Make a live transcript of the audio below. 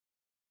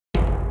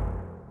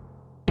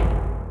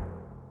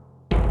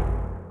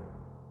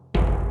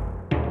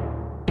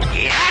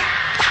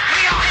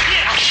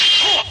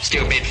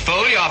stupid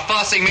fool. You're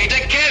forcing me to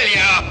kill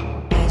you.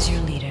 As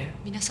your leader,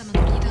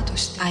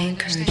 I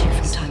encourage you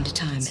from time to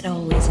time, and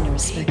always in a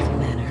respectful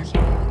manner,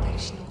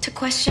 to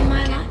question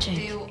my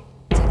logic.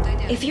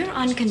 If you're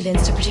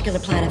unconvinced a particular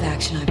plan of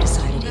action I've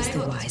decided is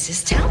the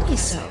wisest, tell me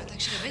so.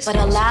 But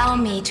allow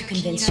me to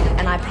convince you,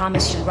 and I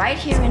promise you right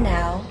here and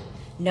now,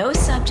 no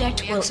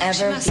subject will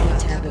ever be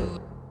taboo.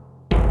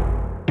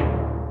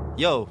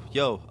 Yo,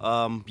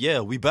 yeah,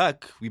 we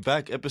back,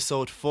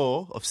 episode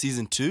 4 of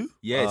season 2.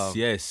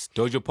 Yes,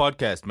 Dojo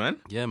podcast, man.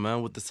 Yeah,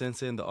 man, with the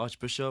sensei and the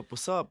archbishop.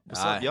 What's up,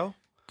 yo?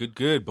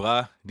 Good,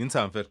 brah. Didn't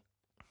sound fit.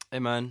 Hey,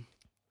 man,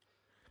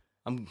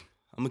 I'm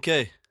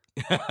okay.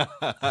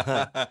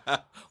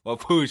 Well,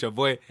 push,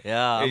 boy.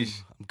 Yeah, I'm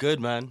good,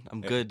 man.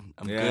 I'm good.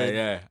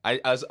 Yeah.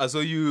 I saw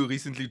you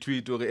recently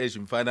tweet or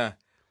mfana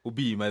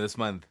ubi this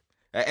month.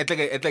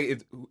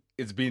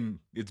 It's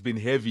been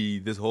heavy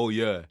this whole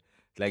year.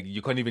 Like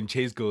you can't even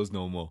chase girls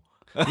no more.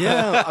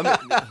 Yeah, I mean,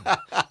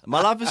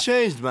 my life has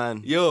changed,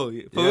 man. Yo,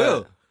 for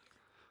real.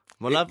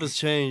 My life has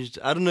changed.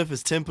 I don't know if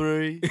it's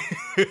temporary.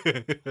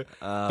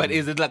 But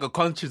is it like a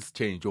conscious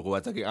change or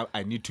what? Like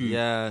I need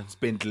to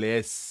spend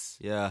less.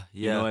 Yeah.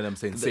 You know what I'm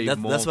saying? Save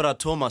more. That's what I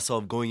told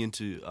myself going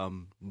into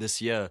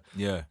this year.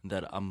 Yeah.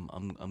 That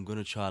I'm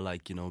gonna try,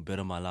 like, you know,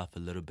 better my life a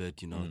little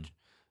bit, you know,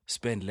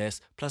 spend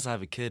less. Plus I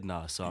have a kid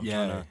now, so I'm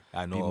trying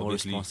to be more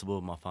responsible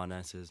with my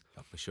finances.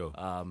 Yeah, for sure.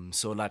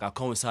 So like I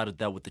coincided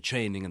that with the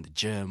training and the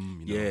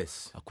gym, you know.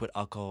 Yes. I quit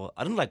alcohol.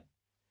 I don't like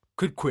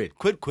Quit.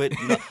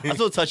 You know, I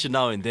still touch it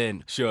now and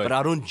then. Sure. But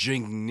I don't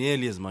drink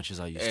nearly as much as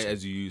I used to.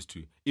 As you used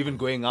to. Even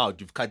going out,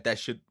 you've cut that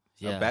shit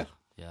back?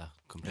 Yeah,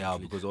 completely. Yeah,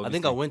 because I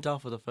think I went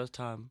out for the first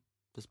time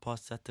this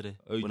past Saturday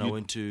when I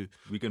went to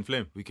Weekend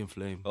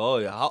Flame. Oh,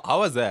 yeah. How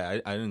was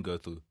that? I didn't go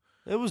through.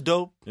 it was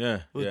dope.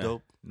 Yeah. It was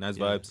dope. Nice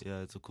vibes.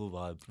 Yeah, it's a cool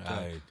vibe.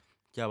 Right.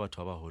 Yeah, but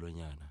to holo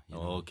nyana.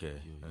 Okay.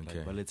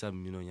 Like, but let's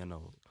nyana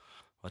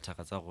wa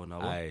thaka tsa rona.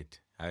 Right.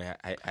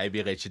 I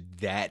be rich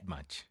that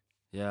much.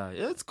 Yeah,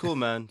 it's cool,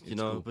 man. You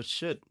know, cool. but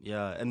shit,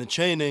 yeah. And the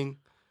training,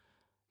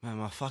 man,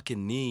 my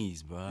fucking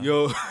knees, bro.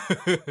 Yo,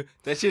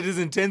 that shit is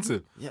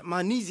intensive. Yeah,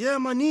 my knees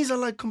are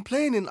like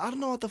complaining. I don't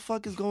know what the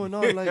fuck is going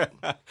on. Like,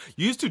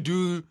 you used to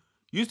do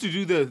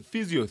the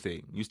physio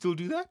thing. You still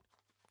do that?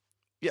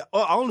 yeah,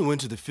 I only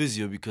went to the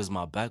physio because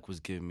my back was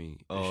giving me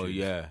Oh issues.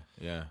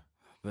 yeah.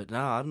 But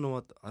now I don't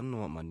know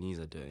what my knees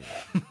are doing.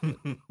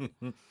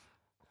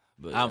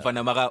 But I'm fine.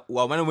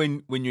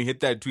 When you hit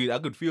that tweet, I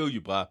could feel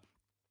you, bruh.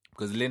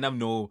 Because Lenam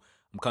know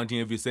I'm counting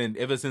every cent.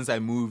 Ever since I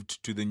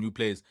moved to the new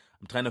place,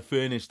 I'm trying to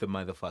furnish the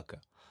motherfucker.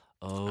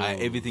 oh,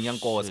 Everything young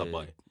kosa, shit.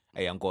 boy.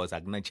 Hey, young kosa,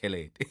 I'm not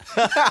chilling.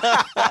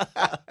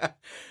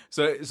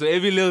 So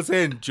every little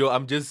cent, Joe,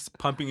 I'm just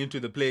pumping into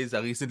the place.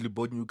 I recently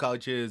bought new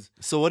couches.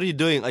 So what are you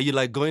doing? Are you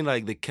like going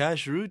like the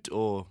cash route,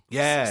 or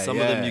some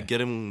of them you get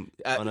them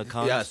on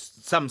account? Yeah,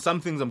 some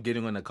things I'm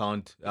getting on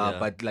account. Yeah.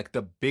 But like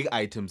the big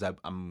items,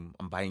 I'm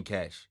buying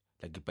cash.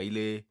 Like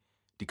the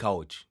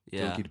couch.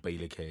 Yeah. Get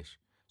cash.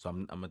 So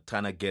I'm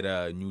trying to get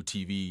a new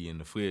TV in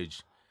the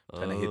fridge.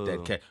 Trying to hit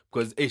that cash.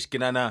 Because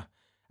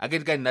I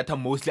get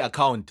mostly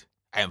account.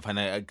 I am trying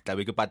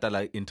to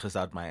like interest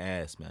out my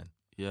ass, man.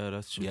 Yeah,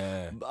 that's true.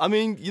 Yeah. I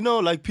mean, you know,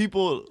 like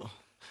people,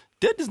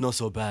 debt is not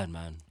so bad,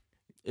 man.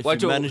 If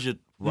you manage it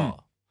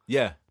well.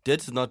 Yeah. Debt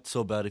is not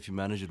so bad if you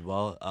manage it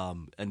well,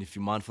 and if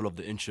you're mindful of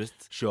the interest.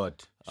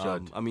 Short.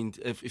 I mean,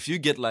 if you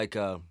get like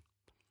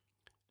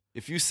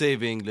if you're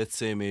saving, let's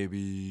say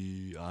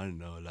maybe, I don't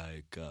know,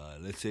 like,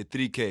 let's say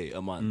 3K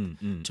a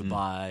month to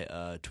buy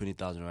a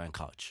 20,000 Rand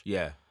couch.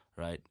 Yeah.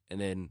 Right? And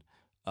then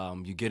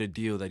you get a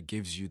deal that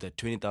gives you that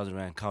 20,000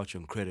 Rand couch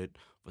on credit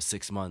for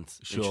 6 months,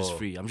 interest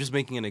free. I'm just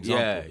making an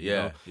example.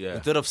 Yeah.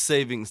 Instead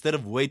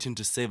of waiting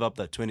to save up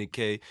that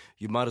 20K,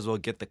 you might as well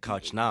get the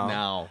couch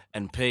now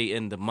and pay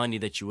in the money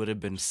that you would have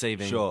been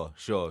saving.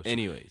 Sure.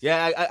 Anyways.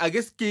 Yeah, I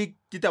guess like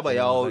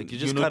you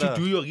just to gotta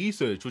do your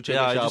research.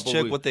 Yeah, just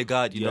check what they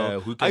got, you know.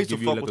 who can I used to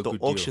give you, fuck like, with a the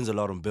good deal. auctions a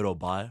lot on bid or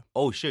buy.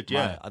 Oh shit,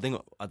 yeah. I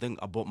think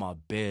I bought my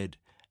bed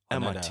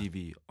and my Another.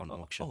 TV on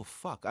auction. Oh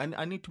fuck!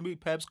 I need to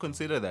perhaps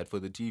consider that for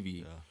the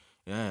TV.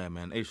 Yeah,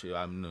 man. Actually,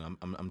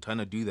 I'm trying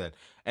to do that.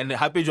 And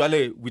Happy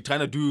Jwale, we're trying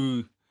to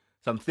do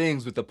some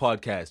things with the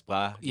podcast,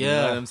 brah. You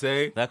know what I'm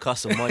saying? That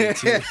cost some money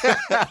too.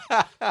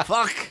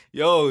 Fuck.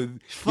 Yo,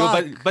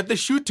 but the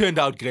shoot turned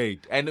out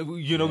great, and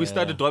you know we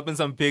started dropping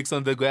some pics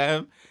on the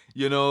gram.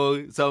 You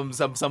know, some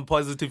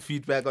positive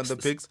feedback on the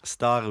pics.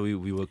 Star,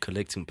 we were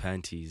collecting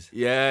panties.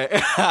 Yeah,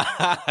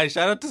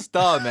 shout out to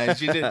Star, man.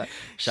 She did.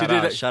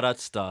 Shout out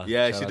Star.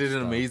 Yeah, Shout she out did an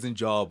Star. amazing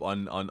job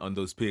on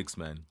those pics,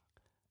 man.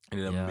 She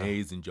did an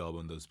amazing job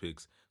on those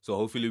pics. So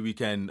hopefully we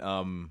can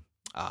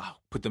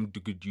put them to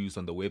good use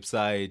on the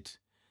website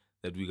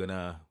that we're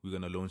gonna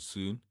launch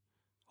soon.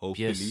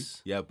 Hopefully,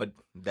 Yes. yeah. But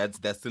that's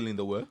still in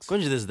the works.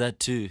 Konje, there's that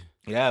too.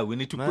 Yeah, we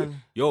need to put.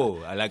 Man.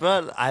 Yo, I like.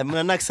 Well, I'm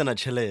not gonna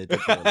chill it.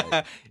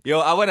 Yo,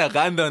 I wanna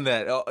run on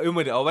that.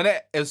 I wanna,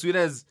 as soon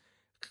as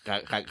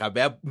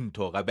Rabea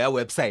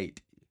website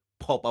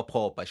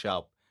pop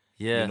sharp.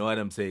 Yeah. You know what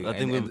I'm saying? I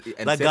think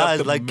and like set up guys,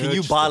 the like, can you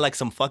merch buy store. like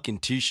some fucking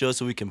t-shirts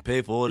so we can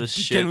pay for all this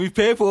shit? Can we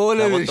pay for all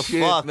Like, of what this the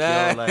shit, fuck,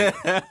 man? yo?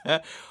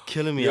 Like,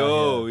 killing me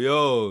out here.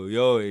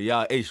 Yo,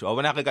 yeah. I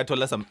wanna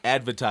told us some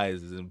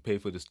advertisers and pay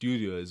for the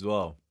studio as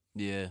well.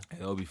 Yeah.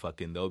 That'll be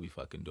fucking dope.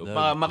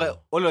 That'll be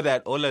All of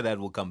that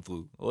will come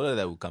through. All of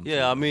that will come through.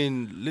 Yeah, I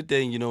mean,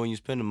 literally, you know, when you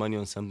spend the money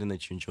on something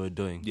that you enjoy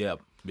doing, Yeah.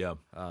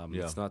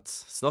 it's not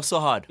so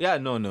hard. Yeah,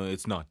 no,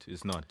 it's not.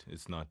 It's not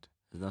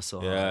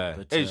so Yeah.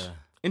 hard. But,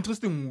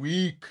 Interesting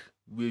week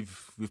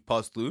we've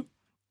passed through.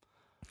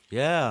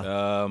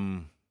 yeah.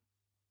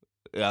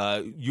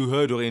 You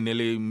heard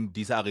Inele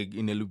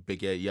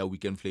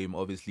Weekend Flame.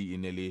 Obviously,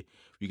 Inele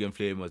Weekend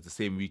Flame was the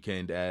same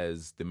weekend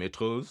as the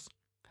Metros.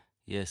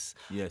 Yes.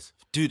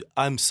 Dude,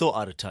 I'm so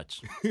out of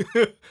touch.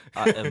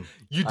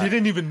 you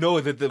didn't even know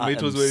that the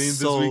Metros were in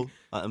this week.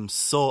 I am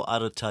so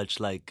out of touch,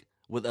 like,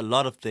 with a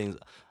lot of things.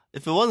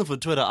 If it wasn't for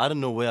Twitter, I don't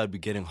know where I'd be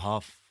getting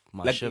half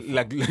my shit from.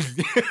 Like,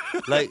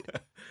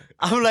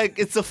 I'm like,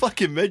 it's a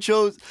fucking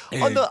Metros.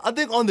 I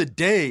think on the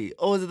day,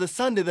 or was it the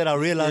Sunday that I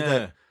realized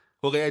that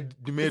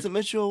it's a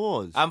Metro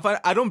Awards. I'm fine.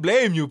 I don't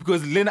blame you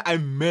because then I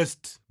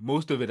missed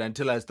most of it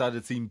until I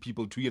started seeing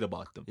people tweet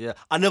about them. Yeah,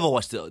 I never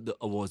watched the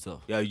awards though.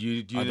 Yeah,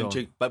 you didn't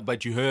check,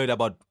 but you heard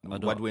about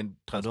what went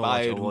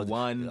transpired, who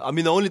won. I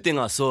mean, the only thing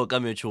I saw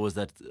at Metro was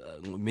that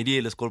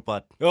Mediela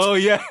Skolpat. Oh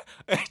yeah,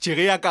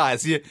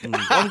 Chiriakas.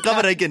 On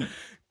cover again.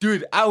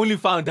 Dude, I only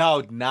found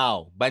out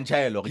now.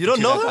 You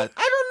don't know her?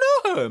 I don't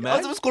know her,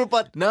 man. What's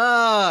Skolpat?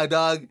 Nah,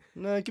 dog.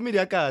 No, give me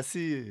the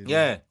Akasi.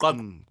 Yeah. Give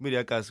me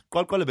the Akasi.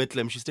 Call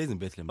Bethlehem. She stays in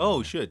Bethlehem.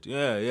 Oh shit.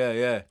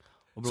 Yeah.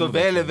 So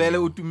vele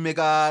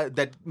utumeka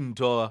that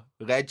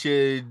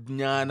ratchet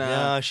nyana.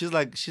 Yeah, she's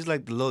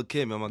like the little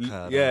Kim,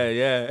 Mama. Yeah.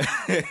 Yeah,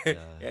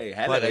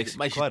 hella ratchet.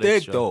 But she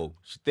thick though.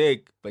 She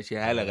thick, but she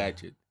hella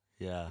ratchet.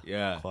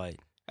 Yeah. Quite.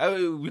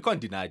 We can't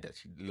deny that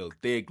she's a little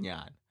thick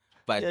nyan.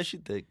 But yeah, she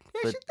thick.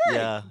 But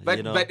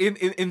you know. But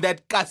in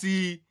that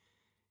Kasi,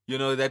 you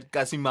know, that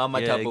Kasi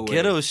mama type of way.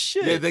 Ghetto as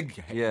shit.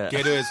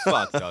 Ghetto as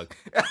fuck, dog.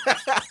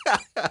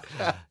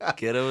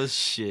 Ghetto as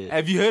shit.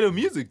 Have you heard her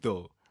music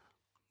though?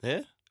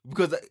 Yeah.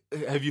 Because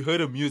have you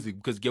heard her music?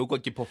 Because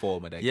Gyoko can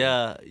perform at that.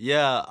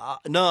 Yeah.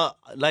 No,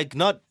 like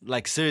not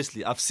like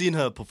seriously. I've seen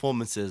her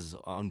performances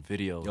on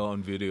video. Or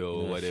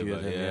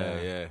whatever.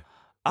 Yeah.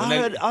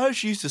 I heard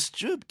she used to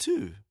strip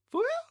too.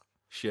 For real?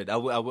 Shit, I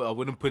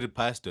wouldn't put it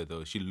past her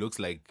though. She looks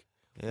like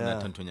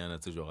Tantonyana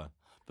Tsujora.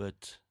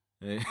 But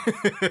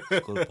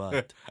it's cool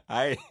part.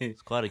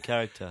 It's quite a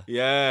character.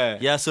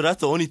 Yeah. So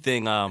that's the only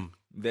thing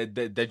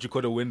that you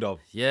caught a wind of.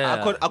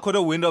 Yeah. I caught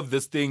a wind of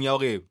this thing,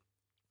 Yaure.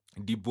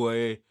 The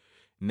boy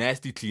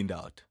nasty cleaned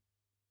out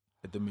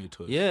at the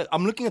Metros. Yeah,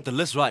 I'm looking at the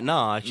list right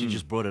now. I actually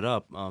just brought it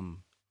up.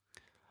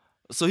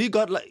 So he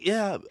got like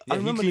I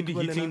remember he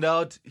cleaned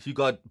out. He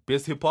got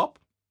best hip hop.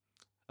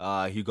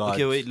 He got.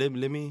 Okay, wait. Let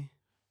me.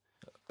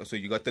 So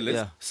you got the list.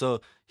 Yeah.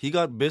 So he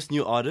got best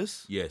new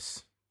artist.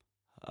 Yes.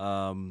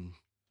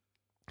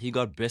 He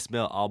got best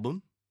male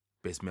album.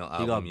 Best male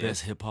album. He got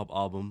best hip hop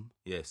album.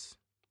 Yes.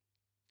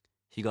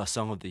 He got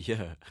song of the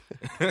year.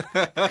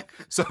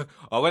 So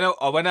I wanna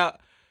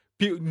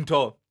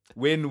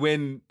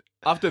when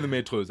after the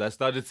Metros, I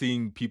started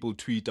seeing people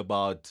tweet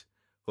about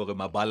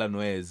Mabala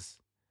Noise.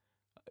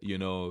 You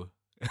know,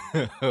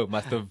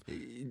 must have.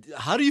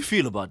 How do you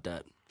feel about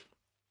that?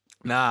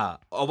 Nah,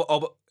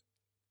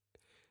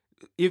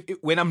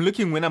 when I'm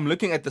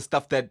looking at the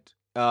stuff that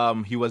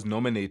he was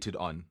nominated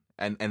on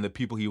and the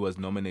people he was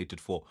nominated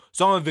for,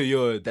 Song of the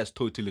Year, that's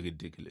totally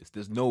ridiculous.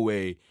 There's no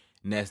way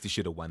Nasty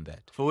should have won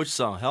that. For which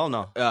song? Hell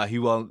no.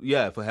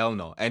 For Hell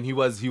No. And he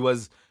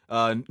was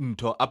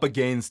up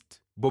against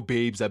Bo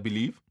Babes, I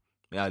believe.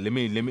 Yeah, let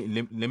me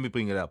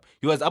bring it up.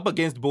 He was up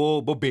against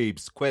Bo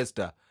Babes,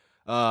 Questa,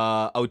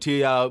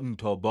 Autea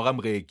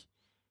Boramreg.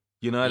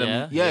 You know what I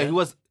mean? Yeah, he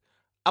was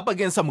up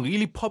against some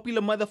really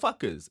popular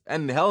motherfuckers.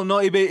 And Hell No,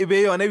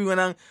 Ibe on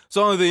everyone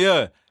Song of the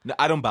Year. No,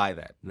 I don't buy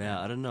that.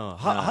 Yeah, I don't know.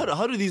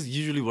 How do these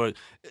usually work?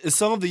 Is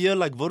Song of the Year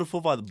like voted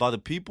for by the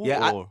people?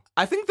 Yeah, or?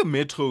 I think the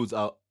Metros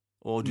are.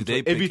 Or do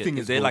they everything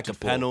is is there like a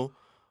voted for. panel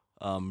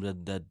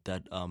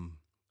that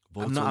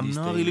votes on I'm these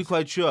not things? really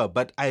quite sure,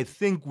 but I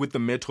think with the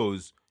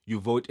Metros you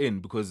vote in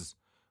because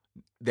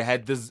they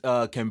had this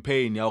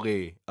campaign,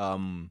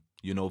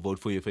 vote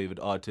for your favorite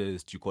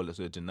artist, you call a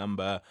certain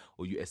number,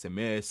 or you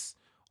SMS,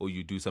 or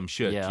you do some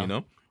shit, you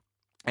know.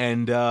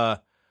 And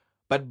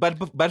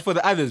but for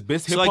the others,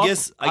 best hip hop.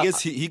 So I guess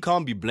he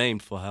can't be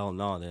blamed for Hell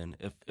No then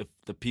if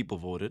the people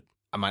voted.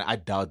 I mean, I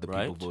doubt the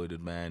people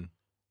voted, man.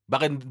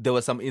 But there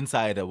was some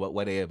insider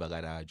whatever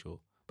garajo.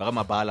 But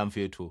mabala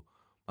mfethu.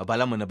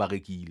 Mabala mona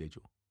barekile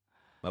jo.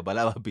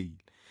 Mabala babil.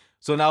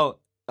 So now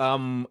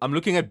I'm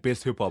looking at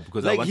best hip hop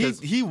because like I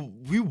want he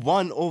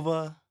won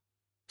over.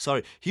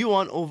 Sorry, he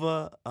won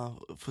over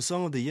for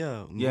Song of the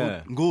Year.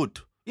 Yeah.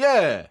 Good.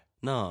 Yeah.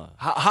 No.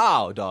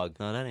 How, dog?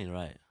 No, that ain't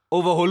right.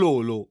 Over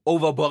Hololo,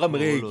 over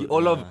Boramreki,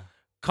 all of.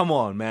 Come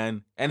on,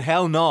 man. And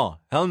Hell No.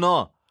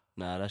 Nah,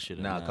 that shit.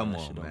 Nah, come that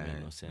on, shit don't make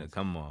man. no sense.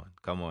 Come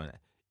on.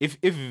 if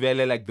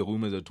Vele, like the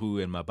rumors are true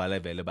and Mabala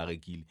Vele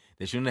Barekili,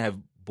 they shouldn't have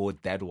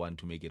bought that one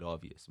to make it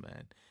obvious,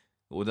 man.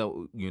 Or the,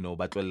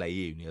 Batwa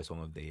Laye,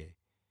 song of the year.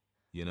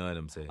 You know what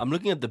I'm saying? I'm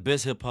looking at the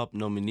best hip hop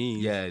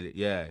nominees.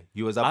 Yeah.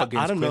 He was up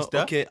against I don't know.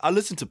 Questa. Okay, I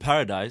listened to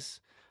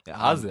Paradise.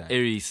 How's that?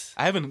 Aries.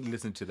 I haven't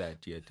listened to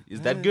that yet.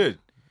 Is that good?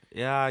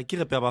 Yeah,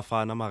 that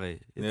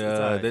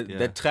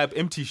trap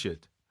empty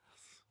shit.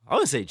 I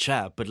wouldn't say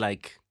trap, but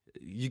like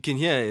you can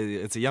hear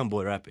it's a young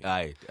boy rapping.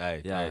 Aye.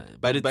 Yeah,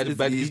 But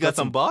he's got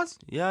some bars?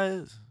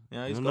 Yeah,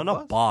 he's no, got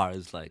not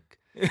bars. Like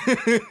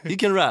he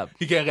can rap.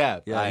 He can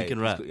rap. Yeah, Aye. he can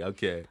rap.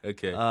 Okay.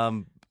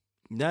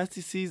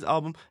 Nasty C's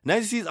album.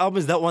 Nasty C's album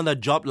is that one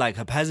that dropped like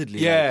haphazardly.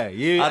 Yeah.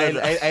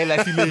 I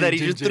like that he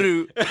just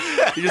threw.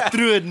 He just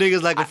threw at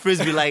niggas like a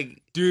frisbee,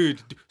 like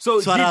dude.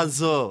 So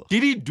Swarazo.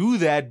 did he do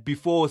that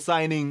before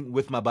signing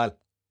with Mabal?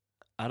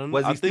 I don't know.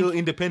 Was he still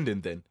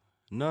independent then?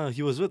 No,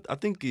 he was with. I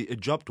think it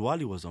dropped while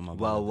he was on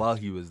Mabal. While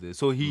he was there,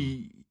 so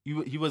he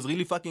was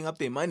really fucking up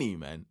their money,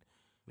 man.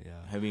 Yeah,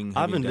 having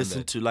I haven't done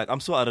listened to like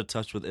I'm so out of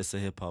touch with SA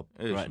hip hop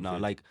right now.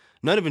 Like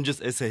not even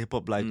just SA hip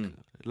hop,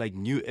 like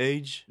new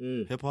age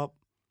hip hop.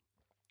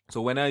 So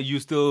when are you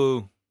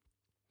still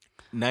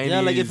 90s?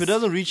 Yeah, like if it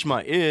doesn't reach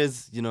my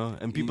ears,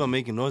 and people are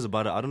making noise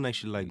about it, I don't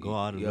actually like go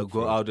out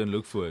and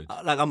look for it.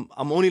 Like I'm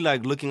only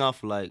like looking out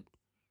for like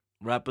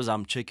rappers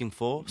I'm checking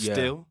for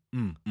still.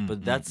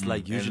 But that's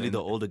like usually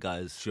the older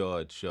guys.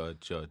 Sure. So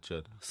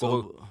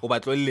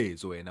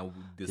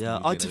Yeah,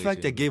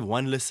 Artifact I gave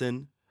one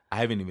listen. I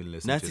haven't even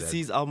listened Nasty to that.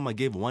 C's album I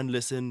gave one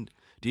listen.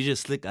 DJ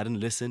Slick I didn't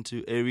listen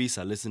to. Aries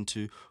I listened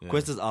to.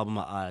 Questa's album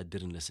I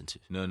didn't listen to.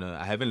 No,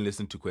 I haven't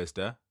listened to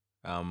Questa.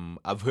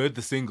 I've heard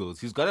the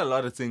singles. He's got a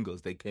lot of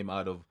singles that came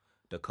out of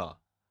the car.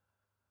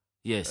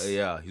 Yes.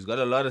 Yeah, he's got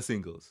a lot of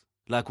singles.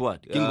 Like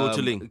what? Kimbo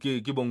to Ling.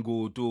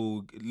 Kibongo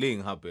to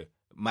Ling hape.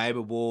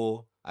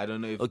 Maibebo. I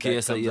don't know if okay,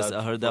 yes,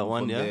 I heard that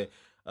one, yeah.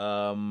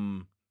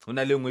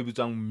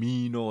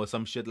 Mean or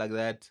some shit like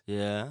that.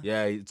 Yeah.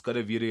 Yeah, it's got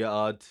a video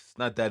out. It's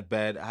not that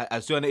bad. I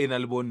saw an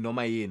album No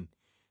Mayen.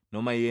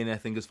 No Mayen, I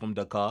think is from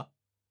Dakar.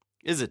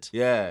 Is it?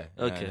 Yeah.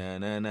 Okay.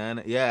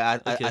 Yeah.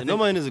 I think, No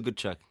Mayen is a good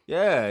track.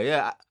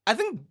 Yeah. I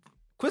think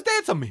Questa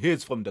had some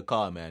hits from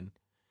Dakar, man.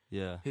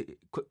 Yeah.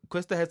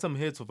 Questa had some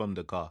hits from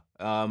Dakar.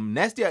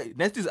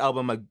 Nasty's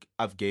album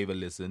I've gave a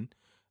listen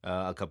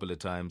a couple of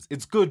times.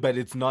 It's good, but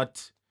it's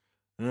not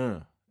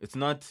that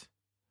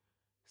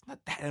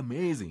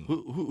amazing.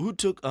 Who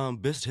took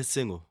best hit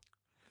single?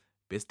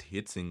 Best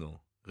hit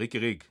single. Rick,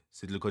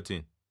 Sidley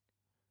Cotton.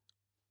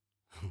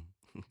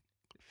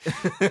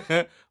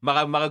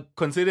 Mara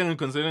considering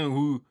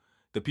who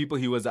the people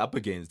he was up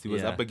against. He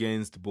was up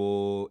against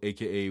Bo,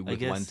 aka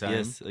with one time.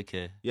 Yes,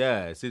 okay.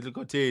 Yeah, Sidley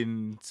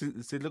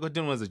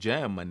Cotton was a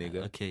jam, my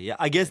nigga. Okay, yeah.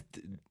 I guess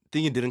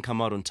it didn't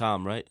come out on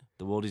time, right?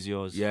 The World Is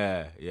Yours.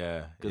 Yeah.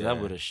 Because that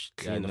would have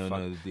cleaned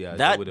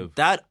the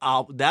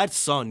fuck. That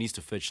song needs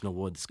to fetch an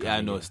award.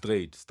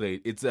 Straight.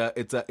 It's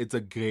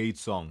a great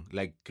song,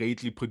 like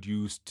greatly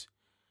produced.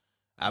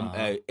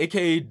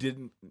 AKA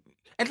didn't.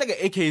 And like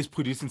AKA is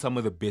producing some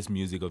of the best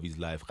music of his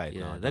life right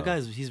now.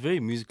 That he's very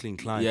musically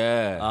inclined.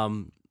 Yeah.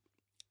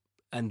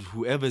 And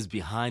whoever's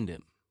behind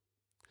him,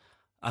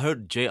 I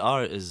heard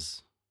JR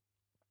is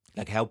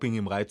like helping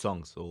him write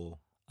songs, or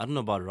I don't know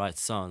about write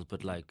songs,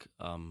 but like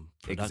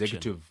production.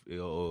 executive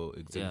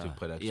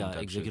production. Yeah,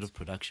 executive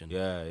production.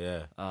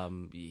 Yeah.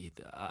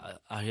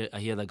 I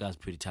hear that guy's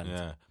pretty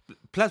talented.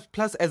 Yeah.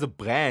 Plus as a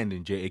brand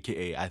in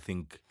JAKA, I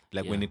think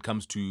like when it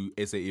comes to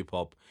SA hip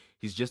hop,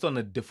 he's just on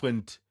a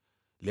different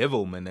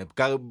level, man.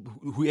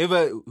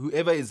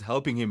 Whoever is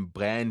helping him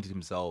brand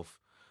himself,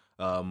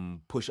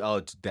 push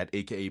out that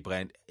AKA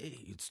brand,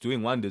 it's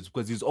doing wonders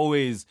because he's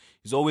always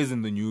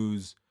in the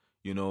news.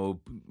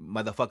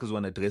 Motherfuckers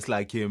want to dress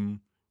like him.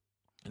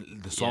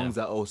 The songs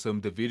are awesome.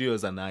 The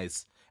videos are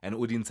nice, and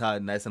audience are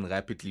nice and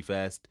rapidly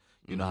fast.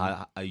 He's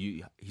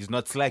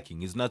not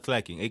slacking.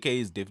 AKA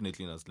is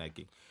definitely not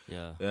slacking.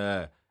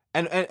 Yeah.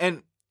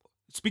 And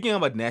speaking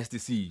about Nasty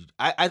C,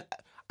 I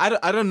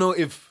don't know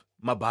if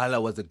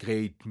Mabala was a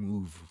great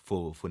move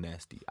for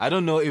Nasty. I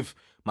don't know if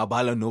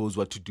Mabala knows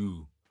what to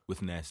do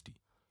with Nasty.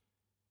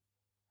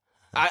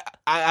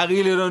 I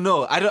really don't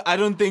know. I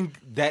don't think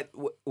that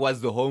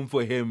was the home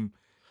for him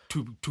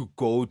to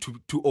go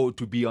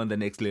to be on the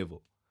next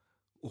level.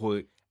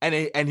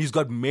 And he's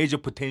got major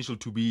potential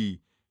to be,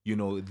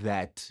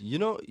 that.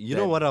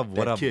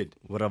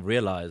 What I've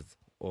realized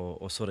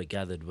or sort of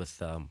gathered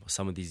with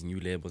some of these new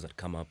labels that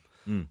come up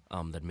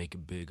that make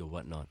it big or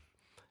whatnot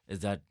is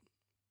that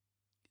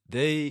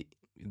they're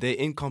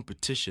in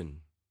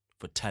competition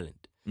for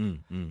talent.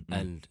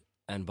 And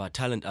by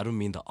talent I don't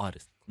mean the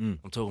artist. I'm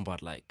talking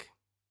about like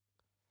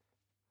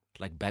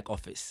back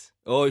office.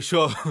 Oh,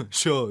 sure. I'm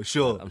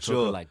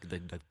talking like the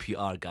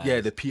PR guys.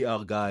 Yeah, the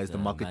PR guys, the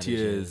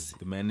marketeers,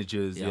 the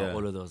managers. Yeah,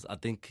 all of those. I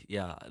think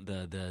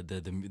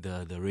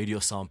the radio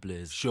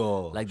samplers.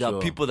 Sure. Like there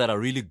are people that are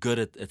really good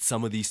at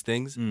some of these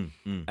things,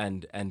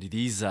 and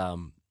these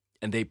and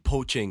they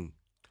poaching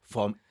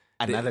from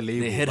another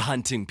label. They're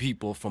headhunting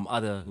people from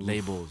other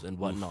labels and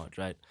whatnot,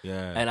 right?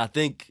 Yeah. And I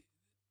think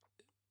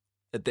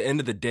at the end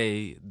of the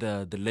day,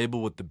 the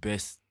label with the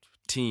best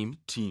team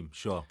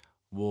sure,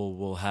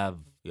 will have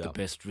the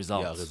best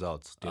results. Yeah,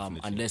 results,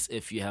 definitely. Unless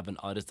if you have an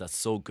artist that's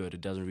so good,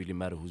 it doesn't really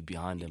matter who's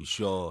behind him.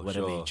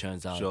 Whatever he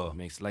churns out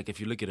makes. Like if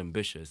you look at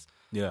Ambitious,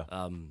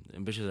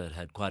 Ambitious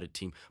had quite a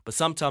team. But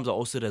sometimes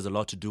also there's a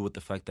lot to do with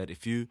the fact that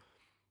if you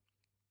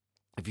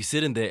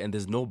sit in there and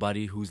there's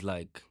nobody who's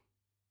like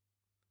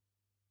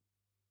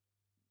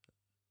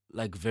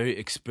very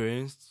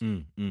experienced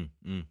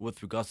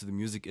with regards to the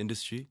music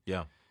industry,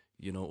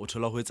 you know,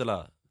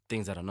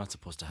 things that are not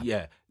supposed to happen.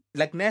 Yeah.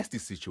 Like nasty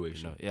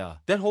situation. You know,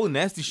 that whole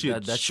nasty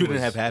shit that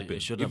shouldn't have happened.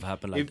 It shouldn't have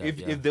happened like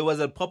that. If there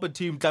was a proper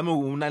team, dog,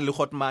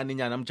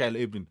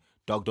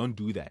 don't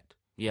do that.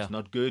 Yeah. It's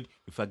not good.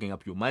 You're fucking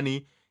up your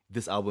money.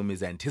 This album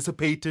is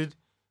anticipated.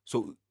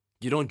 So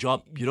you don't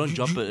drop an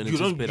anticipated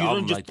album. You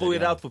don't just throw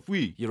it out for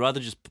free. You rather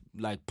just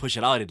like push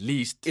it out at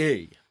least.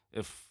 Hey.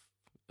 If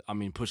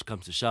push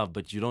comes to shove,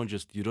 but you don't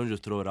just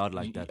throw it out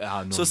like that.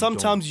 No, so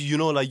sometimes you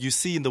know, like you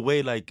see in the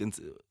way, like,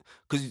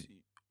 because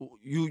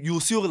you'll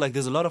see like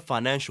there's a lot of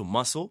financial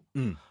muscle,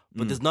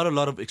 but there's not a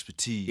lot of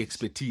expertise.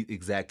 Expertise,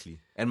 exactly.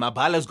 And my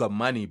baller's got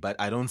money, but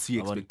I don't see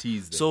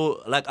expertise there.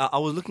 So like I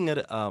was looking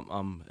at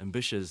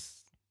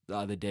Ambitious the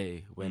other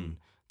day when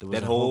there was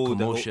that whole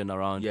commotion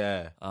around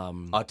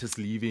artists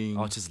leaving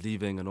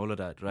and all of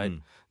that, right?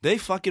 They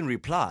fucking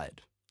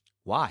replied.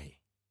 Why?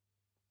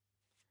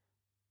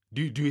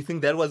 Do you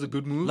think that was a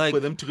good move for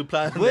them to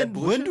reply on that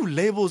bullshit? When do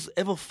labels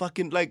ever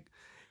fucking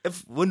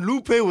when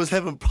Lupe was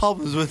having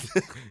problems with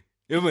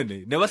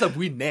there was a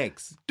we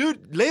next.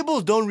 Dude,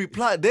 labels don't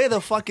reply. They're the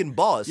fucking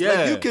boss. Yeah.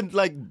 Like, you can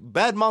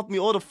badmouth me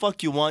all the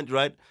fuck you want,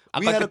 right?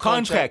 We had a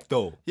contract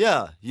though.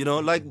 Yeah, you know,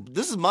 like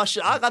this is my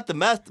shit. I got the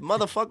master,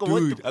 motherfucker.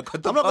 Dude, I'm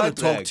not gonna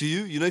talk to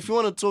you. You know, if you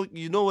want to talk,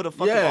 you know where the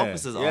fucking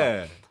offices are.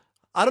 Yeah.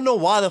 I don't know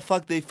why the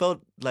fuck they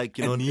felt like,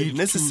 you know,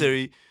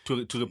 necessary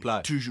to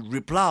reply. To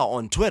reply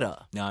on Twitter.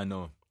 Nah,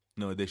 no,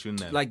 they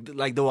shouldn't have.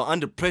 Like they were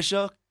under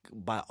pressure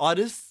by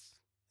artists.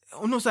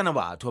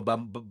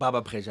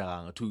 Baba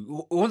pressure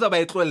to once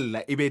I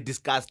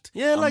discussed.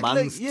 Yeah, let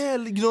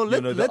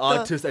the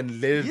artists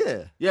and let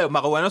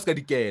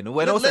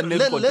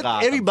let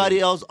everybody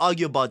else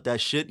argue about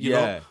that shit. You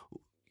know,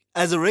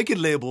 as a record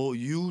label,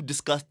 you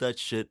discuss that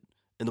shit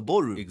in the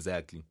ballroom.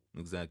 Exactly.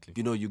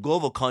 You know, you go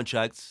over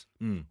contracts.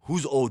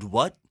 Who's owed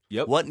what?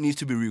 Yep. What needs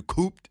to be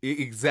recouped?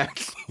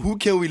 Exactly. Who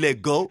can we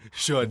let go?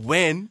 Sure.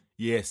 When?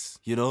 Yes.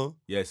 You know.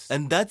 Yes.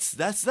 And that's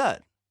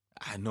that.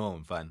 I know,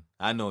 I'm fun.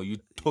 I know you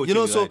totally. You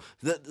know, so right.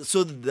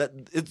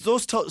 that it's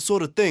those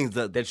sort of things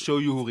that show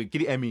you who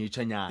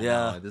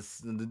Yeah.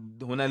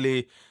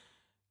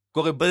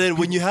 But then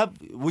when you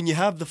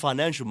have the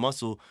financial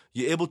muscle,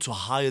 you're able to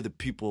hire the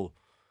people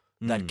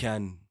that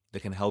can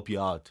help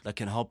you out.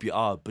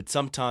 But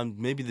sometimes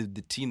maybe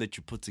the team that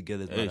you put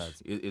together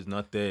is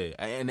not there.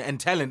 And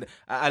talent.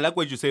 I like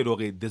what you said,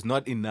 Jorge. There's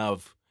not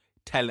enough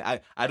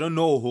talent. I don't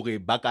know Jorge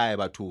Bakai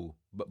Batu.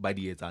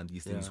 Badiets and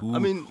these things.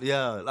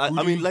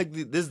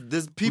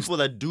 There's people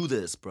that do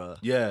this, bro.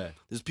 Yeah,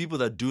 there's people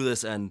that do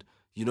this, and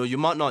you know you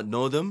might not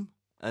know them,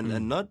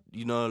 and not,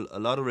 you know, a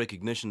lot of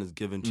recognition is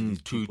given to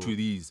these people. To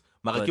these.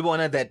 That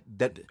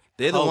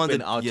they're the ones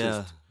that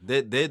artists.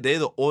 They're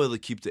the oil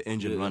that keep the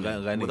engine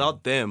running.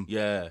 Without them,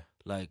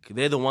 like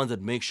they're the ones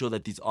that make sure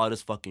that these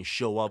artists fucking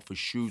show up for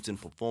shoots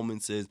and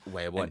performances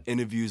and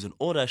interviews and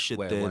all that shit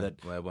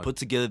put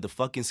together the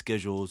fucking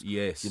schedules.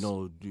 Yes, you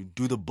know,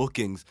 do the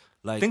bookings,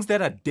 like things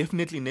that are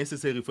definitely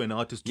necessary for an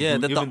artist to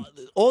do.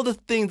 All the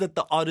things that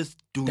the artists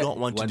do not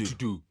want to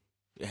do.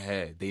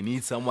 Yeah, they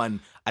need someone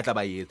at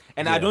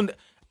and I don't.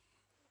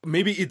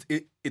 Maybe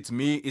it's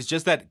me. It's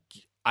just that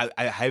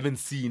I haven't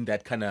seen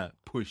that kind of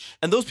push.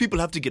 And those people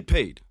have to get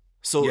paid.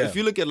 So if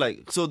you look at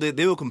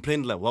they were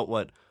complaining like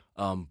what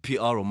PR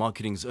or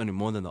marketing is earning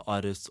more than the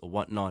artists or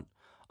whatnot.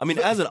 I mean,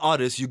 as an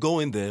artist, you go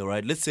in there,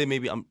 right? Let's say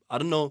maybe I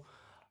don't know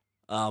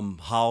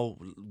how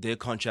their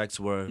contracts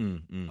were.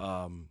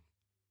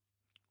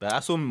 But I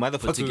saw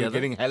motherfuckers were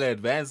getting hella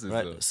advances.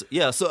 Right?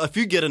 So if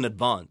you get an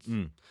advance,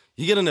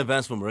 you get an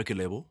advance from a record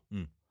label,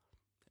 and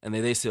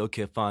then they say,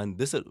 okay, fine,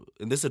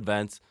 in this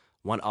advance,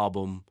 one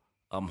album,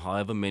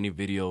 however many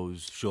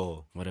videos,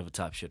 sure, whatever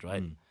type shit,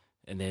 right?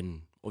 And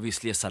then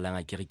obviously a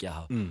salanga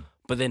kirikyaha.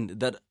 But then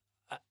that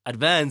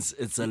advance,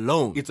 it's a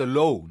loan. It's a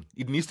loan.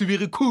 It needs to be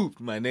recouped,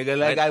 my nigga.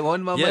 Like, I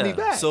want my money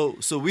back. So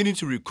we need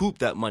to recoup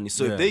that money.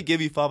 So if they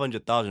give you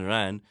 500,000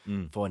 rand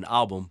for an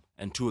album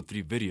and 2 or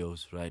 3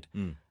 videos, right?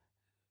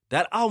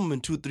 That album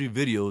and 2 or 3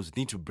 videos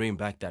need to bring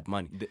back that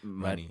money.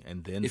 Money, right?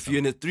 And then if you're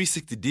in a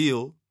 360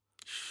 deal,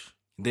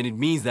 then it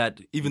means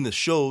that even the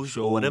shows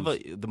or whatever,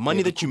 the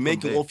money that you're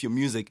making off your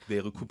music, they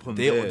recoup from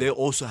there. They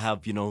also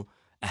have, you know,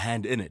 a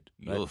hand in it.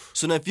 Right?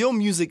 So now if your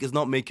music is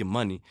not making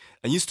money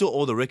and you still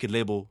owe the record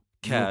label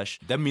cash,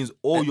 that means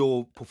all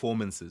your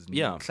performances,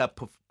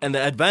 and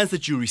the advance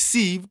that you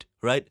received,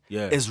 right,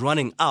 is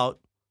running out,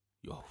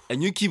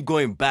 and you keep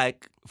going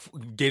back,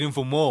 getting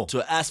for more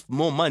to ask for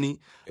more money.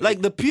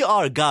 Like the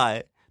PR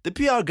guy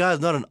is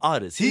not an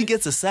artist. He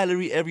gets a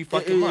salary every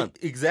fucking month.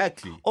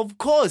 Exactly. Of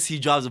course, he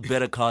drives a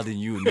better car than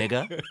you,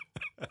 nigga.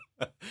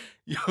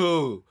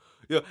 yo,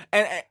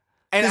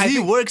 and he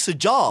works a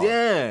job.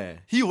 Yeah,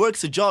 he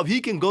works a job. He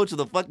can go to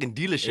the fucking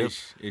dealership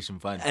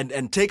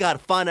and take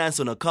out finance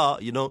on a car.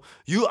 You know,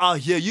 you out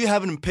here, you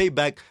haven't paid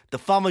back the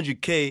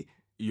 $500K.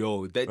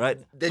 Yo, right?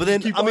 But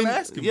then I mean,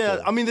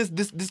 for. I mean,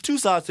 there's two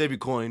sides to every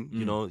coin.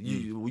 You know,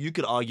 you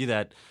could argue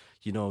that,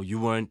 you know, you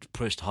weren't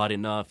pushed hard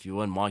enough, you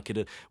weren't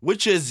marketed,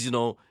 which is, you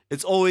know,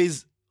 it's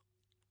always.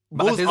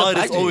 Most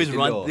artists always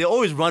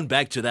run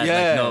back to that.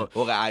 Yeah. Like,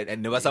 no, I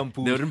never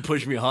they didn't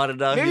push me hard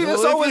enough. Maybe the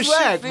song was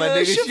whack, man.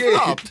 Nigga,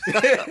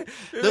 shit.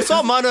 The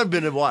song might not have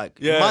been whack.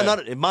 Yeah.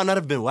 It might not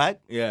have been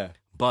whack. Yeah.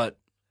 But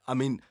I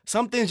mean,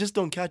 some things just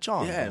don't catch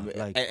on. Yeah.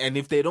 Like, and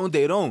if they don't,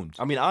 they don't.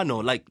 I mean, I know,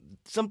 like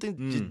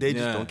something they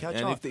just don't catch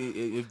on. And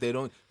if they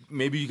don't,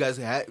 maybe you guys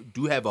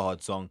do have a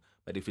hot song,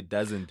 but if it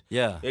doesn't,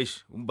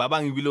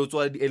 Babang will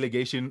also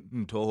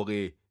allegation.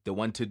 They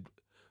wanted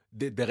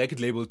the record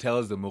label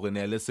tells them,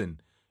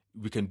 listen,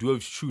 we can do a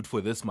shoot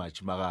for this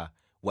much, Mara.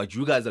 What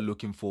you guys are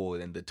looking for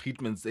and the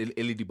treatments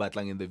LED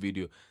Batlang in the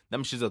video,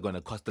 them shits are gonna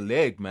cost a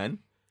leg, man.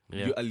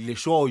 Yeah. You're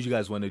sure you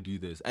guys want to do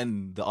this,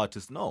 and the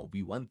artist, no,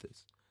 we want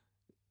this.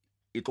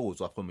 It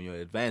also from your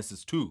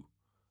advances too.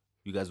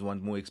 You guys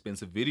want more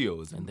expensive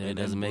videos, and then it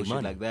doesn't make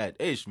money like that.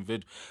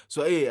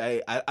 So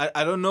I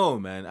don't know,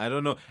 man. I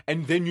don't know.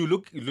 And then you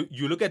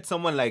look at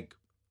someone like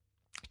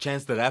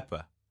Chance the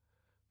Rapper,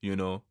 you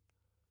know,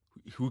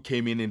 who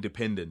came in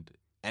independent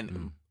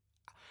and.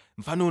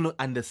 Mfano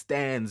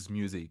understands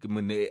music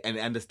and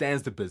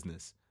understands the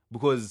business,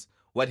 because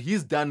what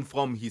he's done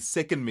from his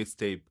second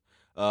mixtape,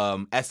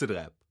 Acid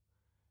Rap,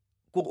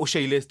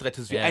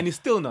 and he's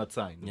still not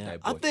signed. Yeah.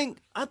 I think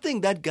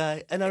that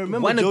guy, and I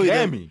remember won a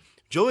Grammy.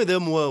 Joey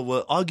them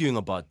were arguing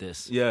about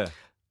this. Yeah.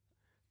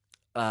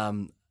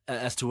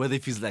 As to whether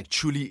if he's like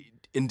truly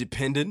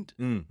independent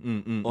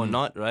or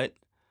not, right?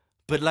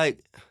 But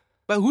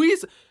who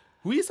is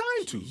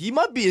signed to? He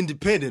might be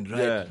independent,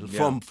 right?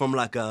 Yeah, from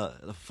like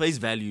a face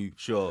value.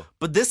 Sure.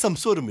 But there's some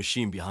sort of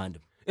machine behind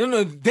him.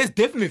 No, there's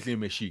definitely a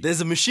machine. There's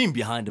a machine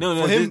behind him.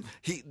 For him,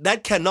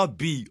 that cannot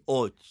be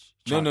No.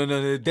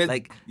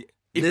 Like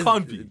it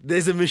can't be.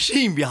 There's a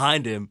machine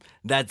behind him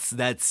that's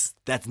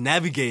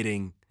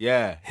navigating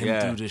him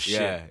through this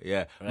shit.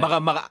 Yeah.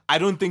 Right? I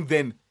don't think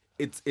then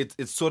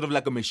it's sort of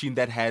like a machine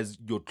that has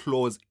your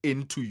claws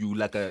into you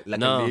like a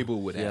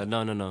label would have.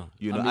 Yeah, no.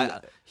 You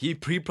know, he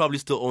probably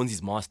still owns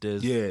his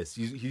masters. Yes,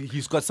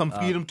 he's got some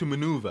freedom to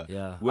maneuver.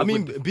 Yeah, I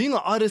mean, being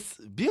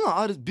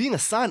a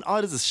signed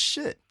artist is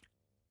shit.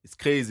 It's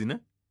crazy,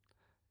 no?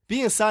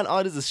 Being a signed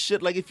artist is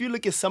shit. Like if you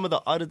look at some of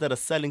the artists that are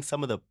selling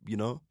some of the, you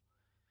know,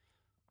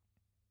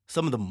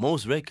 some of the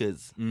most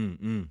records,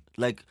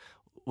 like,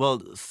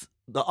 well,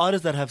 the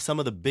artists that have some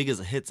of the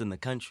biggest hits in the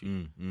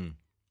country.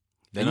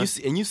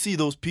 And you see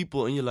those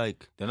people and you're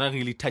like, they're not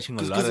really touching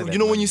a lot of that. You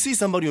know, when you see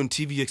somebody on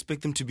TV, you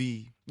expect them to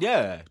be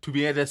to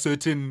be at a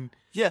certain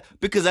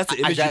because that's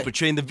the image you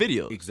portray in the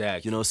video.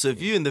 Exactly. You know, so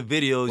if you're in the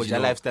videos, you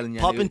know,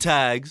 popping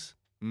tags,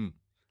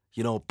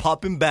 you know,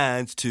 popping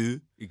bands too.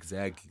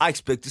 Exactly. I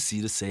expect to see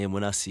the same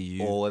when I see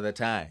you all the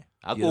time.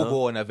 What the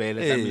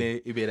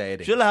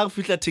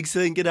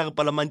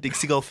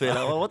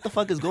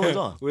fuck is going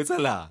on?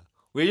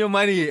 Where your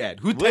money at?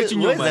 Who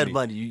touching your money? Where's that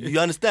money? You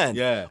understand?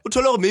 Yeah.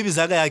 Maybe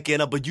Zaga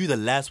again, but you the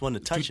last one to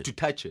touch it. To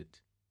touch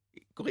it.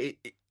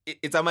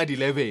 It's a mad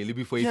level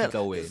before you take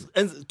away.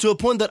 And to a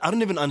point that I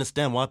don't even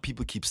understand why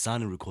people keep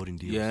signing recording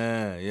deals.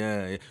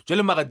 Yeah.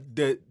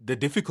 The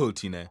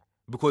difficulty now.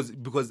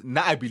 Because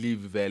now I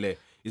believe,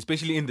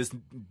 especially in this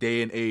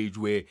day and age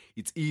where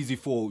it's easy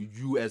for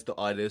you as the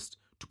artist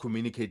to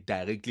communicate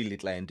directly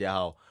with like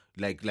how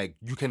like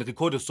you can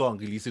record a song,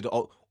 release it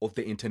off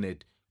the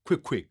internet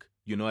quick.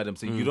 You know what I'm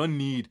saying? You don't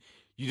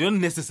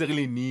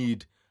necessarily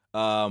need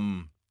a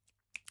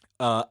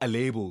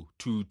label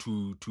to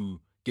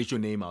get your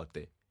name out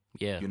there.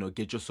 Yeah. You know,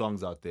 get your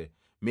songs out there.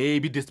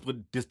 Maybe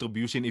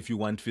distribution if you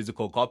want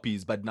physical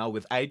copies, but now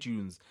with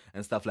iTunes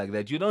and stuff like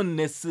that, you don't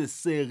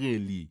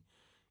necessarily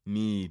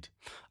need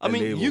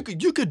label.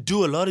 you could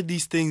do a lot of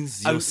these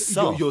things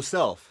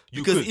yourself.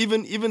 Because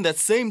even that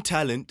same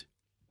talent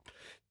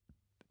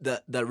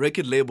that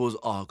record labels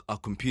are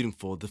competing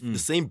for, the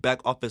same back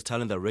office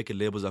talent that record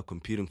labels are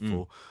competing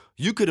for,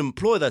 you could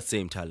employ that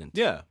same talent.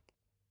 Yeah.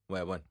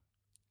 Where one?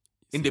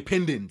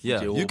 Independent.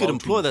 Yeah, you could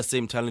employ that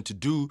same talent to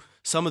do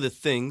some of the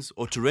things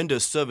or to render a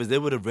service they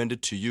would have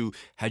rendered to you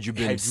had you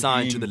been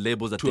signed to the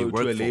labels that they work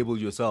for. To a label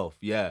yourself,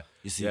 yeah.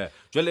 You see? Yeah.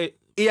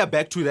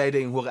 Back to that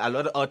thing where a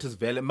lot of artists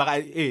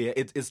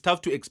it's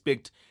tough to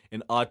expect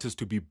an artist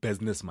to be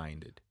business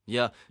minded.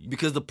 Yeah,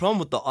 because the problem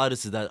with the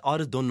artists is that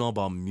artists don't know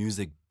about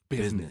music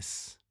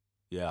business.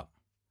 Yeah.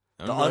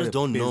 The artists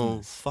don't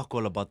know fuck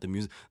all about the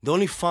music. They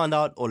only find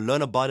out or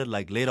learn about it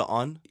like later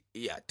on.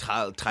 Yeah,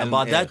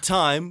 about that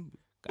time,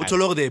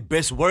 their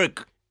best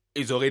work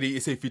has already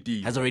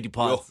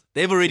passed.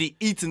 They've already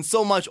eaten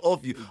so much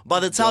of you. By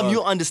the time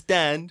you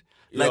understand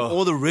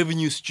all the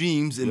revenue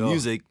streams in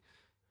music,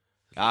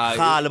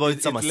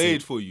 it's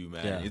late for you,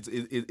 man. Yeah.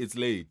 It's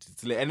late.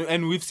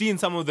 And we've seen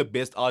some of the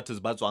best artists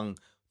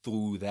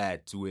through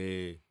that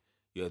where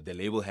the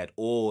label had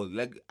all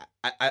like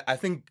I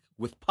think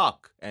with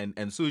Puck and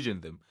Suj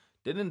and them,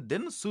 didn't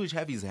Suj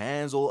have his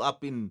hands all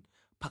up in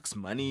Puck's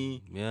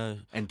money? Yeah,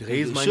 and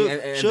Dre's money,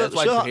 and that's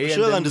why Dre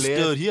and them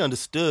understood. left. He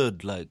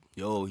understood like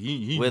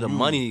he where the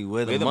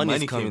knew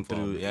money's coming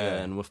through. Yeah,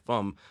 and we're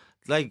from.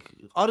 Like,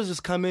 artists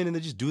just come in and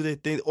they just do their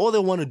thing. All they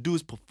want to do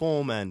is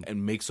perform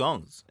and make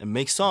songs.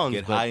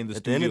 Get high in the studio.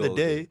 At the end of the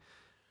day,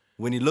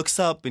 when he looks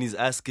up and he's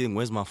asking,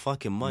 "Where's my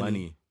fucking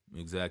money?"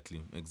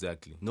 Exactly.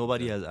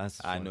 Nobody has answers.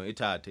 I know it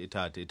hard.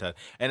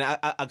 And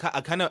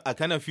I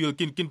kind of feel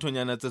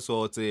kintonyana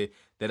so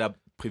that are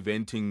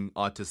preventing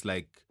artists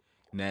like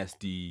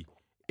Nasty,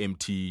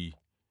 MT,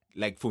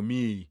 like for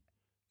me,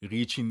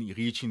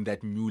 reaching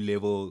that new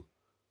level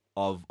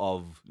of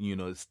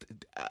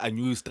a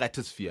new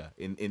stratosphere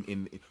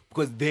in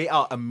because they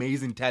are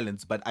amazing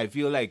talents, but I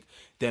feel like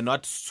they're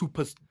not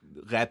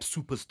rap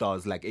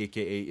superstars like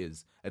AKA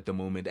is at the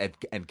moment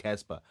and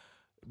Casper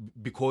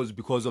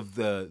because of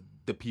the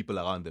people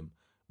around them.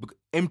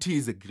 MT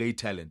is a great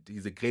talent.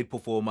 He's a great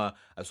performer.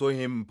 I saw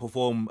him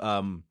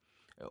perform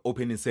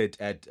opening set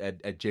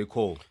at J.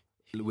 Cole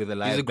with a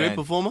live band. He's a great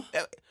performer.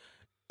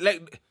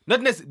 Like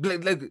not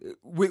necessarily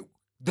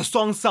the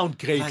songs sound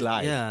great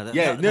live. No.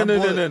 Yeah,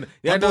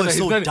 that boy is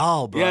so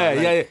dull, bro.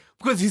 Yeah.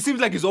 Because he seems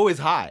like he's always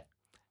high.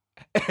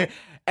 I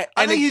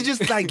think he's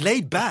just like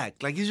laid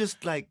back. Like he's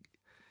just like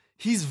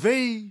he's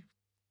very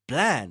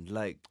bland.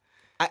 Like,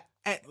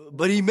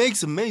 but he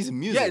makes amazing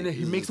music. Yeah,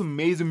 he makes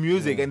amazing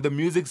music, and the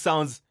music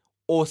sounds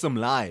awesome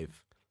live.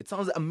 It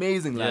sounds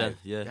amazing live.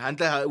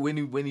 Yeah.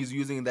 When he's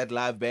using that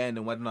live band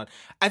and whatnot.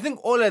 I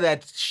think all of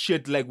that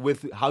shit, like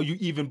with how you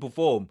even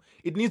perform,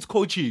 it needs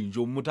coaching.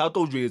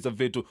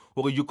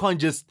 Or you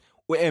can't just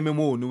with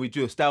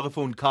your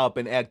styrofoam cup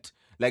and act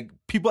like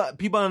people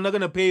are not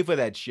gonna pay for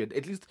that shit.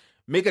 At least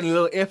make a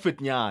little effort,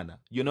 nyana.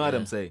 You know what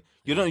I'm saying?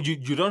 You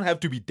don't have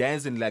to be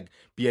dancing like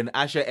be an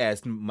Usher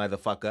ass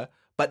motherfucker.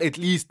 But at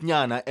least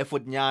nyana,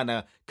 effort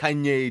nyana,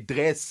 Kanye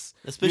dress.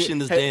 Especially in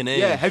this day and age.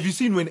 Yeah, have you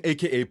seen when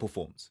AKA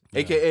performs? Yeah.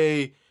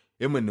 AKA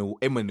Emmanuel,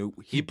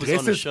 he puts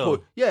on a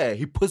show.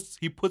 He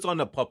puts on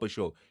a proper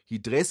show. He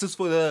dresses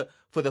for the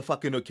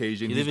fucking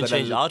occasion. He even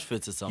changed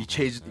outfits or something. He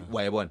changed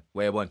where one.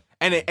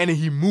 And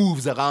he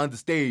moves around the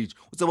stage.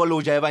 Not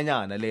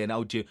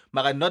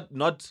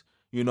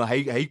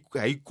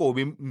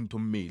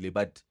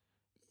but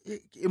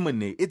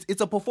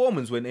it's a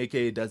performance when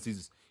AKA does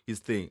his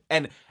thing.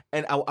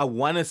 And I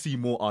want to see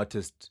more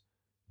artists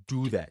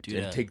do that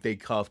and take their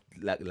craft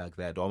like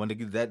that. I want to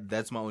give that.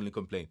 That's my only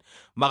complaint.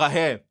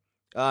 Marahe,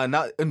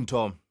 now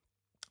Tom.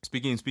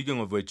 Speaking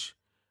of which,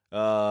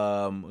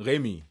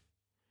 Remy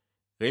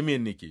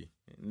and Nikki.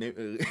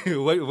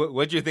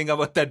 What do you think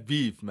about that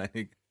beef,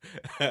 man?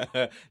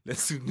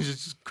 Let's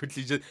just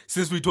quickly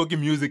since we're talking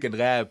music and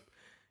rap,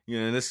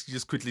 let's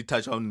just quickly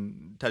touch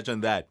on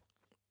that.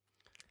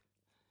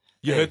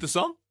 You heard the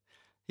song?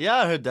 Yeah,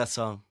 I heard that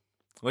song.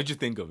 What'd you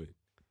think of it?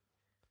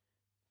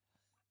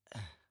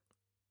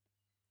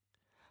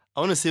 I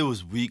want to say it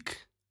was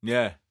weak.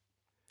 Yeah.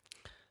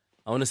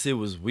 I want to say it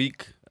was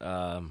weak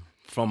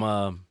from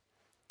a...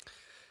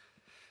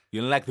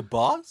 You don't like the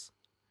bars?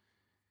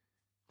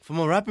 From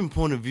a rapping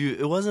point of view,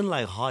 it wasn't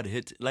like hard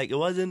hit. Like, it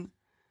wasn't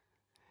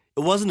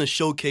a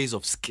showcase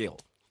of skill.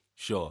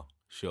 Sure.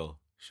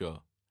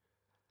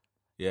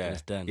 Yeah.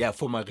 Understand? Yeah,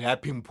 from a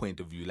rapping point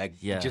of view, like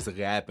just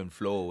rap and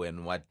flow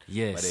and whatever.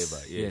 Yeah.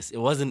 Yes. It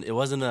wasn't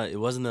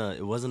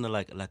a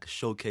like a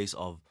showcase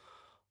of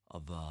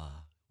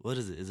what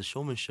is it? It's a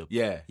showmanship.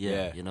 Yeah.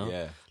 You know?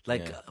 Yeah.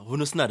 Like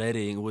when it's not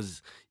editing, it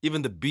was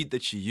even the beat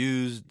that she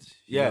used.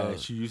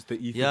 She used the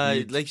ether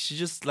beat. Like she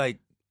just like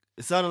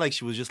it sounded like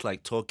she was just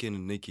like talking to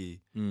Nikki,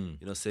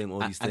 saying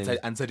all these things.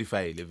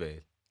 Uncertified.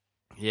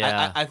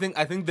 Yeah. I think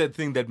the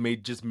thing that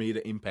made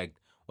an impact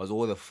was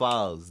all the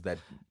files that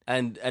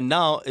and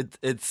now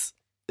it's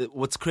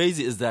what's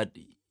crazy is that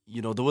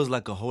there was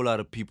like a whole lot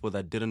of people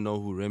that didn't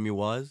know who Remy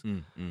was.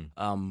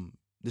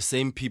 The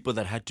same people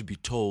that had to be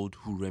told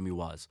who Remy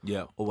was,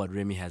 or what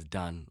Remy has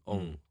done,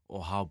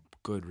 or how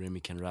good Remy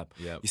can rap.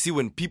 Yeah. You see,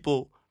 when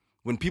people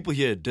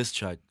hear a diss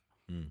track,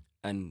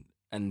 and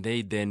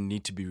they then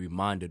need to be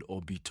reminded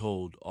or be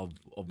told of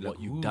like, what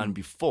you've done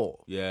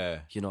before. Yeah,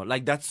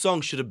 like that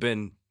song should have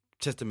been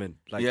testament.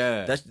 Like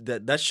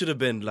that should have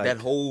been like that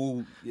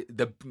whole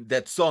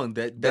that song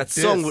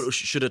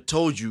should have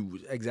told you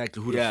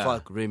exactly who the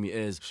fuck Remy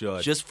is. Sure.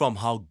 Just from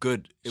how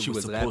good it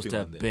was supposed to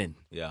have been.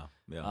 Yeah.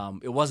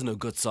 It wasn't a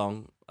good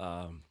song.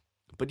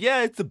 But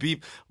yeah, it's a beef.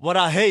 What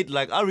I hate,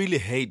 like I really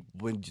hate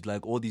when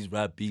like all these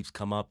rap beefs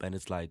come up and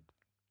it's like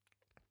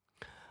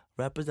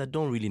rappers that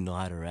don't really know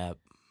how to rap.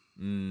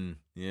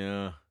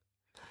 Yeah.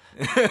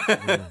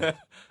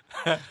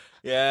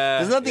 Yeah.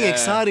 There's nothing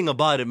exciting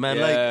about it, man.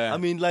 Like, I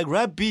mean, like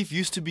rap beef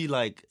used to be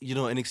like,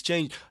 an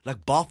exchange,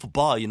 like bar for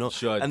bar,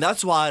 Sure. And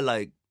that's why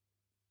like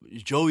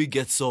Joey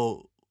gets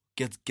so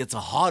gets a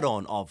hard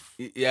on of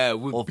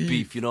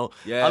beef, you know.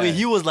 Yeah. I mean,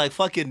 he was like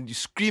fucking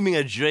screaming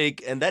at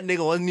Drake, and that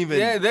nigga wasn't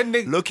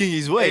even looking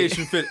his way.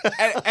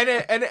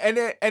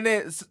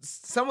 And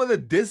some of the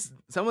diss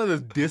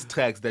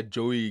tracks that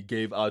Joey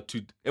gave out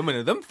to, I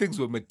mean, them things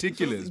were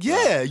meticulous.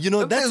 Yeah, you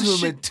know, that's the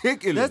shit.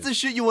 Meticulous. That's the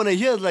shit you want to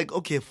hear. Like,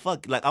 okay,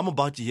 fuck, like I'm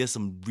about to hear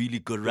some really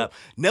good rap.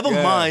 Never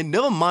mind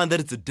that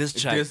it's a diss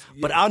track.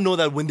 But I know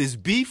that when there's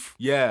beef,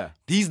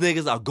 these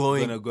niggas are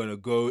gonna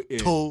go in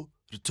toe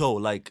to toe.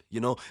 Like, you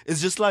know,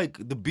 it's just like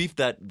the beef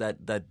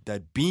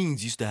that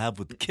Beans used to have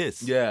with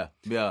Kiss. Yeah.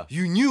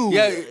 You knew.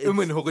 Yeah, I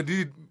mean,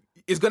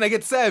 it's gonna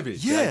get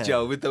savage. Yeah,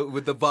 Joe, with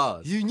the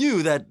bars. You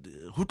knew that.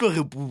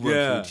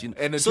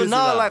 And so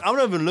now, like, I'm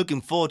not even looking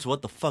forward to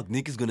what the fuck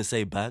Nicki's gonna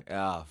say back.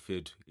 Yeah,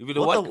 fit.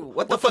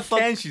 What the fuck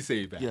can she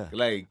say back? Yeah.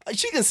 Like,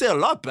 she can say a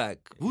lot back.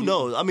 Who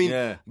knows? I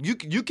mean,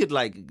 you could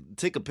like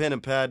take a pen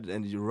and pad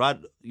and you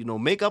write, you know,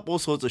 make up all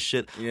sorts of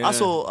shit. Yeah. I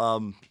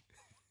saw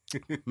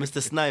Mr.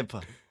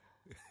 Sniper.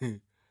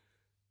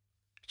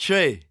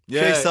 Trey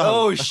Songz.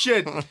 Oh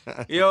shit.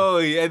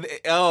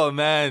 Oh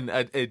man.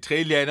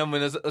 Trailer and I'm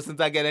gonna since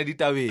I get it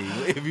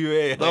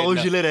everywhere. Oh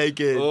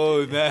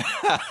man.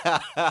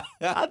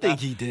 I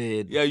think he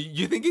did. Yeah,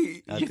 you think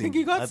he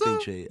got some?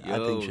 I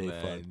think Trey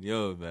fucked.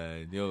 Yo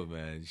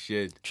man.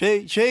 Shit.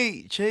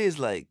 Trey is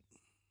like,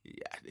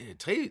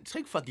 Trey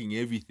fucking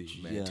everything,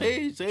 man. Yeah.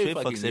 Trey Trey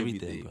fucking fucks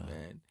everything, bro.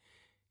 man.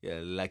 Yeah,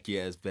 lucky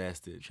ass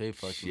bastard. Trey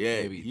fucking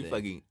everything. He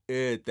fucking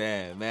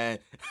everything, man.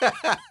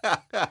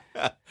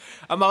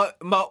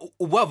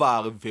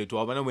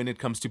 When it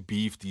comes to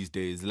beef these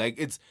days, like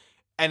it's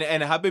and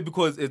happy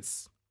because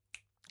it's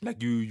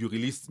like you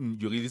release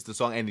the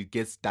song and it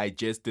gets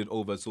digested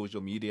over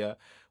social media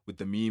with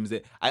the memes.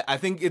 I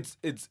think it's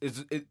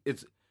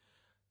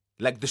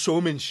like the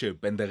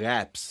showmanship and the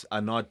raps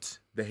are not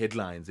the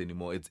headlines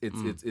anymore. It's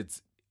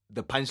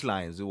the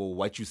punchlines or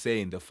what you say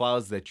in the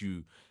files that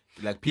you.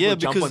 Like people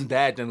jump on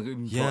that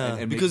and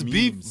because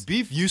make memes.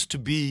 beef used to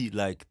be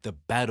like the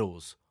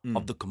battles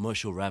of the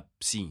commercial rap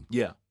scene.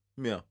 Yeah.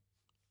 You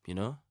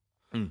know,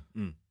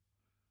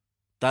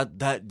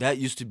 that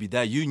used to be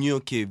that. You knew,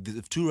 okay,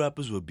 if two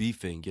rappers were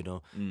beefing, you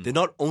know, they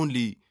not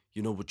only,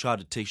 you know, would try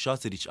to take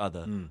shots at each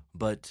other,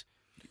 but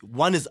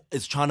one is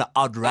trying to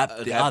out-rap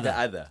the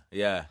other.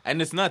 Yeah,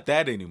 and it's not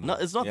that anymore. No,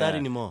 it's not that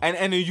anymore.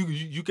 And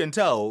you can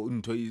tell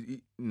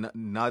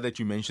now that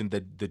you mentioned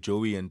that the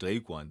Joey and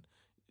Drake one.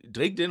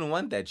 Drake didn't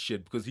want that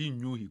shit because he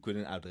knew he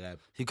couldn't out-rap.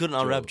 He couldn't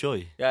out-rap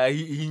Joey. Yeah,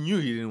 he knew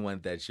he didn't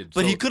want that shit.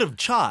 But he could have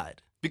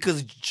tried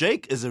because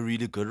Jake is a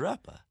really good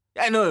rapper.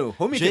 I know,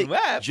 homie can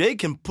rap. Jake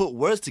can put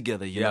words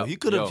together. You know, he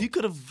could have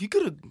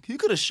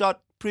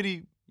shot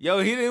pretty. Yo,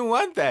 he didn't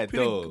want that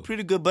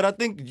pretty good. But I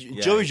think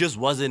Joey just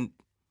wasn't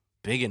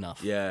big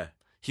enough. Yeah,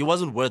 he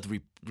wasn't worth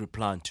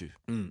replying to.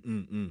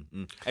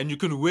 And you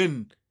can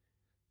win,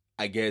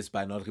 I guess,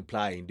 by not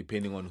replying,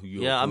 depending on who you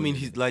are. Yeah, I mean,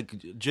 he's like,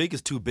 Jake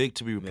is too big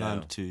to be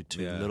replying to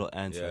little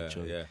ants like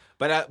Joey. Yeah.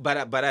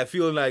 But I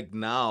feel like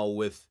now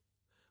with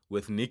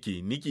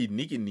Nicki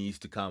needs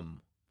to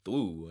come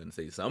through and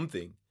say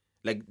something.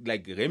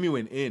 Like Remy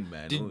went in,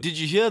 man. Did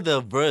you hear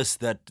the verse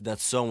that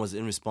song was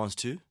in response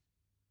to?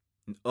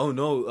 Oh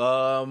no.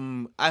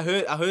 I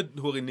heard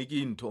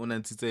Nicki in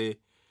say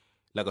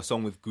like a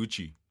song with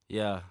Gucci.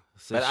 Yeah.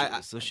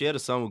 So she had a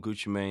song with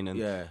Gucci Mane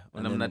and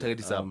I'm not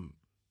ready to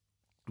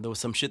there was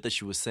some shit that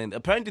she was saying.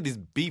 Apparently, this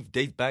beef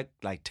dates back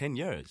like 10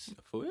 years.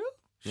 For real?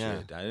 Yeah.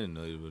 Shit, I didn't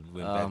know it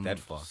went back that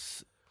far.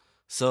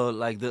 So,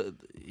 like,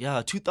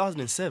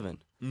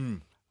 2007,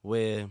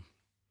 where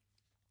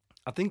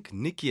I think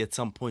Nicki at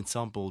some point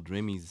sampled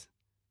Remy's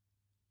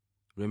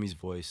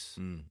voice.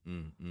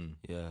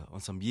 Yeah,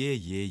 on some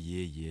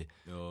yeah.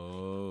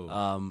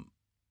 Oh.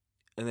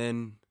 And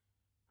then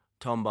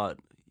talking about,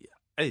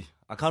 hey,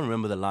 I can't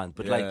remember the lines,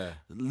 but like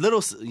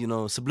little, you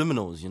know,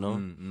 subliminals, you know,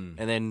 and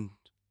then.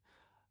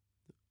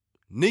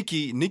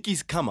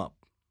 Nicki's come up,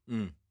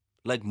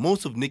 like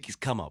most of Nicki's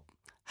come up,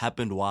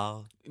 happened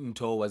while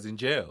Until was in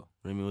jail.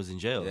 Remy was in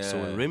jail. Yeah. So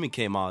when Remy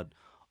came out,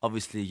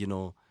 obviously, you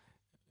know,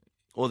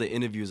 all the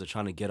interviews are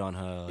trying to get on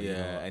her.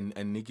 Yeah, you know.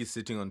 and Nicki's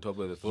sitting on top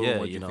of the throne. Yeah,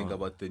 what do you think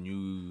about the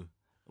new?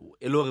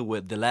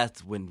 The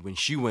last when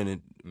she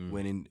went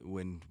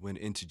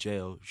into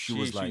jail, she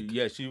was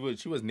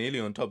nearly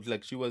on top.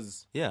 Like she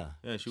was the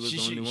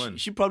only one.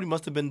 She probably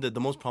must have been the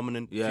most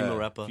prominent female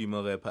rapper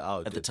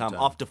out at the time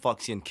after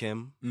Foxy and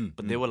Kim.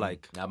 But they were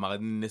like, So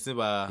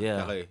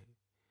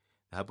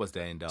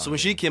when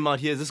she came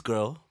out, here's this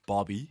girl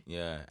Bobby.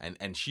 Yeah,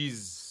 and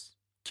she's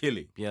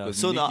killing. Yeah,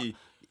 so Nicki,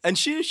 and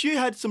she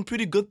had some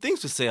pretty good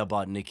things to say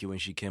about Nicki when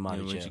she came out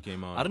of jail. When she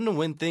came out, I don't know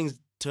when things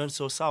turned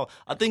so sour.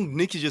 I think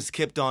Nicki just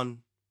kept on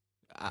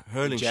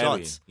hurling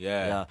shots.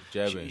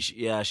 Jabbing.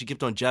 She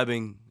kept on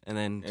jabbing, and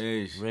then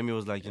Remy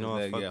was like, you know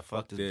what,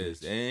 fuck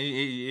this.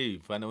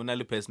 And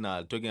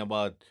personal talking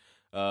about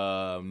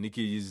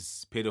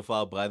Nicki's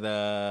pedophile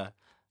brother.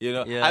 You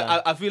know,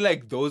 I feel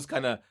like those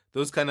kind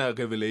of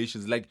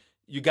revelations, like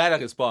you gotta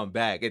respond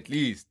back at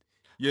least.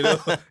 You know,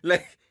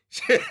 like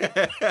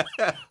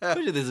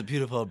There's a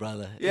pedophile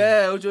brother.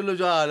 Yeah,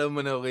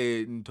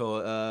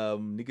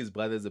 Nicky's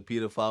brother is a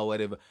pedophile,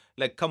 whatever.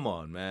 Like, come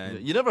on, man.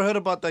 You never heard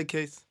about that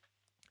case?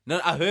 No,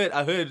 I heard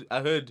over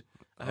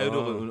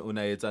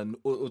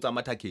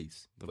Utamata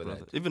case. The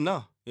brother. Even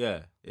now?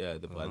 Yeah,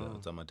 the brother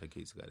Utamata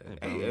case.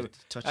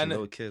 Touching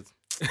little kids.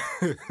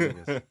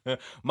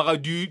 Mara,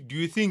 do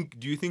you think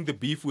the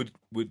beef would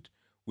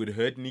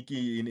hurt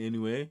Nicky in any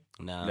way?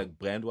 Nah. Like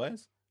brand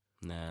wise?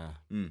 Nah.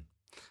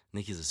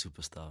 Nicky's a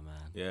superstar,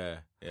 man.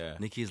 Yeah.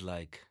 Nicky's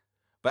like...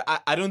 But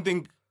I don't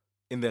think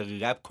in the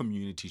rap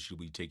community she'll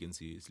be taken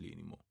seriously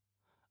anymore.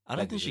 I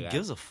don't think she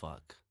gives a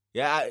fuck.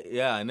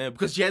 Yeah, no,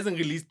 because she hasn't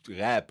released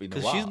rap in a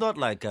while. Because she's not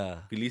like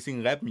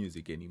releasing rap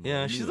music anymore.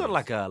 Yeah, she's not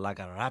like a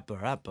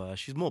rapper.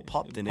 She's more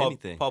pop than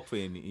anything. Pop for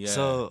any, yeah.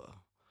 So,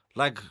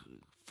 like,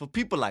 for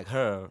people like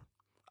her,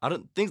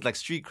 things like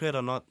street cred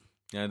are not...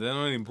 Yeah, they're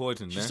not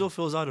important, She man. still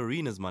fills out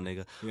arenas, my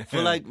nigga. Yeah.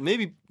 For like,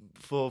 maybe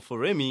for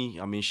Remy,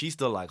 I mean, she's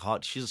still like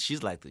hot.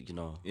 She's like, the,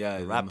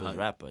 the rapper's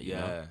rapper, you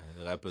know?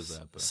 The rapper's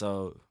rapper.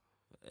 So...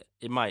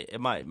 It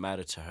might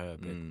matter to her,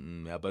 but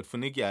yeah. But for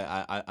Nicki,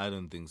 I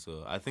don't think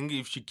so. I think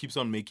if she keeps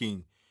on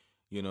making,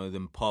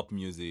 them pop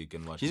music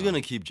and whatnot, she's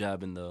gonna keep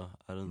jabbing though.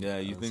 Yeah,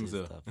 you think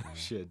so?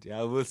 Shit.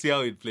 Yeah, we'll see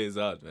how it plays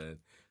out, man.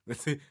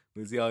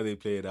 We'll see how they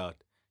play it out.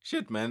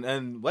 Shit, man.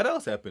 And what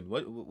else happened?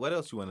 What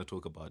else you want to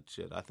talk about?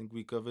 Shit, I think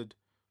we covered,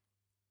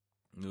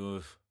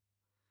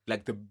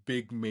 like the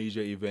big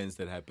major events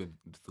that happened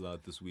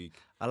throughout this week.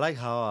 I like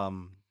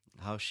how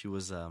she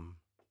was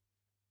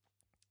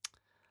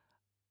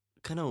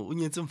kind of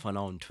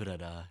on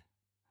Twitter.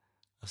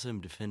 I saw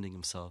him defending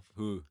himself.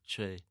 Who?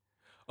 Trey.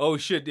 Oh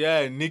shit!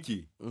 Yeah,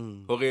 Nicky.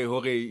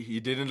 Hore, he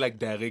didn't like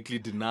directly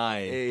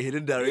deny. Hey, he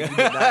didn't directly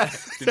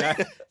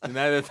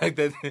deny the fact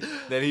that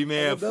he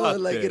may have fucked.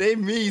 Like it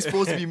ain't me. He's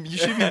supposed to be. You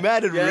should be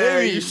mad at Remy.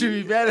 Remy. You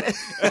should be mad at.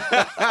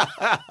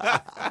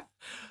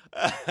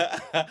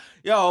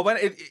 Yo,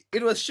 but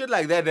it was shit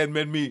like that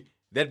made me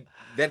that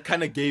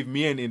kind of gave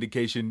me an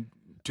indication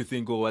to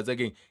think, what's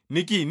again?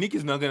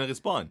 Nicky's not gonna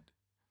respond.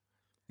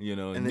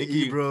 And Nicki,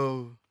 the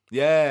Ebro.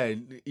 Yeah,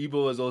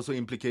 Ebro was also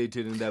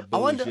implicated in that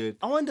bullshit.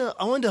 I wonder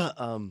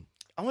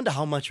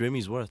how much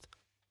Remy's worth.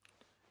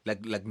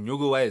 Like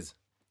Nyogo wise.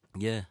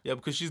 Yeah. Yeah,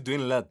 because she's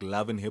doing like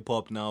love and hip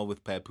hop now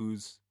with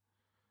Papoose.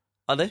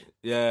 Are they?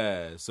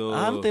 Yeah, so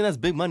I don't think that's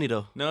big money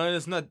though. No,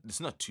 it's not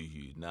too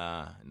huge.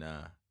 Nah.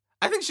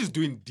 I think she's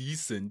doing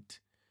decent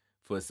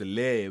for a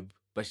celeb,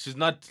 but she's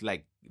not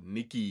like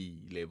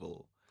Nicki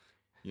level.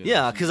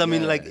 Yeah, because I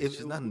mean, like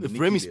if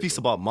Remy speaks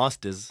about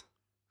masters,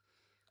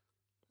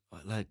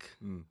 like,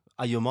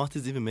 are your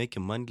masters even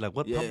making money? Like,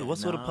 what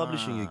sort of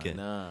publishing you get?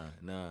 Nah.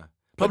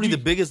 Probably the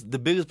biggest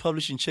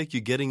publishing check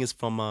you're getting is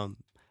from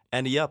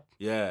Andy Up.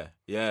 Yeah.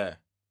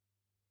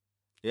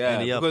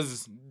 Andy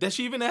because does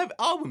she even have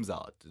albums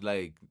out?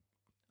 Like,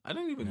 I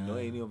don't even know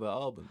any of her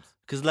albums.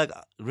 Because like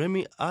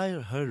Remy, I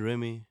heard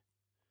Remy.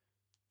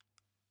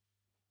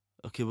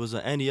 Okay, it was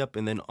Andy Up,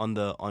 and then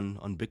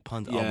on Big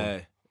Pun's album. Yeah,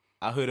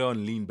 I heard her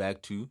on Lean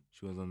Back too.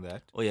 She was on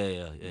that. Oh yeah.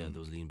 There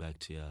was Lean Back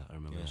too. Yeah, I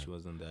remember. Yeah, that. she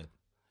was on that.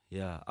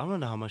 Yeah, I don't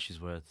know how much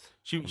she's worth.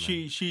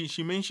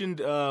 She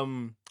mentioned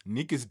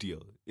Nicky's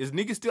deal. Is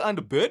Nicki still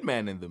under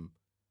Birdman in them?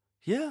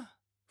 Yeah.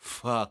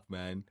 Fuck,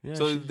 man. Yeah,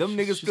 so them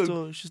niggas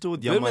she's still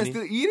with Young Money.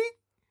 Birdman still eating?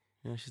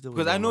 Yeah, she's still with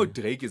Because I know Money.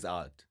 Drake is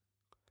out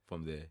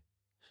from there.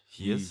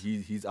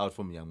 He's out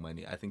from Young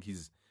Money. I think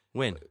he's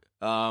when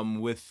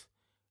with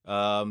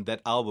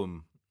that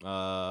album.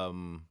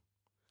 How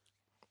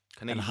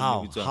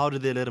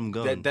did they let him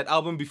go? That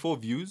album before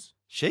Views.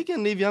 Shake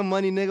and leave Young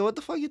Money, nigga. What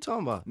the fuck you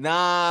talking about?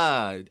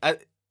 Nah, I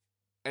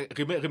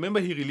remember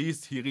he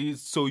released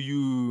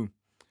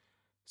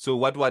so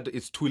what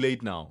it's too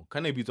late now.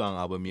 Can I be on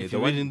album? If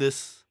you're reading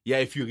this,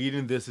 if you're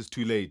reading this, it's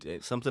too late.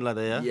 Something like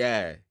that,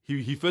 yeah.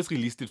 He first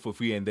released it for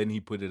free and then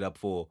he put it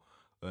up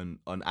on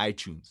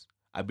iTunes.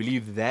 I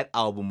believe that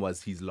album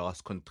was his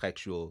last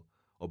contractual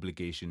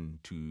obligation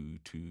to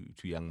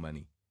Young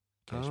Money,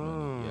 Cash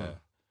Money. Yeah.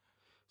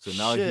 So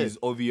now he's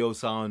OVO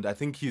Sound. I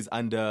think he's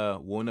under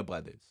Warner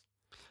Brothers.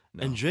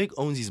 No. And Drake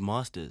owns his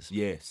masters.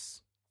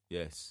 Yes.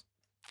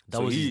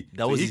 That was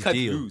his cut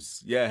deal.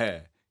 Loose. Yeah,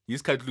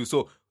 he's cut loose.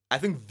 So I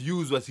think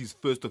Views was his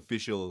first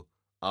official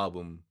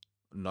album,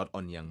 not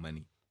on Young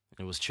Money.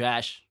 It was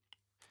trash.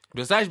 It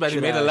was trash, but he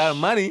made a lot of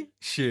money.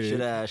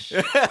 Shit ash.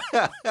 Yeah.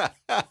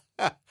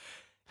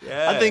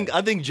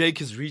 I think Drake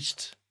has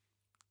reached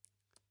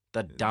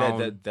that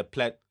downward.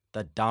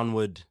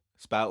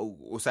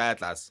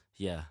 Atlas.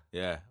 Yeah.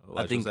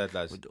 I think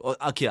Atlas.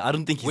 Okay, I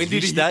don't think he's when did he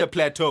reached hit that. the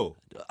plateau?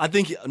 I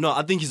think he's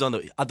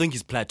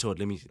plateaued.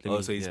 Let me.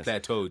 So he's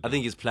plateaued. I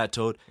think he's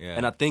plateaued,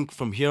 and I think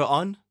from here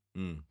on,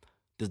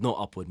 there's no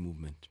upward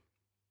movement.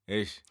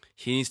 Ish.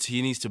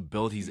 He needs to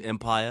build his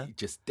empire,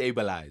 just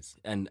stabilize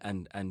and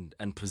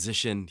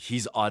position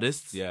his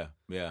artists,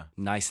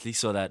 nicely,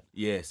 so that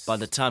by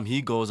the time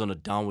he goes on a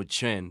downward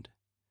trend,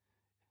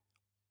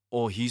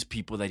 all his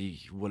people that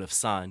he would have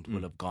signed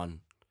will have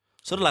gone,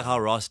 sort of like how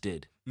Ross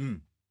did.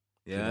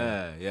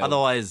 Yeah.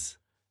 Otherwise,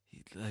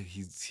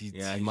 He's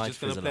might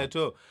just gonna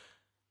plateau.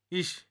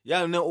 Ish.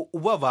 Yeah, no,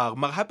 whatever.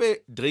 Maar happy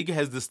Drake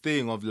has this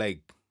thing of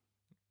like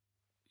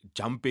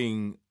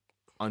jumping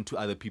onto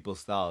other people's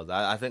styles.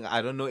 I think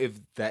I don't know if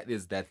that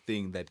is that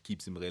thing that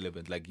keeps him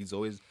relevant. Like he's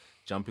always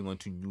jumping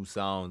onto new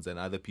sounds and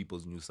other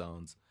people's new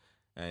sounds.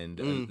 And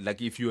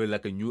like if you're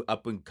like a new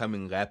up and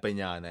coming rapper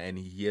and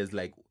he hears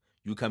like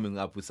you coming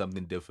up with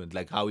something different,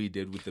 like how he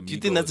did with the Migos. Do you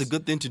think that's a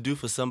good thing to do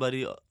for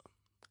somebody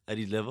at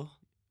his level?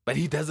 But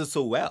he does it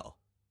so well.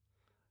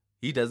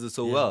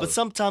 Well. But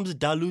sometimes it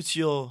dilutes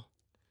your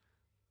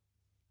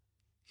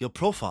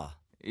profile.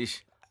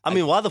 Ish. I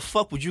mean, why the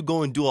fuck would you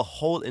go and do a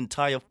whole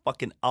entire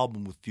fucking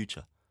album with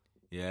Future?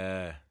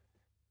 Yeah.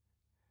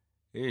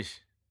 Ish.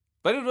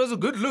 But it was a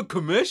good look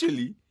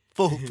commercially.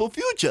 For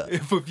Future.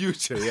 For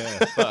Future,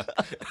 yeah. Fuck.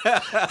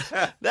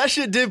 That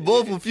shit did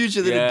more for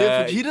Future than it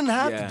did for... He didn't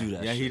have to do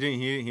that Yeah, shit.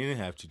 He didn't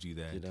have to do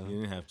that. You know? He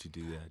didn't have to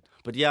do that.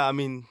 But yeah, I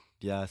mean,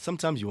 yeah,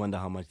 sometimes you wonder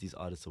how much these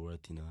artists are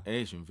worth, you know.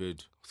 Hey,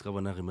 mfethu.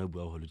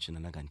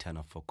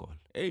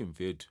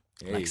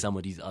 Like some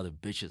of these other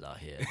bitches out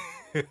here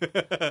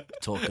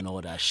talking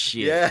all that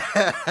shit.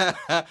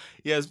 Yeah.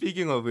 Yeah,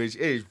 speaking of which,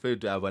 and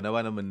a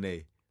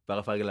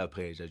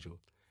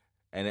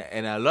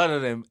lot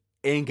of them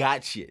ain't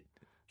got shit.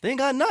 They ain't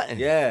got nothing.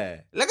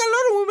 Yeah. Like a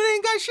lot of women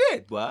ain't got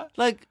shit, boy.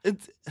 Like,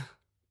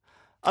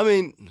 I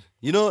mean,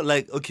 you know,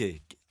 like,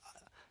 okay.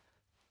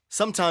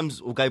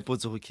 Sometimes,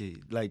 okay,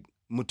 like,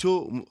 how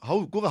do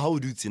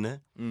you know?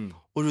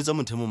 Or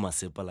someone tell me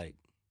like,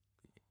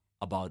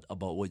 about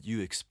what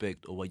you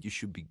expect or what you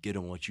should be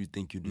getting, what you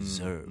think you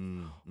deserve,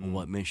 or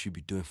what men should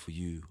be doing for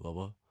you.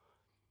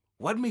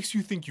 What makes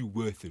you think you're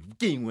worth it?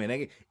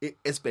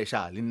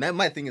 Especially,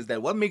 my thing is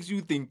that what makes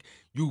you think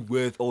you're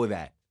worth all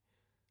that?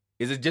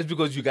 Is it just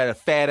because you got a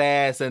fat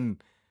ass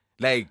and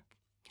like?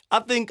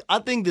 I think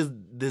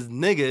there's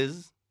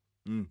niggas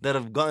that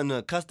have gotten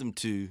accustomed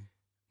to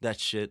that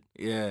shit.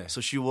 Yeah.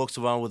 So she walks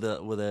around with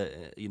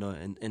a you know,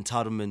 an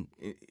entitlement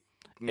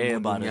air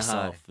about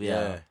herself.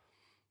 Yeah.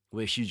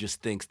 Where she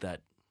just thinks that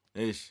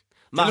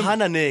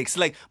Mahana next.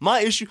 Like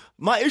my issue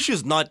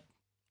is not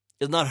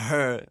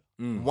her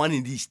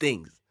wanting these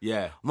things.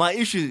 Yeah. My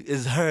issue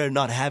is her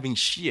not having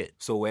shit.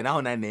 So when I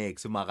want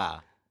next,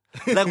 Mara.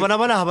 Like when I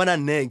wanna have a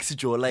next,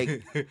 Joe,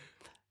 like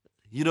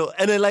you know,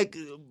 and then like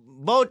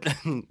about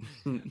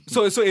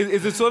So is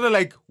it sort of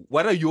like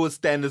what are your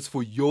standards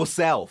for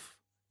yourself?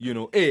 You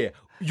know,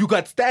 you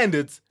got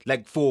standards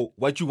like for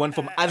what you want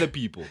from other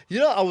people. You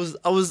know, I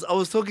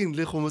was talking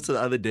to the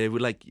other day. We're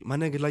like, my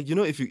nigga, like, you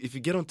know, if you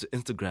get onto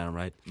Instagram,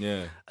 right?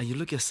 Yeah. And you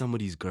look at some of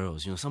these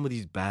girls, you know, some of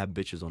these bad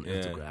bitches on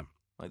Instagram.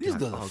 Like, these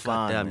girls are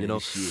fine, goddamn, you know,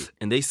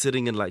 and they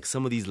sitting in like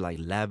some of these like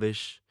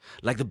lavish,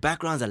 like the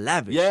backgrounds are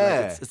lavish.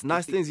 Yeah, like, it's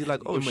nice things. You're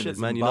like, oh shit,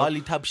 man, you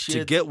Bali know, type shit.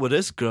 To get with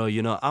this girl,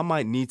 you know, I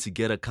might need to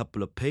get a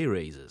couple of pay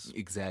raises.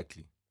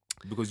 Exactly,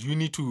 because you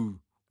need to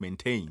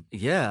maintain.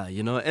 Yeah,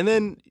 you know, and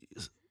then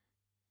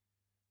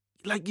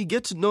like you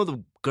get to know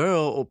the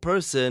girl or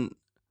person,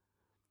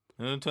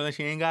 and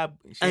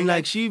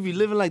like she be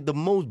living like the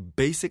most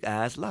basic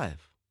ass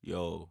life.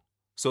 Yo,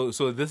 so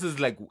this is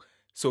like,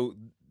 so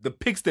the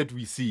pics that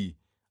we see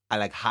are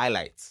like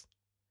highlights.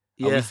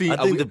 Yeah, I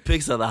think the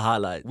pics are the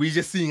highlights. We're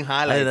just seeing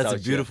highlights. I think that's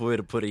a beautiful way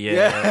to put it.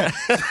 Yeah.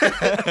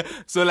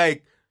 So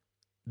like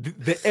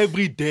the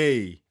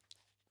everyday,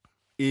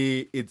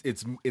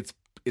 it's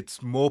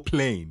more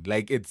plain.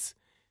 Like it's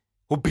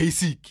more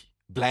basic,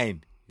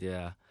 blind.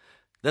 Yeah,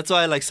 that's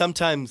why like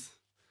sometimes.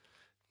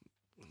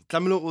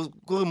 Man, you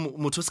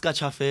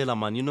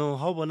know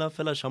how bona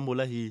fela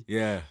shambola he.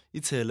 Yeah.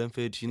 It's hell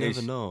and you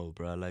never know,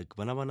 bro. Like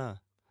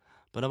bana.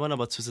 But I'm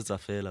not twisted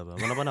fela, bro.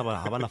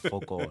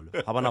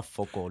 Habana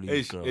fuck all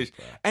these girls.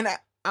 And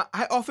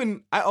I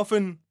often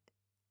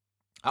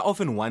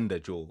wonder,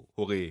 Joe,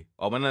 hore,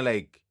 obana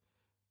like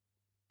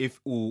if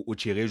you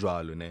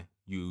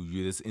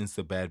this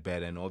Insta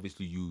bad, and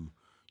obviously you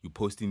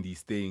posting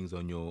these things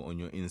on your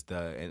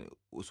Insta, and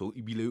so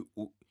you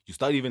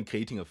start even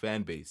creating a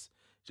fan base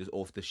just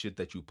off the shit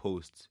that you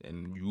post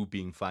and you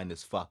being fine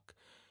as fuck,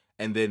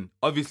 and then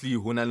obviously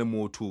honale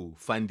more to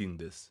funding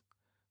this.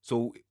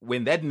 So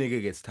when that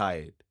nigga gets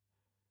tired,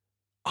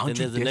 aren't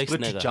you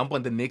desperate to jump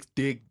on the next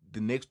dig,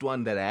 the next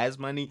one that has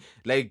money?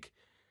 Like,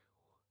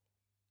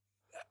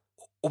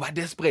 over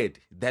desperate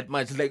that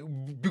much? Like,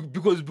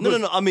 because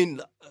no. I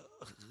mean,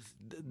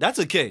 that's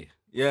okay.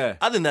 Yeah,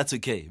 I think that's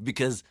okay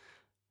because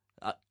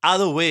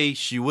either way,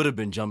 she would have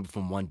been jumping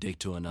from one dick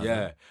to another.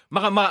 Yeah,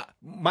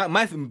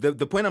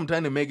 the point I'm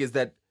trying to make is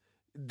that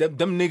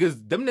them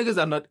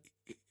niggas are not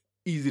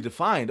easy to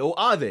find, or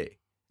are they?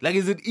 Like,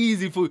 is it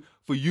easy for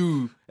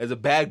you as a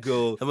bad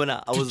girl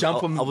to jump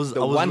from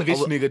one rich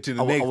nigga to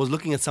the next? I was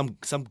looking at some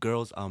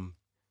girls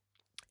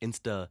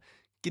Insta,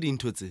 get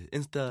into it,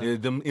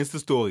 them Insta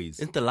stories,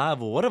 Insta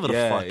live or whatever the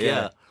fuck.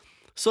 Yeah.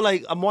 So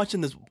like I'm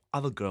watching this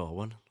other girl,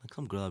 like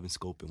some girl I've been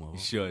scoping.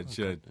 Sure.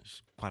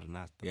 She's quite a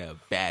nasty. Yeah,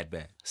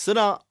 bad. So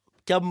now,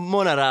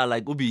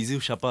 like ubi easy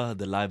shapa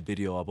the live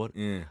video about.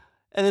 Yeah.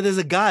 And then there's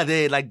a guy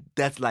there like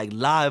that's like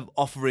live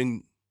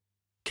offering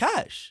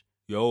cash.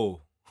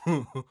 Yo.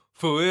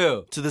 For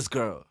real. To this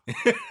girl.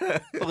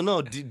 Oh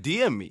no,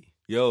 DM me.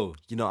 Yo,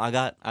 You know, I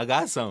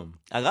got some.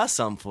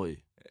 for you.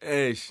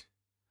 Ish.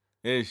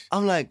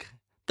 I'm like,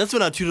 that's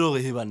when I treat it over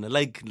here, man.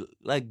 Like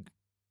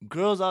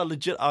girls are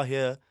legit out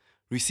here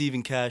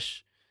receiving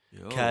cash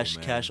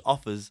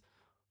offers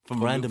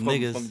from random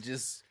niggas. From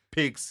just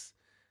pics.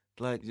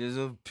 Like, just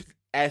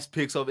ass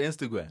pics of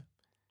Instagram.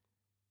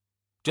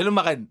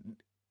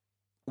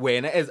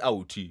 When as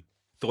out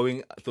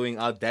throwing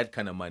out that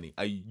kind of money,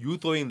 are you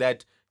throwing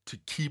that to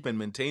keep and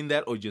maintain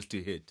that, or just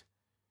to hit?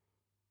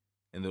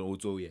 And then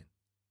also,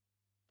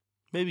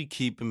 maybe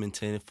keep and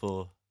maintain it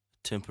for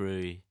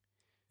temporary.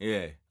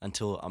 Yeah.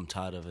 Until I'm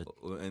tired of it.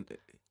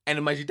 And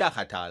majita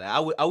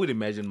khatala. I would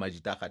imagine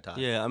majita khatala.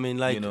 Yeah, I mean,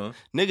 like, you know?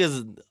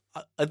 Niggas,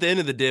 at the end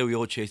of the day, we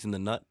all chasing the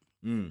nut.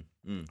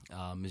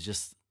 It's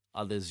just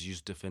others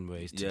use different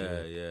ways to do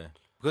it. Yeah.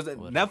 Because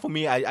now for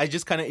me, I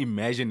just kind of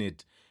imagine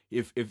it.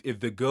 If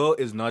the girl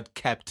is not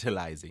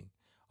capitalizing,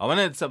 I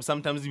want to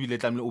sometimes be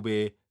let them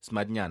obey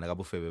smart nyana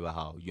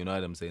how. You know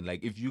what I'm saying?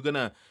 Like, if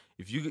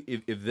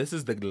this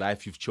is the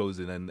life you've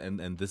chosen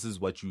and this is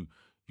what you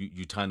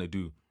trying to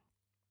do,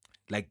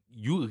 like,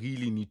 you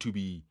really need to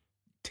be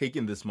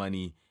taking this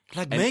money,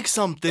 like, make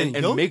something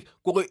and make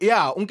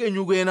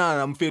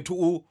I'm fair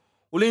to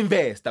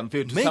invest. I'm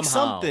fair to make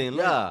somehow. Something.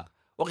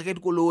 Okay,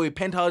 get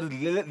penthouse.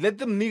 Let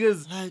them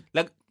niggas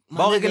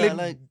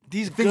like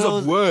these things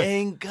girls of worth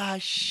ain't got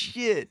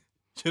shit.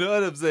 You know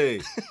what I'm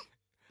saying?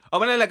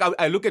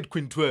 I look at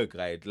Queen Twerk,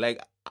 right?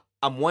 Like,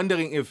 I'm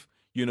wondering if,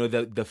 you know,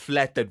 the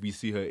flat that we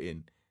see her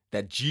in,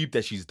 that Jeep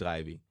that she's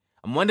driving,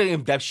 I'm wondering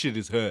if that shit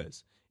is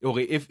hers.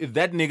 Okay, if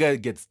that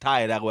nigga gets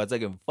tired, I was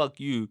like, fuck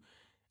you.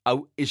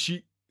 Is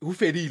she who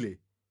ferile?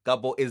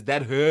 Is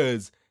that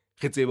hers?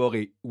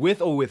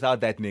 With or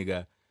without that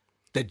nigga,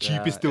 the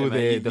Jeep is still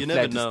there, the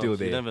flat is still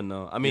there. You never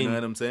know. I mean, you know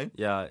what I'm saying?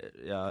 Yeah,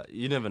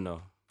 you never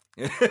know.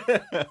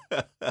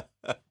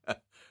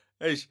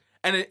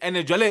 And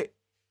a jolly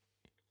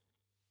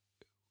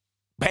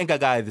banker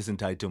guy this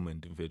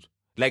entitlement, in fact.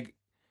 Like,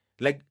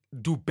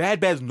 do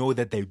bads know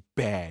that they're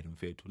bad, in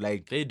fact?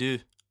 Like, they do.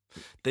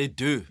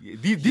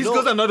 These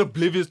girls are not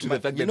oblivious to the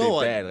fact that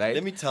they're bad, right?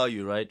 Let me tell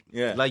you, right?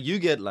 Yeah. Like, you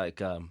get like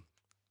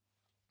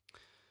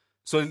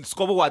so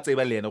Skobo what's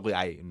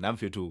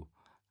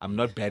I'm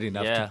not bad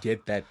enough to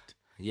get that.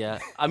 Yeah.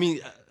 I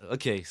mean,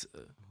 okay.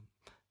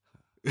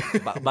 Yeah,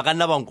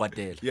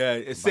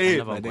 say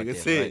it, my nigga,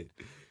 say it.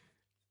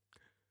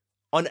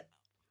 On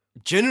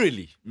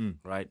generally,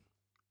 right?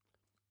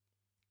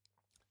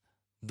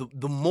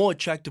 The more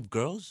attractive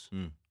girls,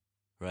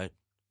 right?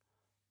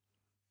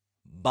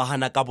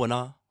 Bahana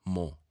kabona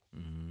more.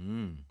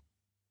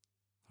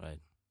 Right?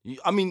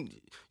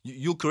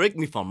 You correct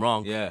me if I'm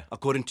wrong. Yeah.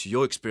 According to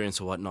your experience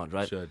or whatnot,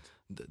 right? Sure.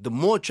 The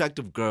more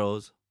attractive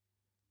girls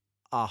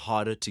are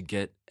harder to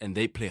get, and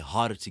they play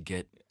harder to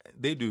get.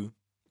 They do.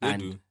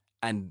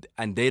 And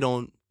they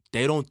don't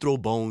throw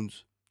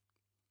bones.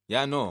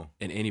 Yeah, I know.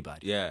 In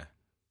anybody. Yeah.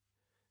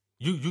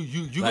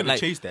 You gonna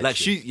chase that like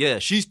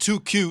shit. She's too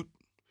cute.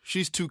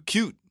 She's too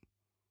cute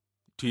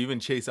to even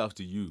chase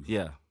after you.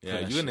 Yeah.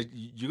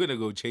 You're gonna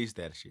go chase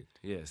that shit.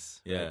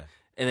 Yes. Yeah. Right?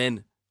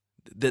 And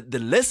then the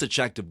less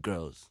attractive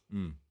girls,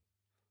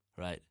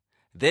 right?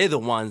 They're the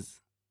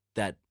ones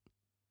that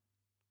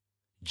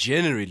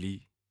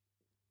generally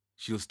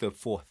she'll step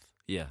forth.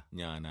 Yeah.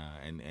 Yeah, nah,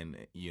 and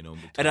you know.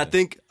 And I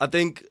think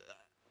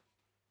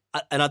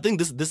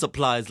this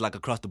applies like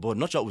across the board,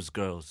 not just with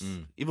girls,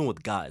 even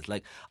with guys.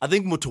 Like, I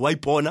think mutuwai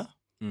pona,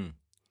 you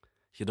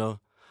know,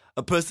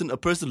 a person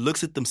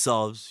looks at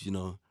themselves, you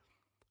know,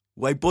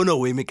 waipona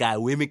we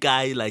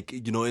guy, like,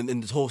 you know,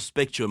 in this whole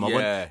spectrum,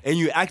 and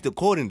you act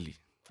accordingly.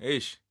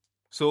 Ish.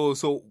 So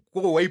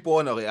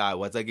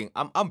what's like,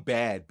 I'm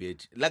bad,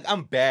 bitch. Like,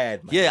 I'm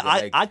bad, man. Yeah,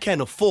 like, I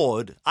can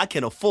afford to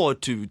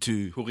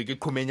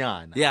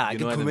yeah, I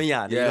can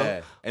kumenyana, you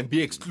know? And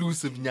be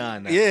exclusive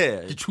nyana.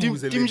 Yeah.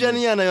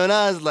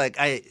 Timjaniana is like,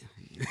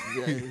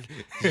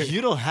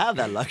 you don't have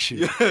that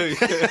luxury.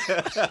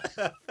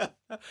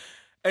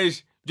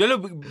 Ish.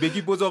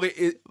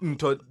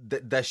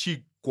 Does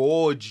she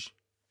gorge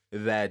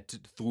that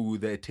through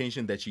the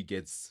attention that she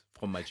gets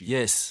from Machi?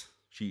 Yes.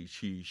 She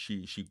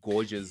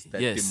gorges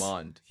that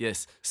demand.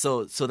 Yes.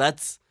 So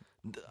that's,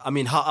 I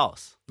mean, how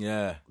else?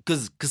 Yeah.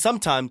 Because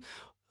sometimes,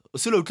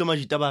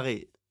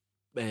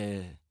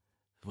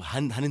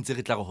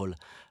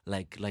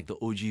 like the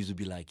OGs would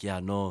be like, yeah,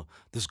 no,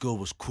 this girl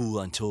was cool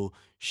until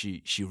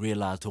she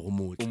realized her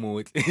remote.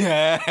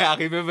 Yeah, I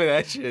remember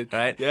that shit.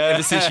 Right? Yeah.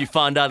 Ever since she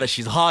found out that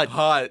she's hot.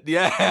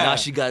 Yeah. Now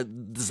she got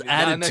this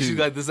attitude. Now she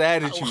got this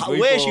attitude.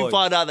 Where she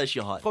found out that she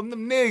hot? From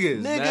them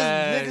niggas.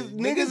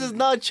 Niggas is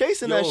not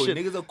chasing that shit.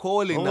 Niggas are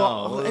calling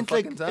now. It's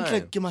like,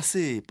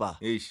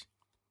 Ish.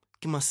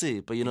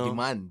 But you know,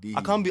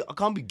 I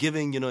can't be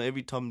giving, you know,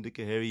 every Tom, Dick,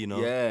 and Harry, you know,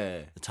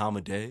 the time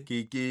of day.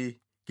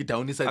 Get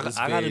down inside this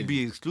I gotta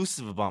be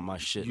exclusive about my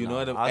shit. You know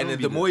what I mean?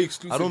 And the more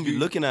exclusive, I don't be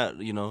looking at,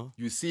 you know.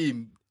 You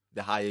see,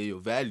 the higher your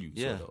value,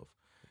 sort of.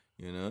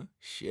 You know,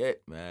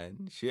 shit,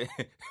 man, shit.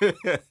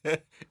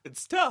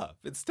 It's tough.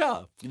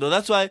 You know,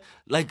 that's why,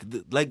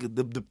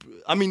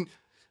 I mean,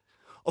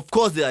 of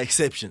course there are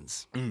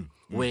exceptions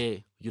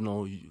where you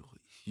know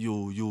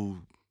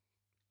you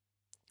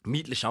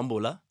meet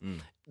Leshambola.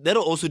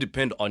 That'll also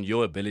depend on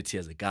your ability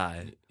as a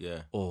guy,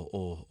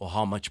 or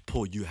how much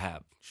pull you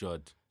have. Sure.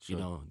 You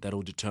know,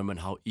 that'll determine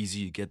how easy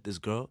you get this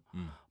girl.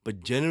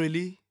 But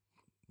generally,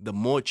 the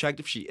more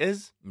attractive she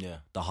is,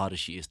 the harder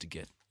she is to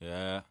get.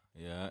 Yeah.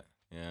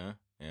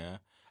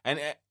 And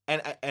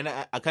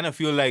I kind of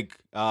feel like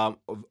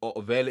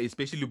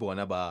especially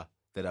Bonaba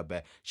that are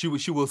bad. She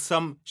will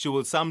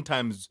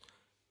sometimes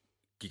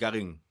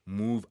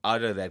move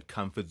out of that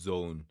comfort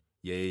zone.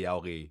 You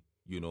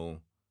know,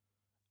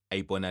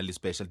 a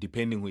special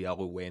depending who you are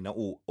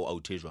or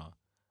outejwa.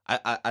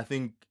 I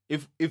think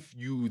if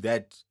you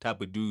that type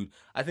of dude,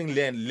 I think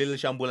little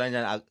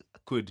Shambulanya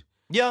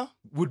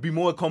would be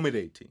more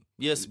accommodating.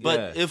 Yes,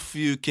 but if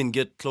you can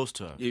get close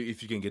to her.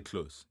 If you can get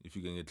close.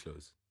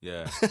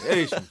 Yeah.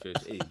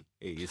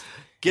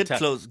 Get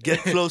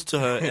close to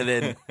her, and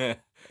then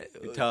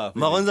tough.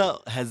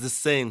 Maronza has this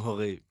saying,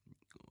 Hore,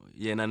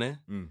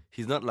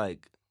 he's not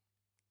like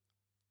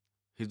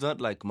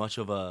much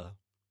of a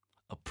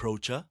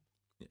approacher.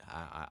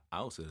 I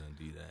also don't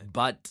do that.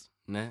 But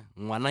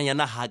ngwana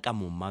yana ha ka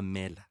mo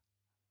mamela.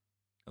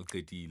 O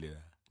qetile.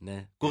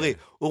 Ne. Kore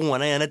o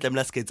ngwana yana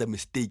tlamela se ka etsa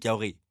mistake ya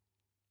hore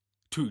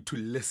to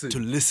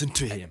listen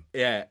to him.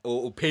 Yeah,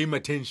 or pay him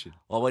attention.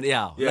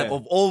 Like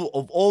of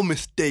all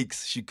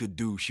mistakes she could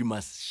do, she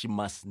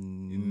must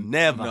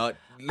never not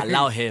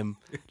allow him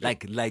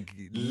like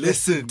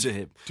listen to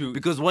him.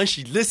 Because once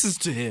she listens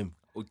to him,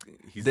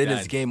 then done.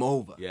 It's game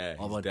over. Yeah,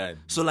 he's done.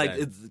 So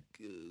it's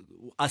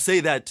I say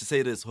that to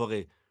say this,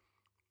 Jorge.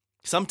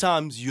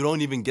 Sometimes you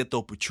don't even get the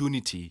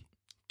opportunity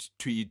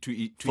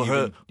for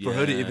her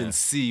to even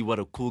see what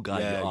a cool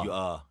guy you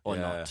are or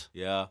not.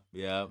 Yeah.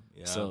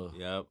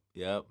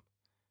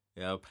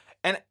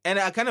 And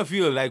I kind of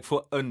feel like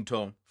for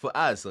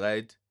us,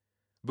 right?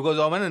 Because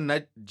I want to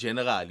not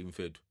generally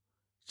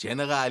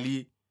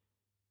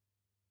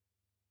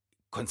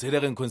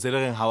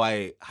considering how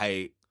I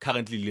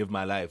currently live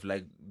my life.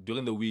 Like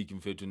during the week, in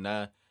fact,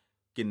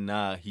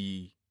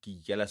 he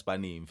yells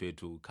Spani in fact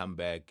to come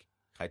back.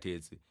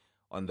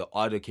 On the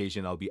odd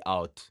occasion, I'll be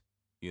out,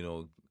 you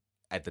know,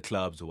 at the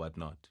clubs or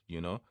whatnot,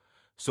 you know.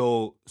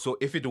 So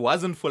if it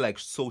wasn't for like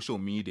social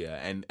media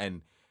and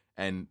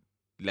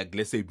like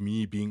let's say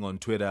me being on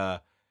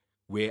Twitter,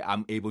 where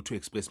I'm able to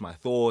express my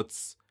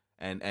thoughts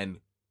and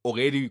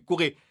already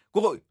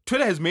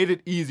Twitter has made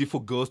it easy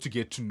for girls to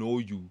get to know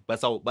you.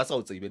 That's how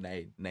it's even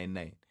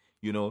 999.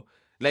 You know,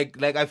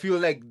 like I feel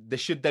like the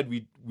shit that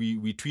we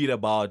tweet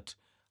about,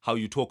 how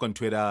you talk on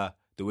Twitter,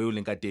 the way we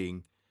link a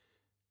thing.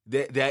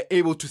 They're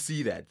able to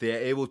see that. They're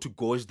able to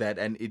gauge that,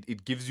 and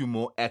it gives you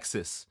more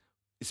access,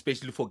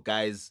 especially for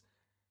guys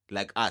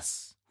like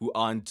us who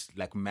aren't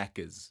like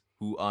Maccas,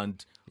 who's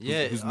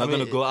not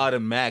gonna go out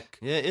and Mac.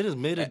 Yeah, it has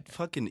made it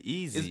fucking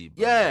easy.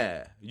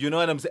 Yeah, you know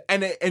what I'm saying,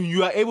 and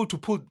you are able to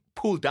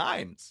pull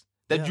dimes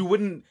that you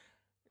wouldn't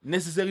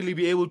necessarily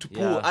be able to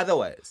pull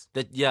otherwise.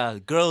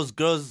 Girls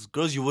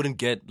you wouldn't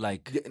get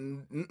like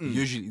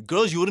usually.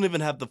 Girls you wouldn't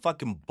even have the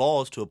fucking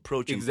balls to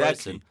approach in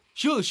person.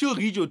 She'll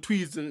read your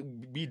tweets,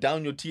 be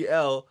down your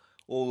TL,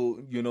 or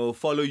you know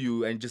follow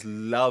you and just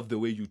love the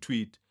way you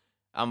tweet.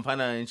 I'm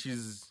fine, and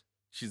she's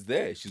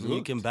there. She's hooked.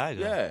 You can bag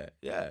her.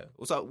 Yeah.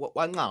 Also,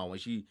 what now?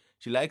 She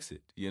likes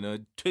it. You know,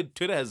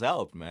 Twitter has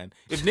helped, man.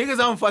 If niggas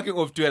aren't fucking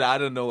off Twitter, I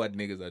don't know what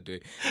niggas are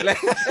doing.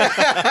 Like,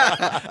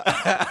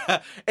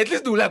 at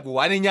least do like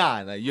one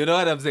inyana. You know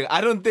what I'm saying? I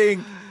don't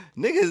think.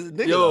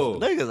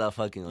 Niggas are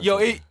fucking. Yo,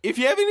 if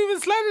you haven't even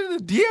slided in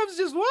the DMs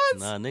just once.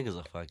 Nah, niggas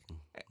are fucking.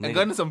 And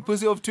gotten some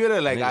pussy off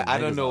Twitter, like I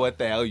don't know what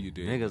the hell you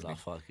doing. Niggas are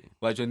fucking.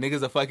 But your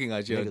niggas are fucking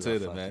out here on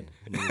Twitter, man.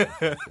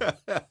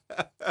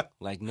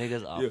 Like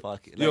niggas are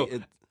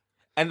fucking.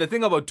 And the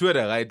thing about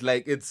Twitter, right?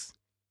 Like it's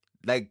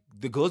like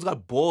the girls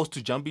got balls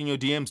to jump in your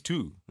DMs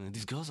too. Man,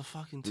 these girls are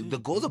fucking too. The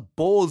girls are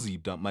ballsy,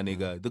 my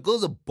nigga. The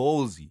girls are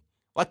ballsy.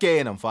 Okay,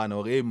 and I'm fine.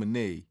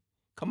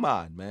 Come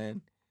on,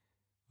 man.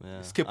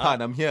 Yeah. Skip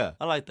on, I'm here.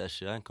 I like that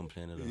shit. I ain't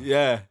complaining at all.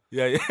 Yeah.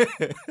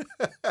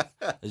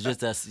 It's just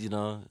that, you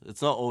know,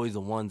 it's not always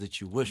the ones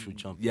that you wish would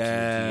jump into your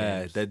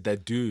DMs.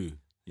 that do,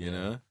 you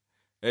know?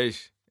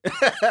 Ish.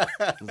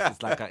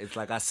 It's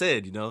like I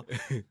said, you know.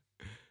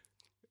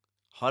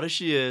 Hard as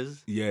she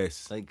is.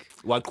 Yes. Like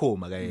what call,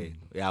 my guy?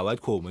 Yeah,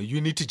 what call, man? You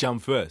need to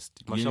jump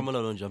first.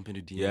 Mashamala don't jump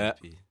into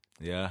DMs.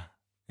 Yeah,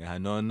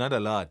 no, not a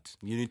lot.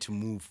 You need to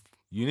move.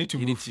 You need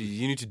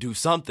to do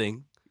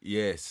something.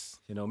 Yes.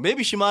 You know,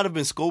 maybe she might have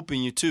been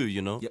scoping you too,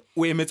 you know? Yeah.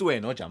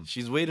 Wait, no jump.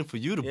 She's waiting for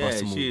you to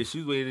bust a move.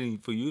 She's waiting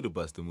for you to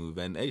bust a move.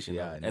 And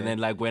then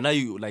like when are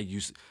you like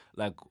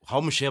how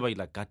much share you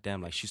like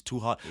goddamn like she's too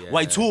hot.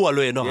 Why too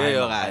alone? No,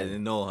 I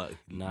know her.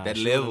 Nah, that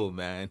level,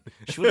 man.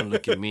 She wouldn't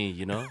look at me,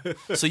 you know?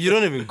 So you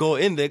don't even go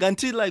in there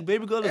until like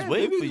baby girl is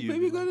waiting for you.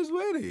 Baby girl is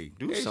waiting.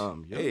 Do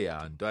something. Hey,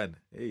 I'm done.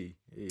 Hey,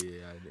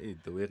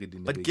 the way it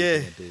didn't. But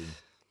yeah.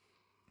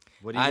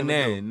 What are you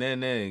gonna do?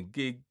 No.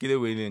 Get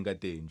away and get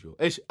danger.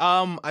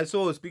 I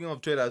saw, speaking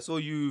of Twitter, I saw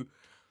you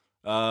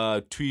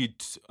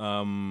tweet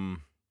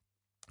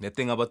that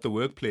thing about the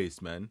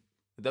workplace, man.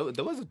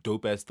 That was a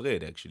dope ass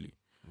thread, actually.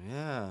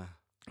 Yeah.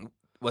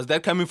 Was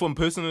that coming from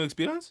personal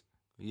experience?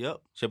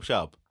 Yep.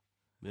 Sharp.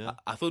 Yeah.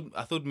 I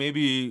thought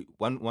maybe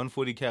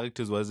 140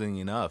 characters wasn't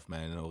enough,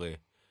 man. In a way.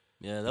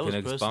 Yeah, that you was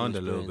can personal expand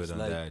a little bit on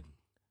like, that.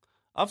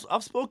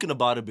 I've spoken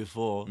about it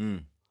before.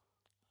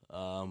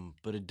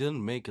 But it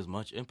didn't make as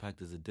much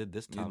impact as it did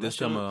this time. This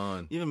time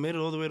around. Even made it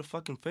all the way to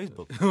fucking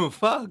Facebook.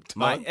 Fucked.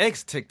 My man.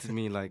 ex texted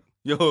me like,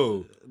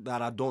 yo,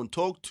 that I don't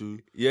talk to.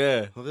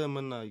 Yeah.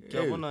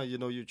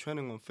 You're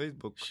trending on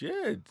Facebook.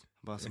 Shit.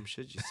 About some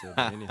shit you said.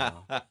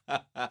 Anyhow.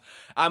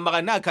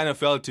 I kind of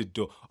felt it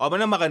though.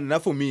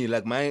 But for me,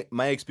 like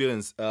my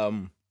experience,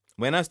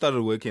 when I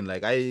started working,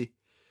 like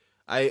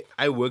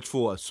I worked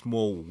for a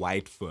small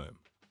white firm.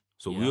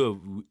 So we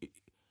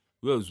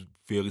were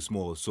very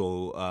small.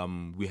 So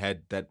we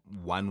had that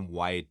one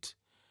white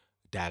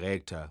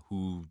director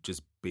who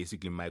just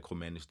basically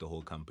micromanaged the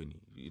whole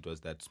company. It was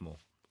that small.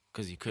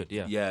 Because he could,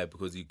 yeah. Yeah,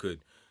 because he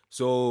could.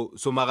 So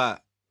Mara,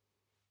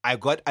 I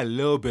got a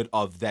little bit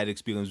of that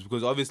experience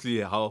because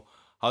obviously how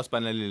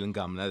Spanali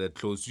Lingam that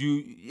close.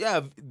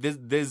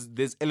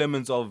 There's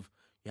elements of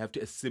you have to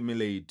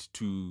assimilate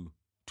to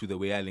the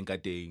way I link a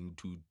thing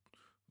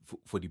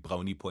for the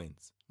brownie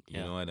points. You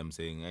know what I'm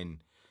saying?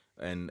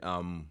 And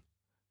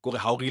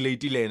how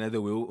relate the way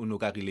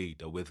unoka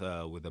relate with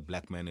a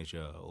black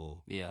manager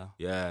or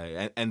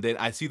and then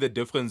I see the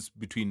difference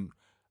between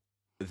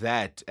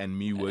that and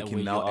me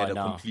working now at a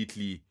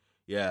completely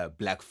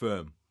black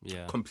firm.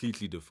 Yeah,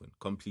 completely different.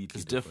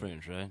 It's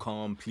different, right?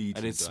 Completely,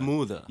 and it's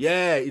smoother.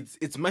 Yeah,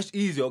 it's much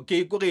easier.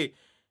 Okay,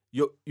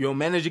 your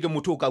manager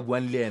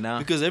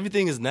because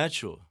everything is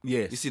natural.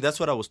 Yes, you see,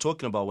 that's what I was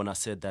talking about when I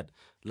said that.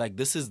 Like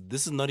this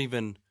is not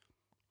even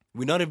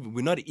we're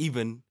not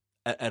even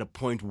at a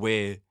point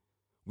where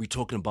we're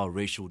talking about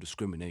racial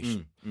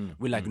discrimination.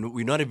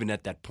 We're not even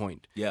at that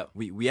point. Yeah,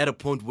 we at a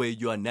point where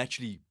you are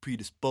naturally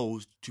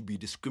predisposed to be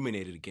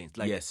discriminated against.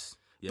 Like yes.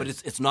 But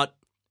it's not.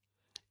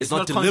 It's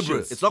not deliberate.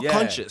 Conscious. It's not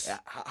conscious.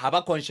 How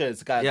about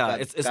conscious?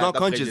 It's not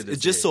conscious. It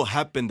just so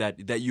happened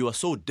that you are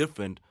so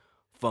different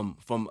from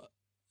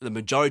the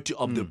majority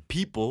of the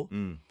people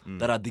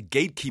that are the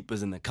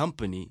gatekeepers in the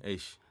company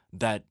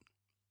that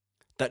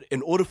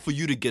in order for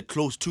you to get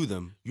close to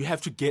them, you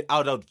have to get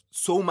out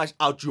so much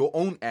out your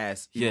own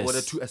ass in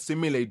order to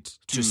assimilate.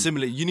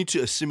 You need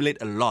to assimilate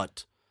a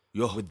lot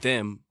with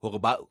them.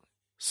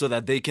 So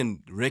that they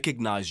can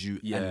recognize you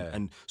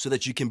and so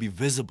that you can be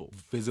visible.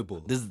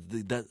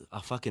 I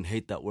fucking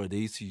hate that word. They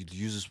used to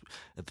use this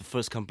at the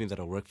first company that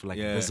I worked for, like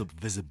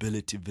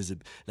visibility,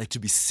 like to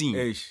be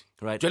seen.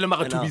 Right?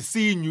 To be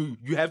seen,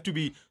 you have to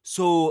be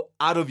so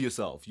out of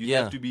yourself. You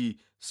have to be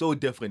so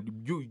different.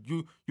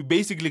 You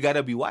basically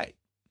gotta be white.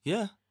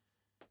 Yeah.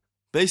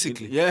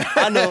 Basically. Yeah.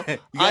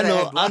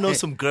 I know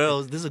some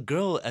girls. There's a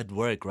girl at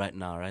work right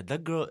now, right?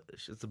 That girl,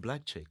 she's a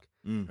black chick,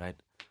 right?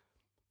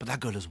 But that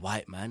girl is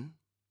white, man.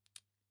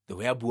 The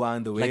way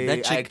Abuan, the way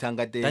that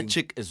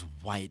chick is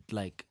white,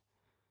 like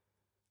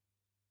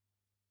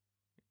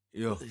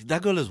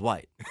that girl is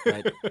white,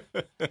 right?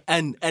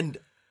 and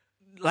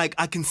like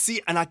I can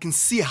see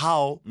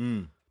how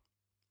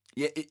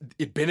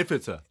it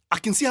benefits her. I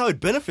can see how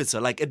it benefits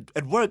her. Like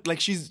at work, like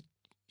she's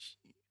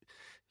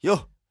she's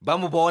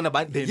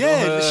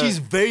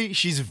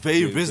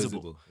very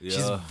visible. Yeah.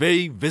 She's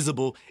very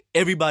visible.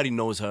 Everybody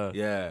knows her.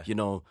 Yeah, you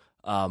know,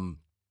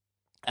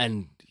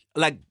 and.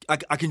 Like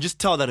I can just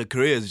tell that her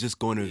career is just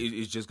going to.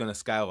 It's just going to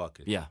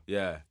skyrocket. Yeah.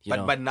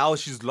 But now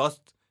she's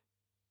lost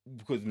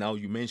because now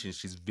you mentioned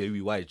she's very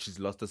white. She's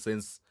lost a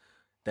sense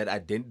that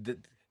identity.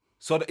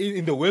 So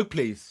in the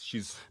workplace,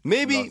 she's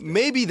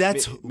maybe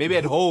that's maybe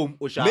at home.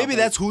 Maybe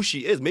that's who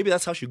she is. Maybe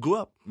that's how she grew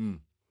up.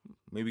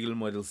 Maybe little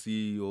model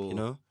C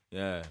or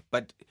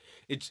But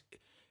it's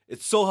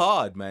so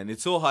hard, man.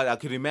 It's so hard. I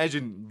could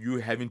imagine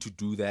you having to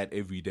do that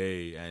every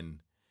day and.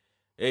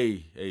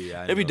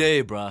 Every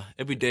day, bruh.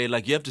 Every day,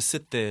 like you have to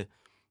sit there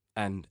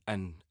and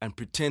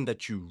pretend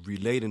that you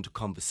relate into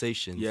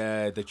conversations.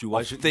 Yeah, that you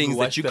watch things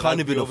that you can't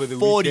even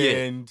afford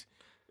yet.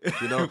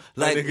 You know,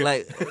 like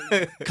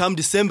come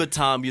December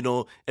time, you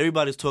know,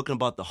 everybody's talking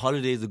about the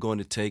holidays they're going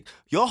to take.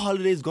 Your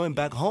holiday's going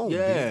back home.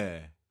 Yeah.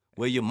 Dude.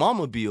 Where your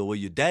mama be or where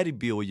your daddy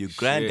be or your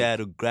granddad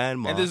or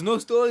grandma. And there's no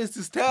stories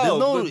to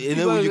tell. And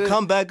then when you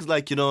come back, it's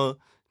like, you know,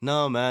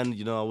 no, man,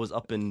 you know, I was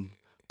up in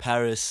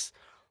Paris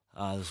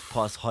this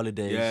past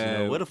holidays. Yeah. You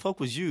know, where the fuck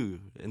was you?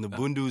 In the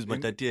Bundus,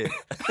 Matatie.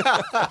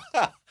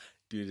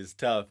 Dude, it's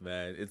tough,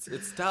 man.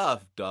 It's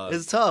tough, dog.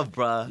 It's tough,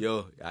 bruh.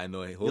 Yo, I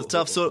know. It's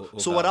tough. So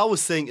what I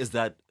was saying is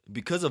that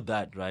because of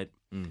that, right,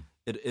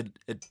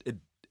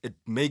 it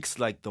makes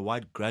like the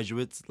white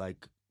graduates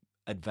like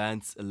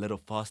advance a little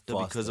faster.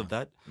 Because of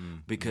that.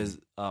 Because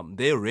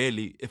they're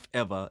rarely, if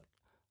ever,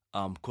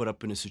 caught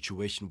up in a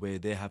situation where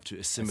they have to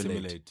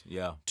assimilate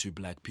to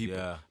black people.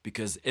 Yeah.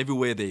 Because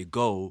everywhere they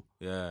go,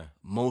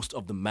 most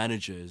of the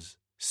managers,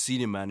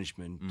 senior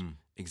management,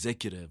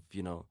 executive,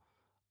 you know,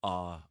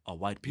 are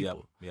white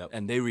people. Yep.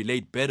 And they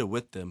relate better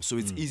with them. So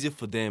it's easier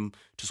for them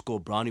to score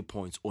brownie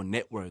points or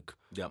network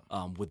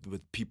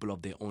with people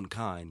of their own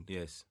kind.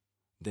 Yes.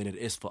 Than it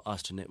is for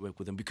us to network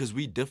with them, because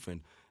we're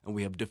different and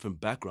we have different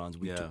backgrounds.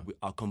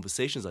 Our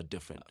conversations are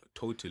different.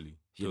 Totally.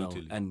 You know,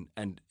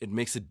 and it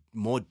makes it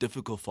more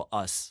difficult for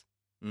us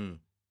to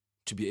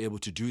be able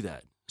to do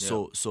that.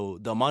 Yeah. So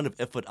the amount of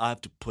effort I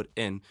have to put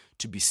in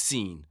to be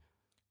seen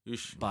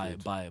by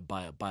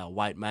a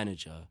white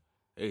manager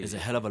is a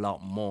hell of a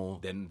lot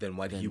more than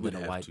what he would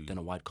have to. Than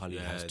a white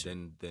colleague has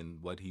to. Than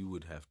what he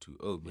would have to.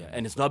 Oh, man. Yeah,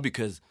 and it's not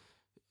because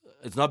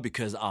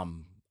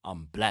I'm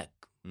black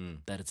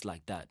that it's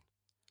like that.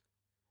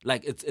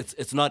 Like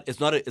it's not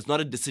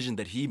a decision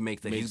that he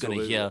makes that he's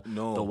gonna hear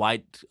the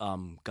white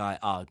guy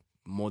out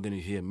more than he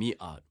hear me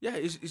out. Yeah,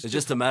 it's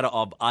just a matter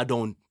of I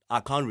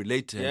can't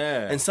relate to him.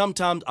 Yeah. And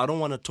sometimes I don't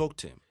want to talk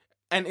to him.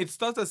 And it's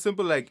not as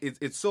simple like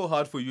it's so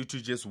hard for you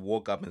to just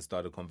walk up and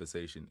start a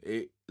conversation.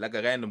 Like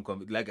a random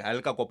like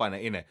halika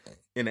kopana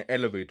in an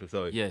elevator.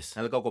 Sorry. Yes.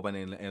 Halika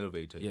kopana in an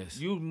elevator. Yes.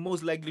 You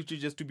most likely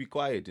to be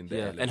quiet in the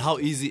elevator. And how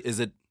easy is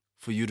it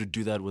for you to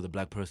do that with a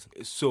black person?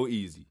 It's so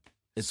easy.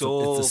 It's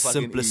the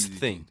simplest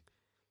thing.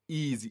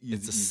 Easy.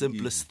 It's the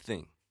simplest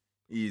thing.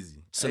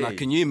 Easy. So now,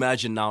 can you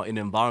imagine now an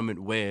environment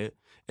where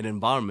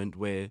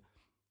the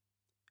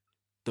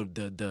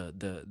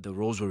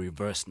roles were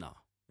reversed now,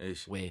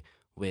 where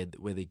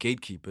the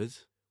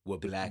gatekeepers were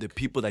black, the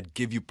people that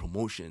give you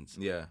promotions,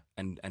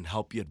 and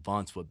help you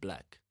advance were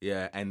black,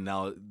 and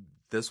now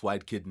this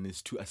white kid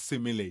needs to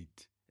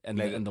assimilate,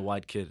 and the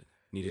white kid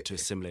needed to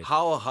assimilate.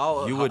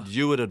 How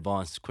you would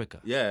advance quicker?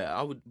 Yeah,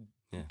 I would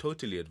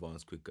totally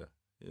advance quicker.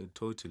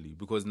 Totally,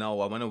 because now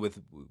I wanna with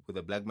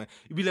a black man.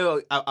 You be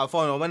like, I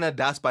found I wanna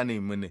daspa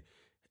name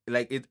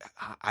like it.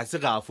 I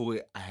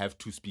have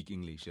to speak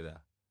English. You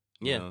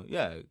know?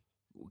 Yeah.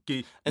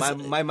 Okay. My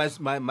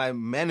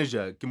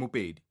manager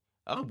paid.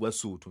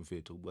 It's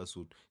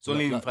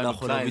only in front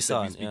of clients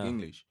that we speak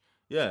English.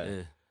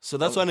 Yeah. So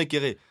that's why I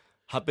get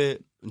happy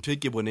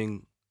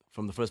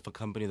from the first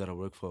company that I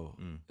work for.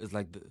 It's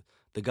like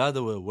the guys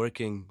that were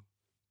working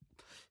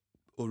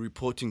or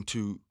reporting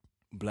to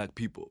black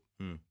people.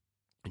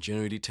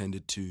 Generally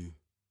tended to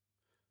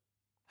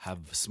have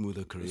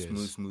smoother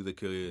careers. Smoother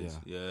careers.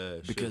 Yeah.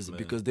 Because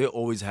they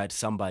always had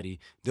somebody.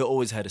 They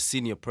always had a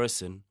senior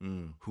person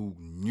who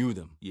knew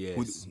them.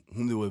 Yes.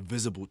 Whom they were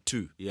visible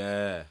to.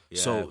 Yeah.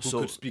 So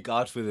who could speak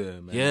out for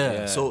them.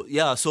 So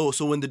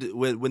when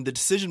the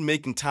decision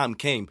making time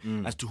came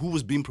as to who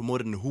was being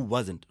promoted and who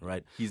wasn't,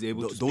 right? He's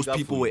able to those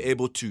people were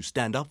able to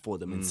stand up for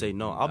them and say,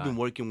 no, I've been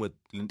working with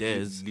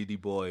Des, Lady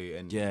Boy,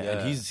 and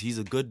and he's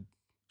a good.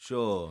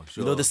 Sure.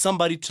 You know, there's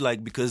somebody to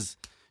like because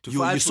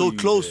you're so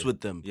close with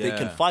them. Yeah. They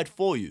can fight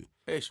for you.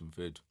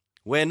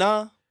 Where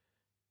now,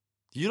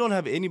 you don't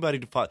have anybody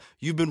to fight.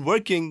 You've been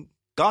working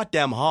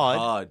goddamn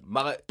hard.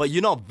 But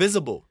you're not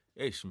visible.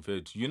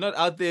 You're not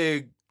out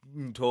there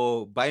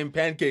buying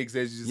pancakes,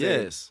 as you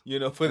say. Yes. You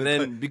know, and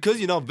then because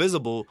you're not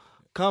visible,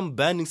 come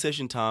banding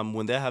session time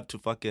when they have to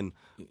fucking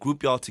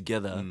group y'all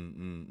together,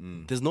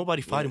 there's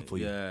nobody fighting for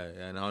you. So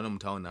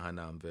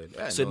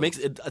it makes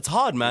it's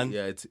hard, man.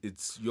 Yeah,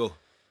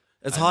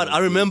 it's hard. I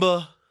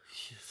remember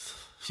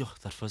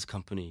that first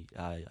company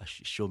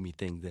showed me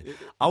things that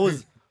I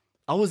was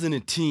in a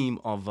team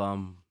of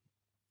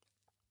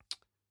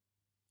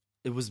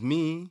it was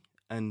me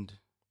and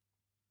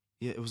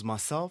it was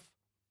myself.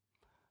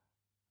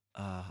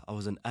 I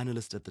was an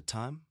analyst at the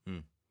time.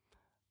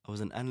 I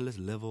was an analyst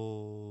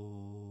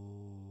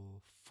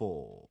level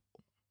 4,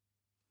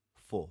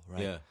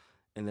 right? Yeah.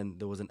 And then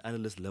there was an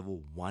analyst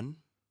level 1.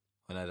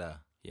 Yeah.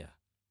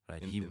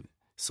 Right.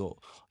 So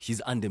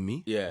he's under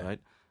me. Yeah. Right.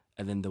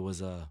 And then there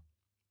was a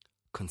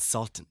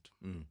consultant.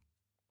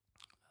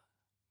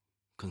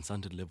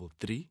 Consultant level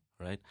 3.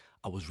 Right.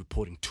 I was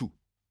reporting to.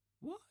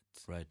 What?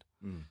 Right.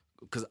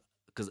 Because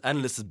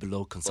analyst is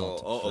below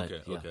consultant.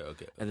 Okay. Right?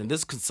 Okay. And then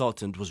this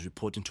consultant was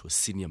reporting to a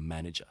senior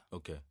manager.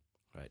 Okay.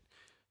 Right.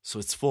 So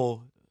it's a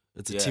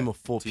team of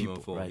 4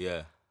 people. Right.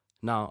 Yeah.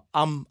 Now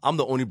I'm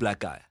the only black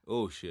guy.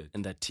 Oh shit.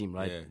 In that team,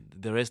 right? Yeah.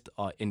 The rest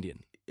are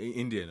Indian.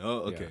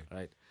 Oh, okay. Yeah,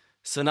 right.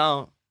 So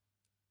now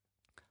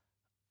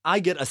I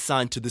get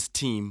assigned to this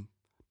team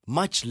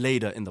much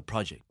later in the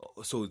project.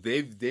 So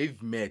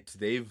they've met.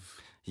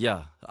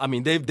 Yeah. I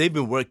mean they've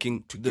been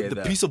working together.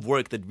 The piece of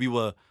work that we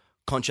were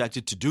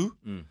contracted to do,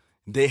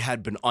 they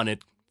had been on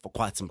it for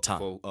quite some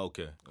time.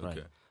 Okay.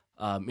 Right.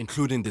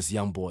 Including this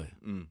young boy.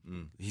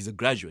 He's a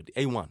graduate,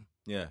 A1.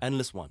 Yeah.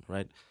 Analyst 1,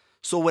 right?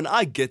 So when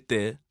I get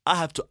there, I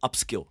have to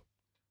upskill.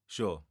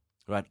 Sure.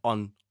 Right,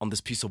 on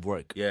this piece of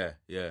work. Yeah.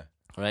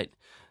 Right?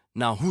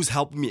 Now, who's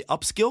helping me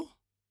upskill?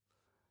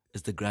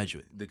 Is the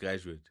graduate. The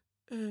graduate.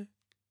 Do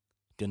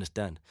you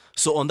understand?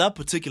 So on that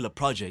particular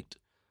project,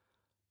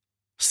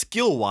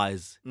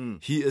 skill-wise,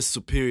 he is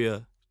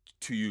superior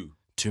to you.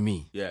 To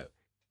me. Yeah.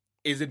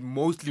 Is it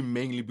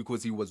mainly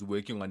because he was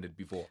working on it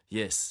before?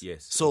 Yes.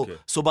 So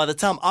by the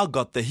time I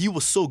got there, he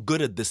was so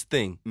good at this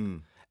thing,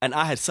 and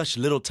I had such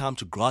little time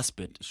to grasp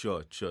it.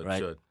 Sure.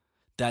 Right?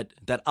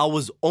 That I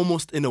was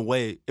almost in a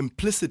way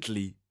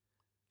implicitly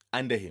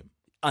Under him.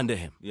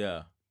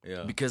 Yeah.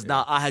 Because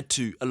now I had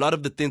to, a lot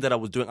of the things that I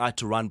was doing, I had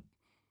to run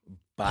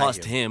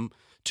past him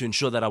to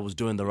ensure that I was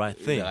doing the right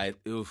thing.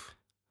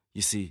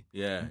 You see?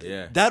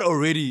 Yeah. That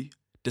already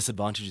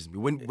disadvantages me.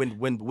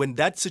 When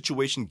that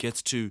situation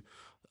gets to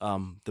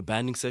the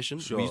banding session,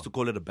 we used to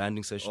call it a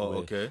banding session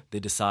where they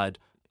decide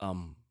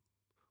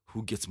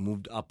who gets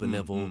moved up a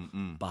level,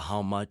 by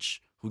how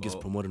much, who gets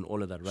promoted and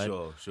all of that, right?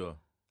 Sure.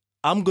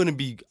 I'm gonna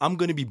be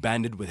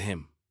banded with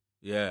him.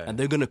 Yeah. And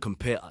they're gonna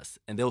compare us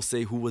and they'll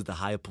say who was the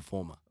higher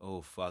performer.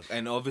 Oh fuck.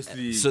 And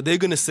obviously so they're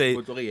gonna say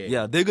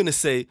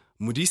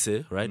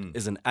Modise, right,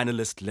 is an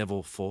analyst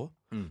level 4.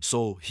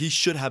 So he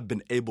should have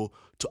been able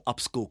to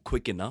upskill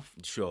quick enough.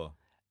 Sure.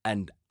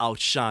 And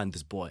outshine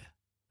this boy.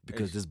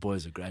 Because this boy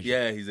is a graduate.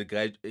 Yeah, he's a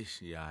graduate.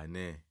 Yeah,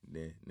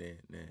 They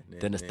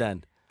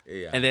understand?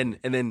 Yeah. And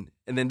then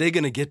they're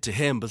gonna get to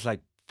him, but it's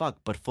like, fuck,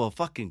 but for a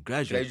fucking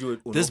graduate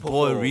this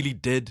boy really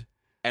did.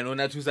 And on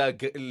that was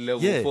level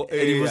 4. And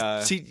he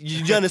was, see,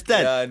 you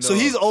understand? Yeah, no. So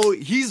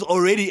he's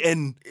already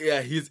in.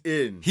 Yeah, he's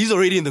in. He's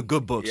already in the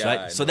good books,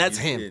 right? So that's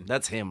him. In.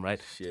 That's him, right?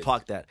 Shit.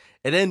 Park that.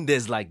 And then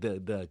there's like the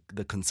the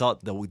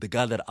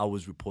guy that I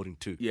was reporting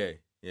to. Yeah.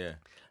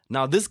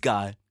 Now this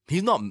guy,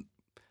 he's not,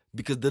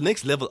 because the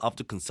next level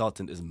after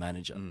consultant is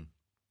manager.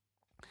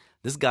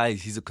 This guy,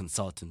 he's a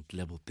consultant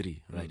level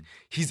 3, right?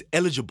 He's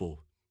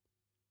eligible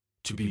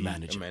to be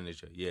manager. A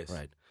manager, yes.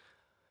 Right.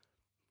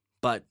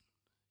 But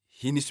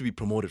he needs to be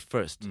promoted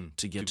first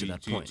to get to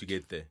that point. To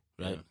get there.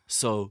 Right? Yeah.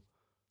 So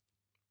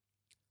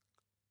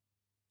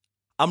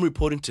I'm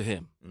reporting to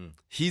him.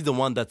 He's the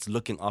one that's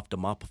looking after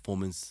my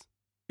performance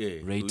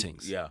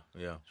ratings. Yeah.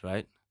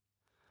 Right?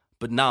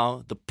 But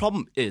now the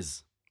problem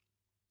is,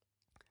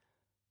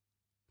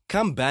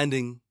 come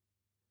banding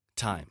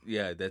time.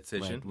 Yeah, that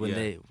session.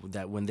 Right?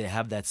 When they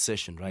have that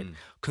session, right?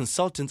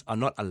 Consultants are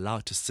not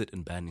allowed to sit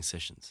in banding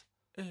sessions.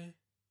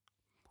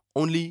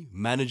 Only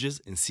managers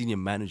and senior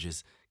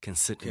managers can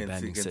sit in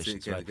banding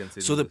sessions, right?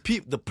 So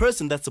the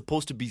person that's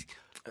supposed to be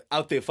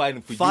out there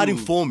fighting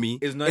for me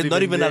is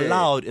not even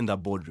allowed in that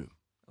boardroom.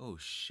 Oh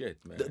shit,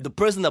 man! The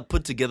person that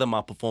put together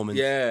my performance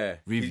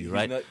review,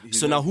 right?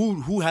 Now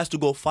who has to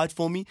go fight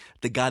for me?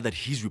 The guy that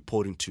he's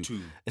reporting to.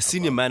 A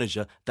senior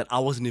manager that I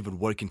wasn't even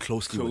working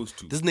closely with.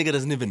 This nigga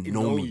doesn't even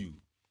know me. You.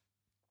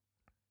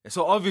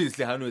 So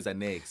obviously, Hanu is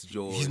an ex,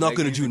 Joe. He's not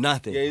gonna do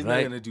nothing. Yeah, he's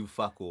right? not gonna do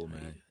fuck all,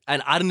 man.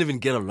 And I didn't even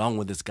get along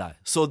with this guy.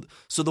 So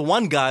the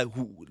one guy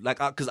who, like,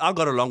 because I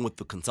got along with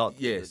the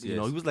consultant. Yes. You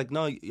know, he was like,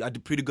 no, I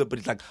did pretty good, but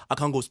he's like, I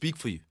can't go speak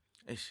for you.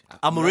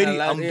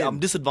 I'm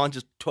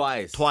disadvantaged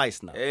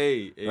twice now.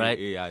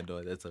 Right? I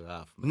know, that's a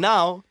rough. Man.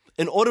 Now,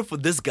 in order for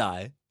this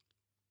guy,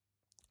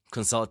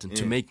 consultant,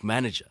 to make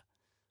manager,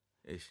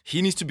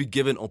 he needs to be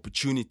given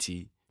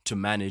opportunity to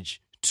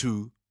manage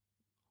 2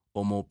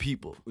 or more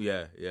people.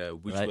 Yeah,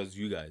 which was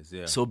you guys,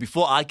 yeah. So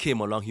before I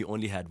came along, he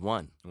only had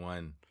 1.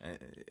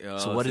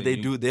 So what did they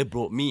do? They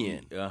brought me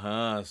in.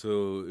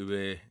 So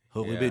we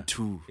made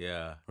 2.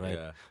 Yeah, right.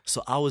 Yeah.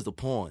 So I was the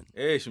pawn.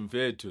 I'm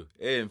fair to.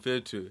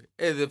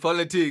 The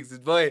politics,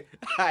 boy.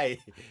 Hi.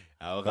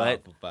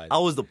 Right. I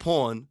was the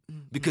pawn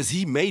because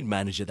he made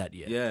manager that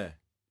year. Yeah.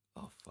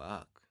 Oh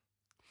fuck.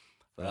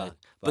 Right.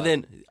 But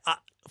then,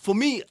 for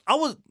me, I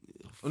was.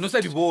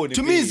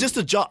 To me, it's just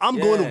a job. I'm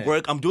going to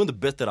work. I'm doing the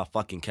best that I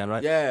fucking can,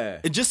 right?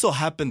 Yeah. It just so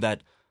happened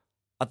that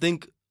I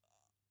think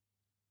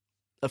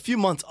a few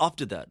months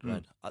after that,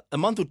 right? A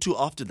month or 2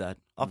 after that,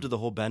 after the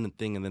whole banding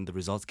thing and then the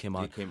results came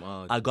out,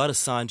 I got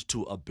assigned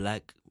to a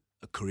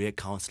career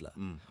counselor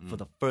for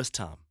the first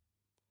time,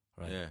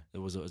 right? Yeah. It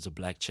was a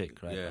black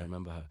chick, right? Yeah. I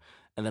remember her.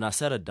 And then I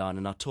sat her down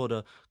and I told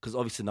her, because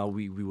obviously now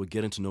we were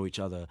getting to know each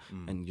other,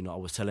 and, you know, I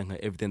was telling her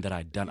everything that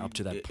I'd done up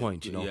to that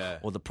point, you know,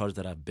 all the projects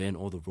that I've been,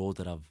 all the roles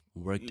that I've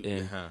worked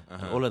in,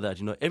 and all of that,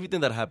 you know, everything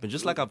that happened,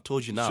 just like I've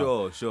told you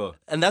now. Sure.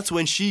 And that's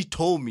when she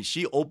told me,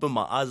 she opened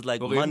my eyes like,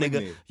 my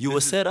nigga, you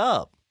were set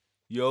up.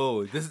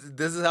 Yo, this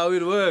is how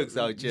it works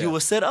out here. You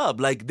were set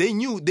up. Like, they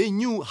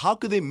knew, how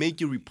could they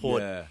make you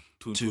report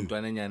to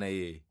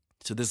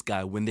this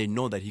guy when they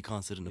know that he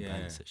can't sit in the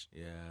banding session?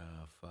 Yeah,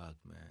 fuck,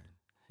 man.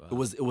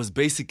 It was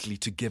basically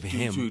to give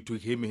him to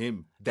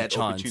him that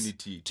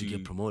opportunity to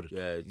get promoted.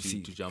 Yeah,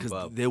 to jump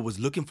up. They was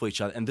looking for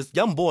each other, and this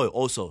young boy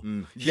also.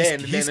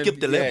 He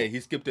skipped the level. Yeah, he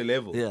skipped the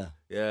level.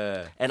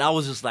 Yeah. And I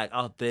was just like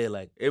out there,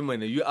 like, hey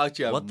man, you out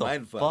here what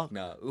mind the fuck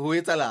now? Who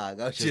is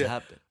out here?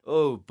 Happened?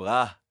 Oh,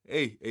 brah.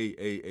 Hey.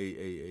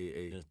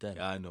 Yeah,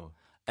 I know.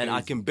 And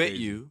I can bet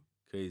you,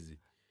 crazy.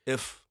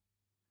 If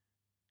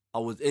I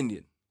was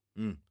Indian,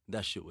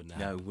 that shit wouldn't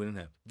happen. No, it wouldn't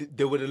have.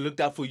 They would have looked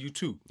out for you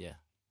too. Yeah.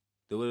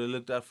 They would have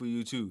looked out for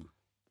you too.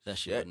 That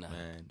shit,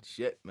 man.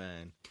 Shit,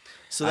 man.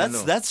 So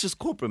that's just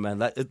corporate, man.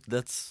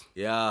 That's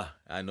yeah.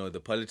 I know the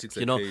politics.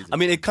 Are crazy. I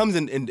mean, it comes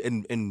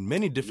in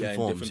many different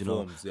forms. Different you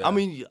know, forms, yeah. I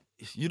mean,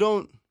 you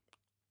don't.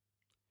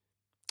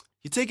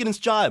 You take it in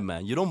stride,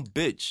 man. You don't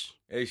bitch.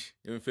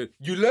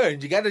 You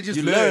learn. You gotta just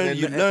learn.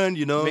 You learn.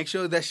 You know, make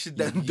sure that shit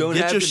don't get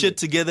happen. your shit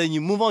together and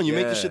you move on. You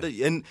make the shit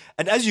and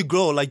as you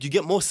grow, like you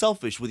get more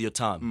selfish with your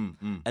time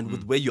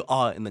with where you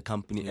are in the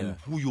company and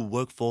who you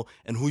work for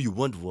and who you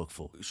want to work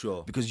for.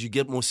 Sure. Because you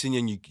get more senior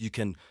and you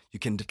can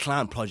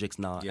decline projects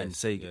now and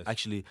say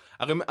actually.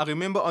 I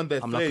remember on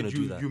that thread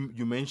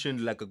you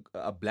mentioned like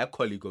a black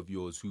colleague of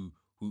yours who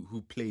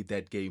played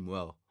that game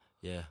well.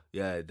 Yeah.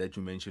 Yeah, that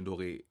you mentioned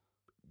already.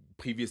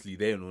 Previously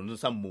there,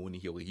 some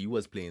morning he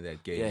was playing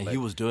that game. Yeah, he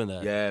was doing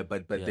that. Yeah,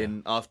 but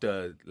then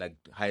after like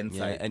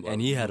hindsight,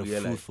 and he had a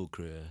fruitful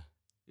career.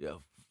 Yeah,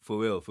 for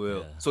real.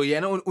 Yeah. So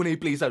when he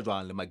plays that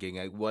genre,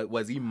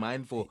 was he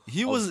mindful?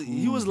 He was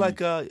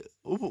like a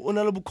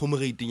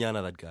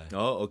that guy.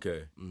 Oh,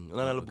 okay.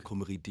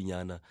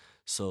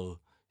 So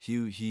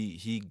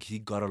he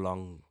got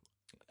along,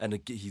 and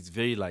he's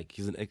very like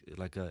he's a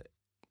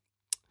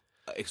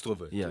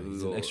extrovert. Yeah,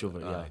 he's an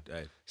extrovert. Yeah,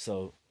 right.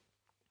 So.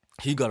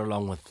 He got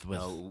along with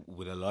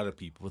a lot of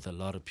people. With a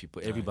lot of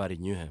people, everybody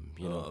knew him,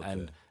 you know,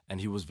 okay.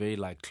 and he was very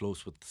like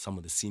close with some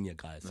of the senior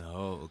guys.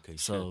 Oh, okay.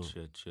 So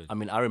shit. I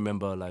mean, I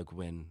remember like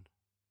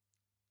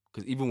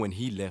because even when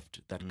he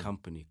left that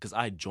company, because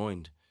I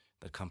joined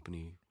that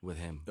company with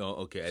him.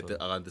 Oh, okay. So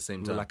around the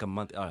same we time, were like a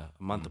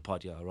month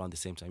apart. Yeah, around the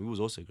same time. He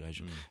was also a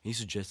graduate. He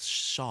used to just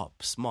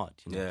sharp,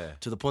 smart, you know,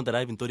 to the point that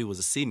I even thought he was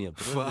a senior.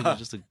 But I don't think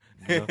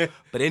he was just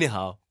But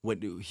anyhow,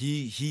 when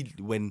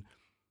when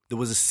there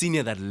was a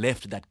senior that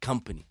left that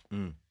company,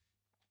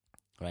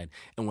 right?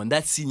 And when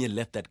that senior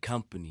left that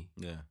company,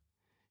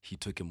 he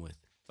took him with.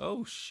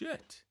 Oh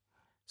shit!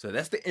 So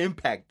that's the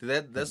impact.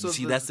 That's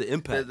the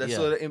impact. That's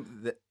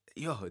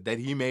that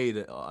he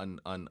made on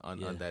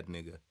that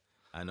nigga.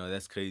 I know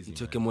that's crazy. He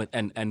took him with,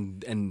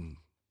 and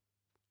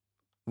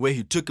where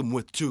he took him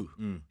with too,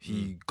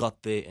 he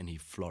got there and he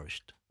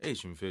flourished. Hey,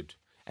 Shimfit.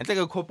 And like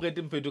a corporate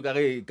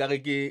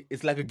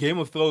it's like a Game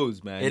of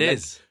Thrones, man. It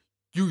is.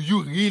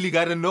 You really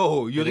gotta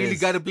know. You really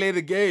gotta play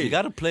the game. You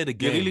gotta play the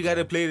game. You really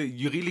gotta play.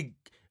 You really.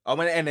 Oh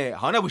man, and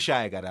how not be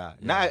shy, gotta.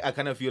 Now I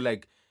kind of feel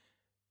like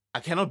I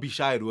cannot be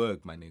shy at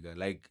work, my nigga.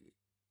 Like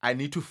I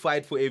need to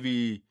fight for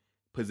every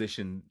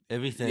position.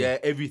 Everything. Yeah,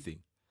 everything.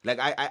 Like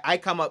I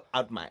come up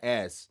out my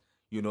ass.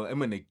 You know, I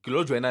mean,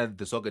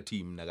 the soccer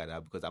team,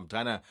 because I'm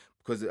trying to.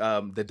 Because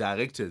the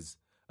directors,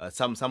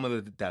 some of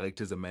the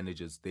directors and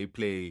managers, they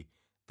play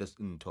the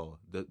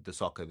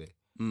soccer there.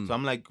 So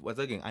I'm like, what's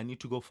again? I need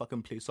to go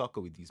fucking play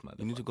soccer with these motherfuckers.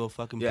 You need to go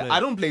fucking play. play. I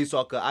don't play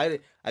soccer. I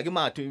get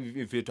my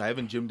if I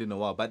haven't gymmed in a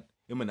while, but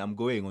I'm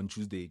going on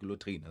Tuesday to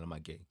train and I'm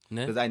like,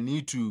 because I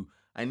need to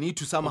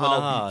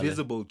somehow be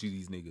visible to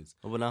these niggas.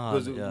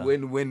 Because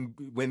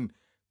when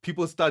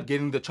people start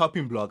getting the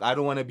chopping block, I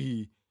don't want to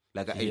be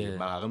like, you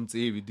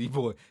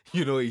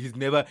know, he's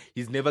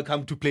never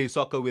come to play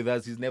soccer with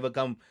us. He's never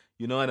come.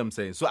 You know what I'm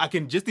saying? So I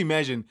can just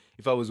imagine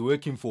if I was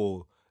working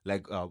for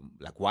like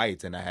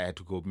White and I had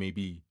to go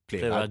maybe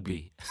play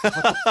rugby.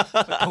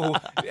 How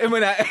am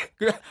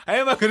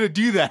I gonna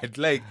do that?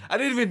 Like I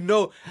don't even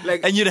know.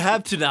 Like, and you'd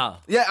have to now.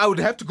 Yeah, I would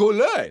have to go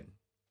learn.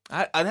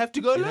 I'd have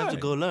to go learn. Have to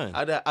go learn.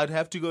 I'd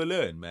have to go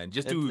learn, man.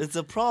 It's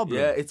a problem.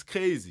 Yeah, it's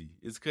crazy.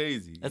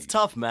 It's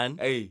tough, man.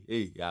 Hey,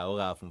 yeah,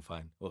 I'm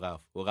fine.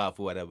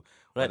 Whatever.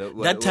 Right.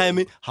 That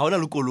timing, how na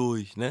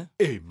lukoloi, ne?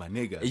 Hey, my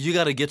nigga. You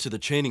gotta get to the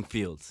training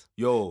fields.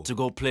 Yo. To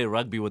go play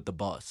rugby with the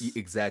boss.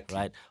 Exactly.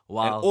 Right?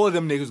 Wow. And all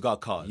them niggas got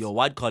cars. Your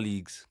white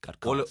colleagues got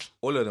cars.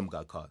 All of them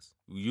got cars.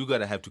 You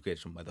gotta have to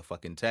catch a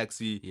motherfucking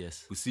taxi.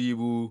 Yes.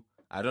 Usibu.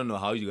 I don't know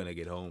how you're gonna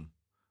get home.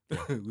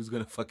 Who's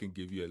gonna fucking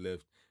give you a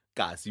lift?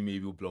 Kasi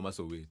maybe will blow my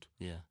so weight.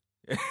 Yeah.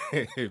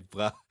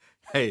 Bruh.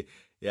 Hey,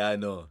 yeah,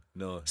 no.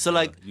 So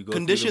like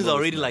conditions are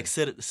already like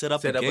set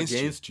up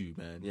against you,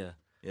 man. Yeah.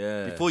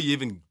 Yeah. Before you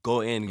even go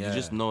in, you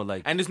just know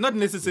like. And it's not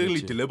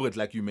necessarily deliberate,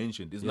 like you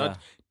mentioned. It's not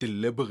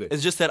deliberate.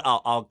 It's just that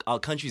our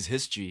country's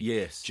history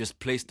just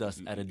placed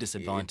us at a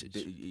disadvantage.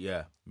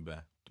 Yeah,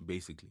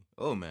 basically.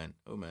 Oh man.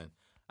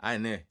 I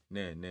nah.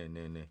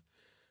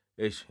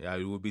 Yeah,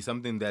 it would be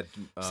something that.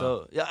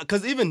 So yeah,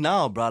 because even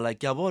now, bro, like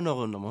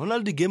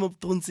the Game of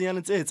Thrones,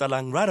 it's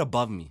like right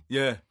above me.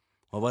 Yeah.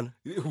 Where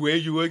are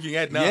you working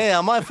at now? Yeah,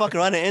 I might fuck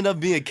around and end up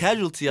being a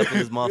casualty up in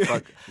this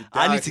motherfucker.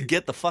 I need to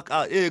get the fuck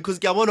out. Yeah, because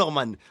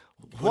man.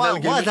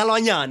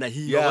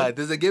 Yeah,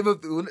 there's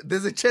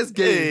a chess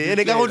game.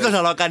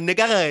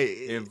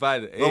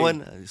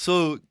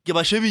 So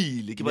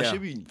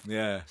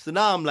yeah. So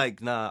now I'm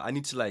like, I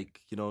need to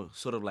like, you know,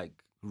 sort of like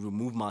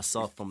remove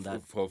myself from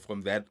that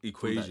from that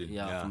equation.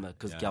 From that,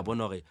 because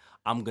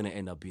I'm gonna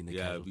end up being the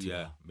casualty.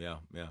 Yeah.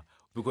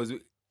 Because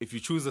if you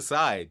choose a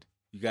side,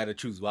 you gotta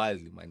choose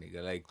wisely, my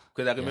nigga. Like,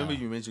 because I remember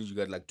you mentioned you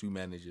got like 2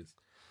 managers.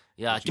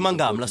 Yeah,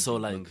 Kimangam. So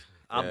like,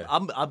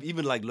 I've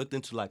even like looked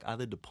into like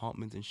other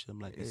departments and shit. I'm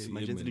like, hey,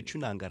 imagine the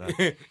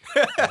Chunangara.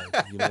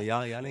 You know,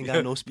 y'all ain't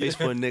got no space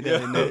for a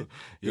nigga in there.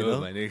 You know,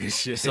 my nigga,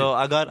 shit. So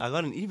I got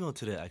an email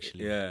today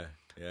actually. Yeah.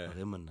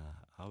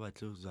 How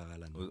about you,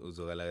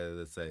 Uzogala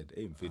that side?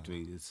 Hey, you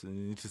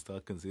need to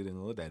start considering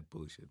all that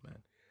bullshit, man.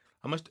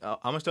 How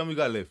much time we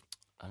got left?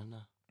 I don't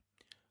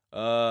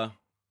know.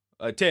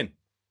 10.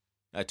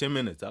 10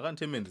 minutes. Around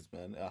 10 minutes,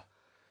 man. I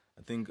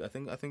think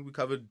we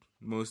covered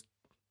most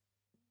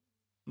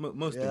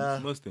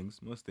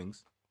things.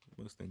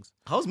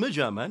 How's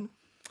Midjam, man?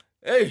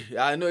 Hey,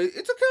 I know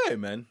it's okay,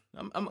 man.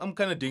 I'm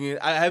kind of digging it.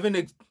 I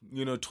haven't,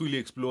 truly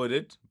explored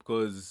it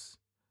because,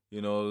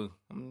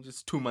 I'm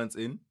just 2 months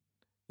in.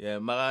 Yeah,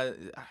 mara.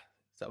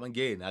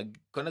 Again. That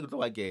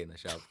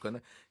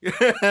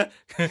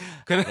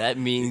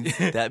means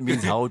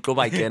how to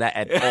buy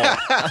at all.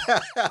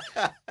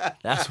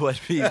 That's what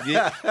it means. You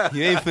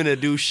ain't finna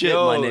do shit,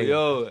 my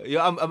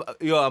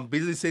nigga. I'm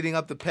busy setting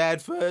up the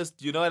pad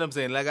first. You know what I'm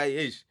saying? Like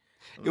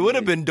it would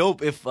have been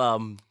dope if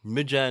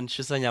Midjan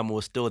Shisanyama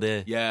was still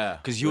there. Yeah.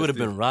 Because you would have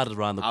been right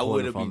around the corner. I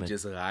would have from been it.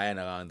 just lying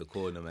around the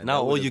corner, man.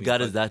 Now all you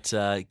got is that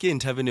getting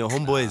having your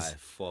homeboys.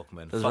 Fuck,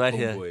 man. That's fuck right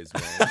homeboys,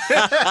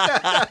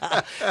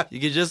 man. You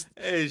can just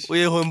we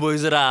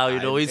homeboys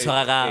around, we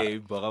talk about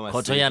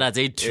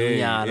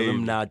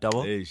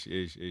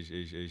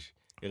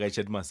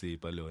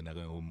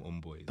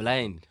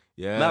blind.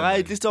 Yeah. But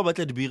at least about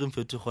the beer and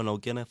to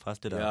Hono can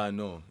faster. Yeah,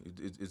 no.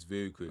 It's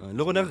very quick.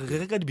 Look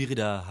at the beer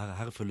that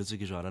have for the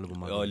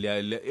Oh,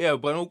 yeah,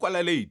 but no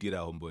quite late,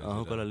 homeboy.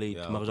 Late.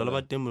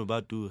 Marjala them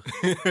about to.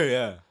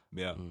 Yeah.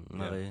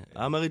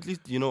 I'm at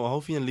least,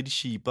 Hoffy and Lady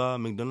Sheepa,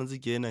 McDonald's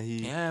again.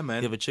 Yeah,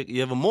 man. You have a check,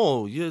 you have a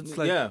mall. It's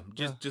like,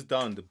 just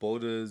down the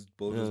borders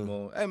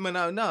more. Hey, man,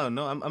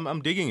 no,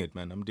 I'm digging it,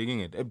 man. I'm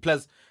digging it. And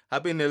plus,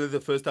 I've been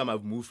the first time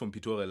I've moved from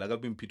Pretoria. Like, I've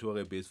been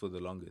Pretoria based for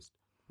the longest.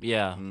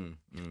 Yeah.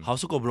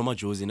 How's it called Bloma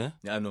Josie, ne?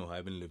 Yeah, no, I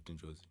haven't lived in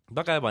Josie.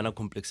 But I have a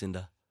complex in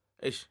there.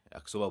 Ish,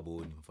 I'm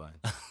fine.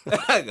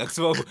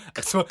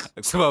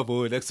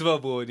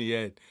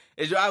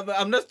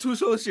 I'm not too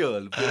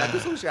social.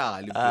 Like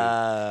social.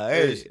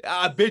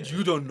 I bet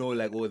you don't know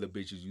like all the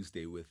bitches you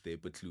stay with there,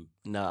 but Lou.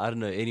 No, I don't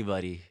know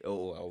anybody.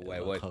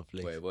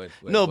 Wait, what?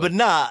 No, but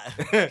nah.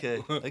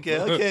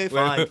 Okay,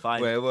 fine.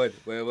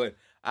 Wait.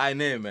 I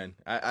know, man.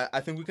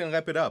 I think we can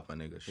wrap it up, my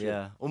nigga. Sure.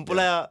 Yeah.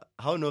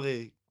 How no?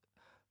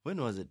 When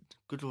was it?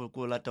 Good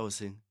lata was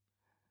saying.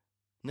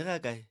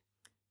 Nigga guy.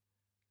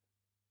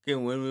 Okay,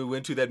 when we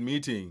went to that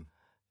meeting.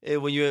 Hey,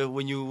 when you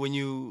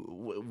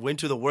went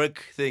to the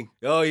work thing.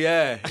 Oh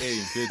yeah. Hey,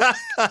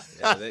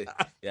 bitch.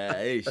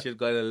 Hey, shit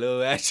got a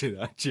little action,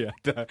 aren't you?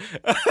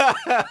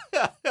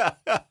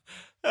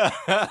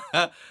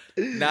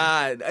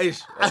 Nah,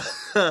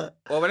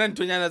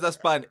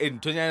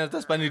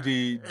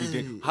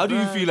 how do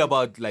you feel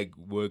about like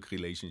work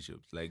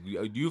relationships? Like,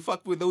 do you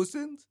fuck with those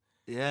things?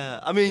 Yeah,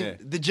 I mean,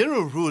 the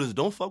general rule is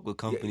don't fuck with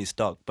company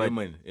stock. But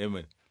amen.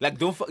 Like,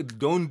 don't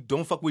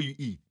fuck where you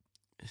eat.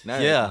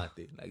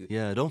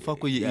 Don't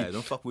fuck where you eat. Yeah,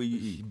 don't fuck where you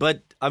eat.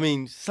 But I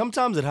mean,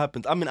 sometimes it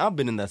happens. I mean, I've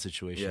been in that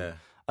situation. Yeah,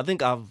 I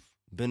think I've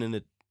been in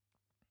it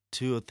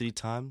 2 or 3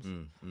 times.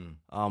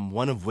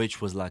 One of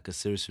which was like a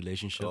serious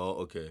relationship.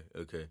 Oh,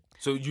 okay.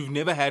 So you've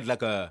never had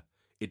like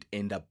it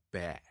end up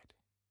bad,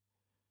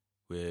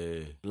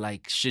 where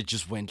like shit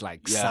just went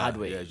like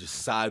sideways. Yeah, just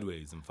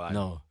sideways and fine.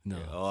 No. Yeah.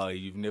 Oh,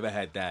 you've never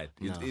had that.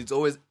 No. It's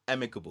always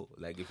amicable.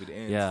 Like if it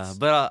ends. Yeah,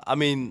 but I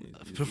mean,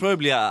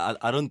 preferably,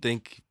 I don't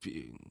think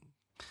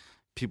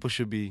people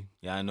should be.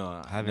 Yeah, I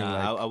know. Having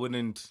I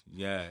wouldn't.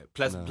 Yeah.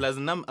 Plus,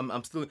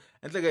 I'm still.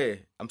 It's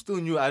like I'm still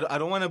new. I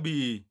don't want to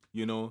be,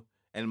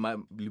 and my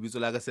libizo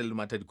like I said,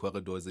 matted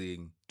corridors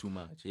too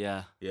much.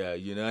 Yeah. Yeah,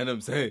 you know what I'm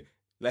saying?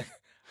 Like.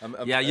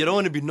 You don't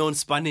want to be known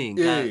spanning.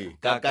 Wait,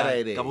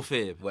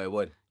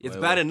 what? It's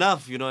bad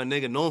enough, a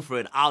nigga known for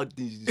it out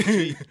these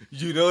streets.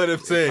 You know what I'm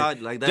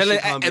saying? Like that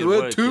shit can't be at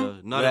work too. Yo.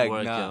 Not like, at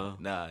work,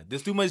 nah.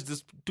 There's too much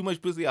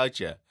pussy out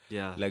here.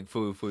 Yeah. Like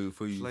for you.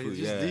 Like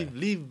just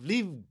leave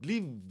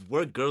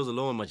work girls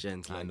alone, my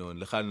gents. Like, I know.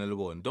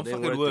 Don't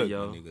fucking work,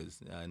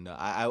 niggas.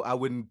 I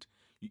wouldn't.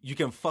 You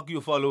can fuck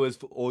your followers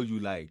for all you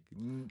like.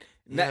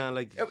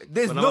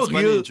 There's no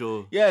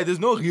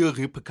real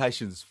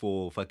repercussions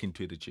for fucking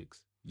Twitter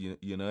chicks.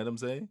 You know what I'm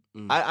saying?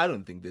 I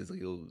don't think there's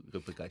real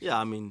repercussions. Yeah,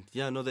 I mean,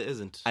 no, there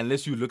isn't.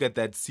 Unless you look at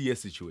that Sia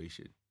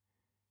situation.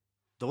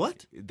 The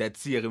what? That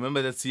Sia.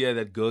 Remember that Sia,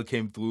 that girl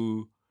came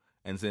through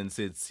and then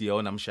said, Sia,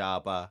 I'm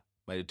sharper.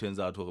 But it turns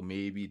out, well,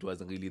 maybe it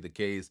wasn't really the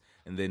case.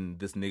 And then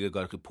this nigga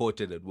got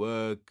reported at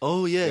work.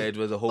 Oh, yeah. It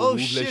was a whole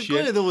shit.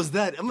 God, there was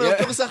that. I'm going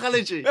to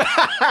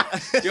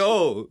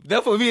Yo,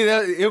 that for me,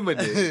 that's be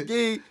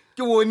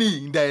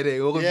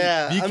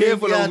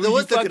careful of who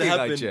you fucking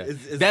happen.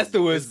 That's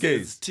the worst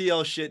case. It's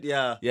TL shit,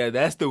 yeah. Yeah,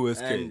 that's the worst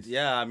case.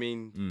 Yeah, I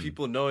mean,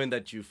 people knowing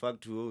that you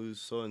fucked who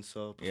so and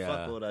so. Yeah.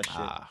 Fuck all that shit.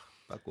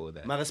 Fuck all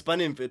that.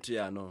 Magaspanim fit,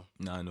 no.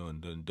 No,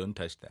 don't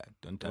touch that.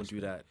 Don't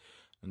do that.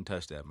 Don't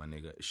touch that, my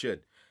nigga.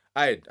 Shit.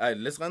 All right,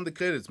 let's run the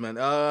credits, man.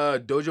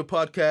 Dojo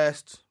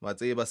Podcast,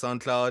 WhatsApp,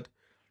 SoundCloud.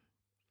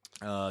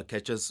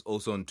 Catch us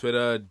also on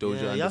Twitter,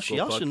 Dojo y'all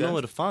should know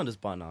where to find us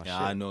by now.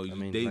 Yeah, I know. I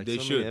mean, they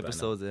should.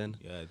 Episodes in.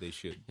 Yeah, they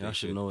should. Y'all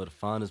should know where to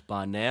find us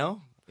by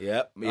now.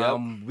 Yep.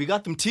 We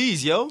got them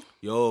teas, yo.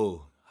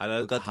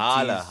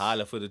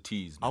 Holla for the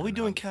teas. Are we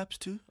doing caps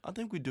too? I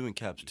think we're doing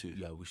caps too.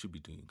 Yeah, we should be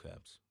doing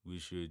caps. We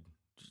should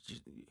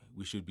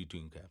be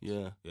doing caps.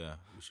 Yeah.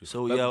 We should.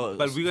 So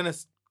but we're gonna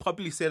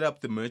probably set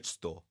up the merch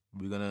store.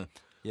 We're gonna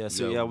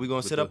we're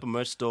gonna set up a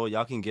merch store.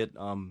 Y'all can get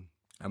I'm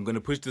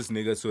gonna push this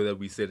nigga so that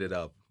we set it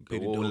up. We're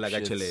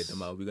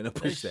gonna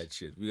push that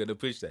shit. We're gonna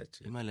push that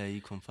shit.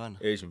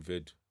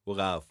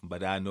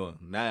 But I know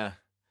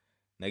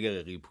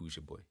push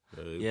it, boy.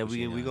 Yeah,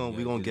 we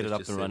gonna get it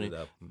up and running.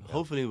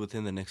 Hopefully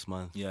within the next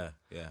month. Yeah.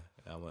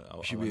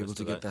 We should be able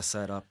to get that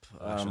set up.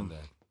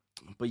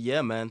 But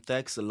yeah, man,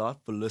 thanks a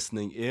lot for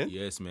listening in.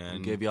 Yes, man.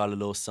 We gave y'all a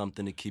little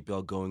something to keep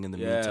y'all going in the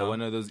meantime. Yeah,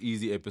 one of those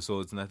easy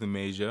episodes, nothing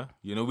major.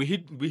 You know, we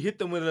hit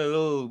them with a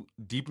little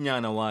deep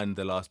nyana one,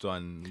 the last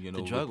one. You know,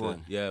 the drug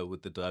one. Yeah,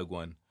 with the drug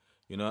one.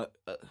 You know,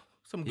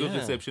 some good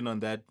reception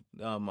on that.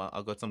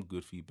 I got some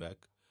good feedback.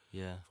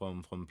 Yeah,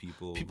 from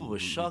people. People were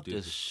shocked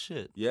as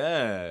shit.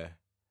 Yeah,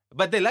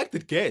 but they liked the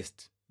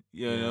guest.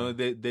 You know,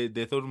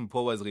 they thought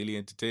Paul was really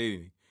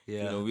entertaining.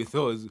 Yeah, you know, we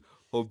thought it was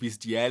whole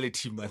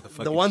bestiality,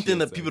 motherfucker. The one thing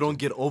that people don't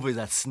get over is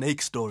that snake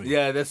story.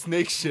 Yeah, that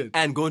snake shit.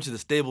 And going to the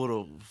stable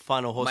to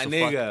find a horse. My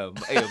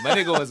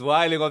nigga was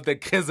wilding off the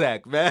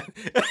Kazakh, man.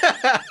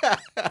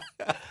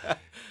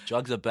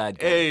 Drugs are bad,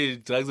 guys. Hey,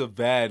 drugs are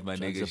bad, my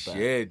nigga.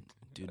 Shit.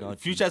 Do not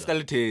future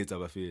escalates,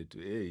 I'm afraid.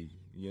 Hey,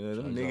 you know,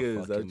 them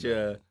niggas out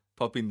here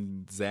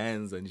popping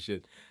Zans and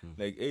shit.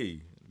 Like,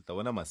 hey, the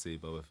one I must say,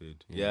 I'm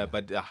afraid. Yeah,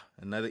 but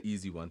another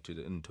easy one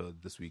to enter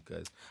this week,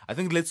 guys. I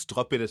think let's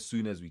drop it as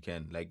soon as we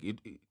can. Like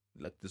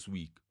like this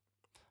week.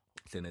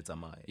 Then it's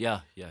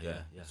Yeah.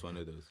 It's one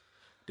of those.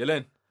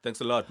 Dylan,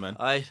 thanks a lot, man.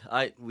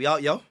 We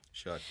out, yo.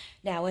 Sure.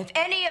 Now, if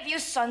any of you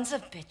sons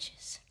of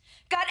bitches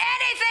got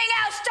anything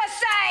else to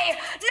say,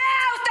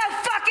 now's the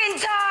fucking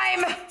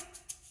time!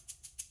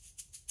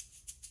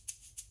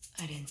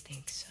 I didn't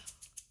think so.